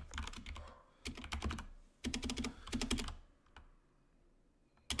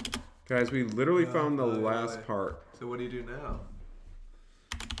 Guys, we literally found the last part. So what do you do now?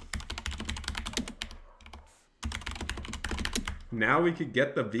 Now we could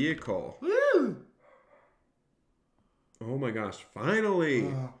get the vehicle. Woo! Oh my gosh,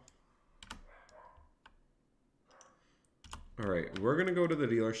 finally. All right, we're gonna go to the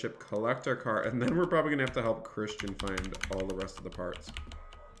dealership, collect our car, and then we're probably gonna have to help Christian find all the rest of the parts.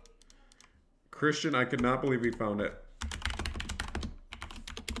 Christian, I could not believe we found it.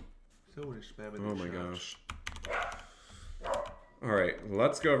 So we're spamming. Oh my gosh. All right,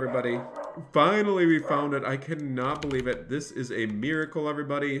 let's go, everybody. Finally, we found it. I cannot believe it. This is a miracle,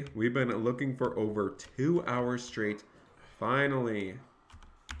 everybody. We've been looking for over 2 hours straight. Finally.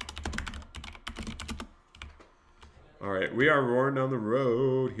 All right, we are roaring down the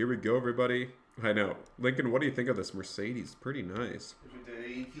road. Here we go, everybody. I know. Lincoln, what do you think of this Mercedes? Pretty nice. The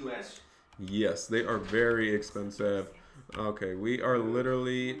EQS? Yes, they are very expensive. Okay, we are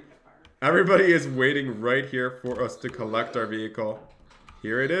literally... Everybody is waiting right here for us to collect our vehicle.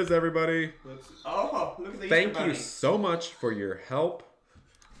 Here it is, everybody. Oh, look at the Thank you so much for your help.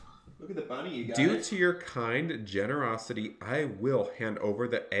 Look at the bunny, you guys. Due to your kind generosity, I will hand over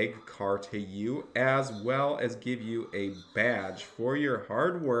the egg car to you, as well as give you a badge for your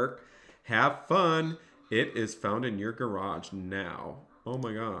hard work. Have fun. It is found in your garage now. Oh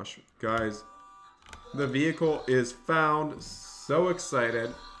my gosh. Guys, the vehicle is found. So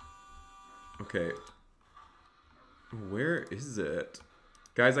excited. Okay. Where is it?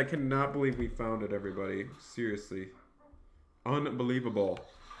 Guys, I cannot believe we found it, everybody. Seriously. Unbelievable.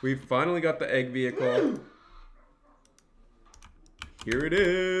 We finally got the egg vehicle. Here it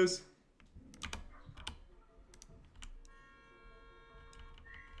is.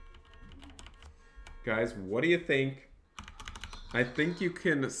 Guys, what do you think? I think you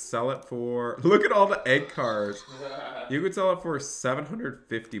can sell it for... Look at all the egg cars. You could sell it for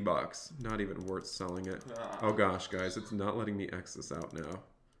 750 bucks. Not even worth selling it. Oh gosh, guys, it's not letting me X this out now.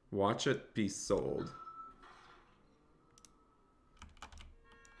 Watch it be sold.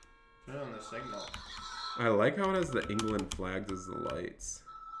 Turn on the signal. I like how it has the England flags as the lights.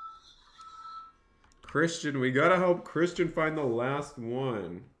 Christian, we gotta help Christian find the last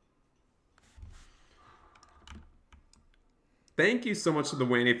one. Thank you so much to the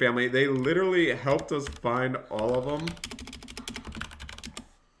Wayne family. They literally helped us find all of them.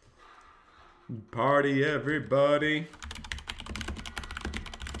 Party, everybody.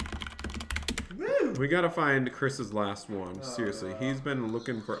 Woo! We gotta find Chris's last one. Seriously, he's been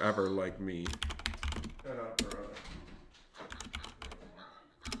looking forever like me. Shut up, bro.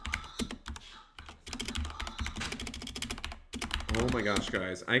 Oh my gosh,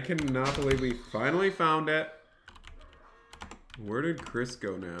 guys. I cannot believe we finally found it. Where did Chris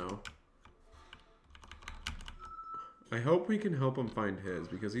go now? I hope we can help him find his,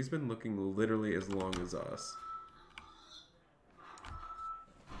 because he's been looking literally as long as us.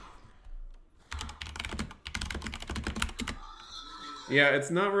 Yeah,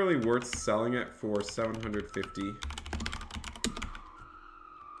 it's not really worth selling it for 750.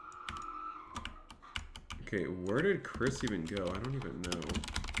 Okay, where did Chris even go? I don't even know.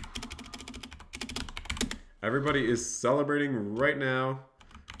 Everybody is celebrating right now.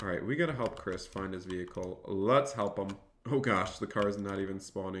 All right, we gotta help Chris find his vehicle. Let's help him. Oh gosh, the car is not even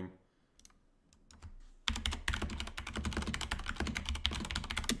spawning.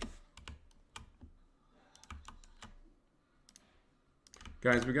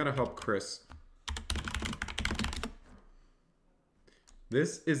 Guys, we gotta help Chris.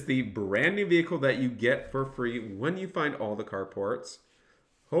 This is the brand new vehicle that you get for free when you find all the car parts.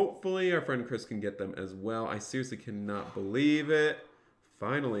 Hopefully our friend Chris can get them as well. I seriously cannot believe it.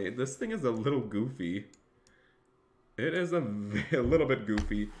 Finally, this thing is a little goofy. It is a little bit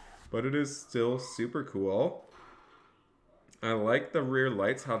goofy, but it is still super cool. I like the rear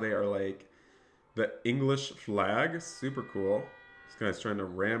lights, how they are like the English flag. Super cool. This guy's trying to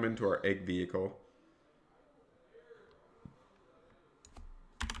ram into our egg vehicle.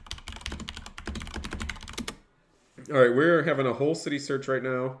 Alright, we're having a whole city search right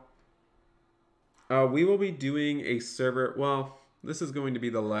now. We will be doing a server... Well, this is going to be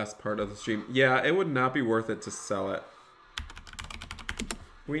the last part of the stream. Yeah, it would not be worth it to sell it.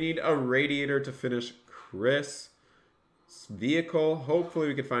 We need a radiator to finish Chris' vehicle. Hopefully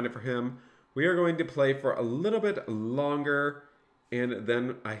we can find it for him. We are going to play for a little bit longer, and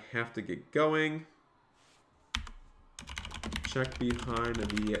then I have to get going. Check behind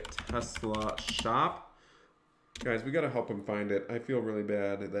the Tesla shop. Guys, we gotta help him find it. I feel really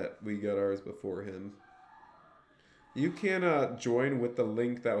bad that we got ours before him. You can join with the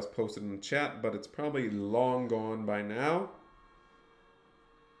link that was posted in the chat, but it's probably long gone by now.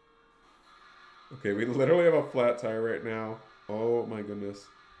 Okay, we literally have a flat tire right now. Oh my goodness.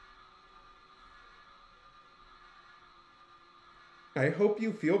 I hope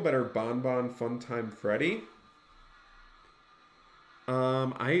you feel better, Bonbon Funtime Freddy.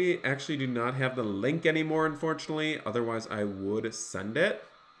 I actually do not have the link anymore, unfortunately. Otherwise, I would send it.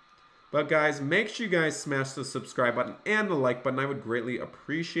 But guys, make sure you guys smash the subscribe button and the like button. I would greatly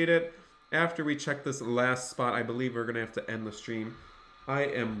appreciate it. After we check this last spot, I believe we're going to have to end the stream. I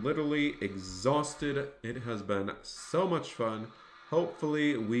am literally exhausted. It has been so much fun.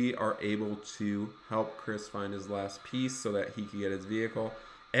 Hopefully, we are able to help Chris find his last piece so that he can get his vehicle.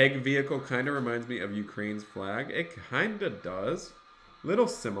 Egg vehicle kind of reminds me of Ukraine's flag. It kind of does. Little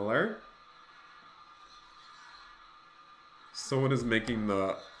similar. Someone is making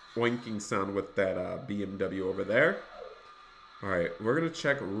the oinking sound with that BMW over there. Alright, we're going to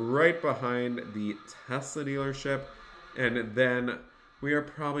check right behind the Tesla dealership. And then we are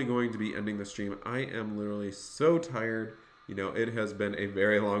probably going to be ending the stream. I am literally so tired. You know, it has been a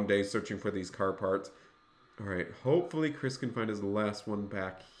very long day searching for these car parts. Alright, hopefully Chris can find his last one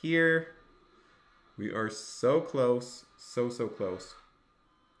back here. We are so close. So close.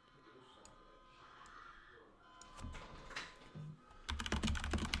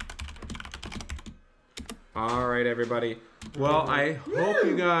 Alright, everybody. Well, I hope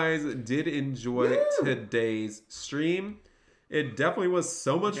you guys did enjoy today's stream. It definitely was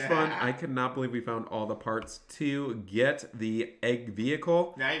so much fun. I cannot believe we found all the parts to get the egg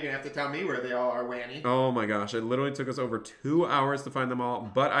vehicle. Now you're going to have to tell me where they all are, Wanny. Oh my gosh, it literally took us over 2 hours to find them all.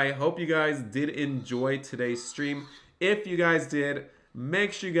 But I hope you guys did enjoy today's stream. If you guys did,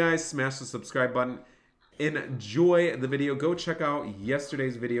 make sure you guys smash the subscribe button. Enjoy the video. Go check out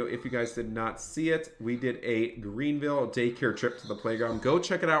yesterday's video if you guys did not see it. We did a Greenville daycare trip to the playground. Go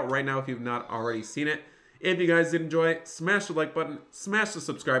check it out right now if you've not already seen it. If you guys did enjoy, smash the like button, smash the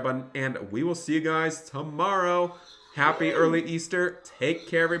subscribe button, and we will see you guys tomorrow. Happy early Easter. Take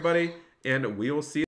care, everybody, and we will see you.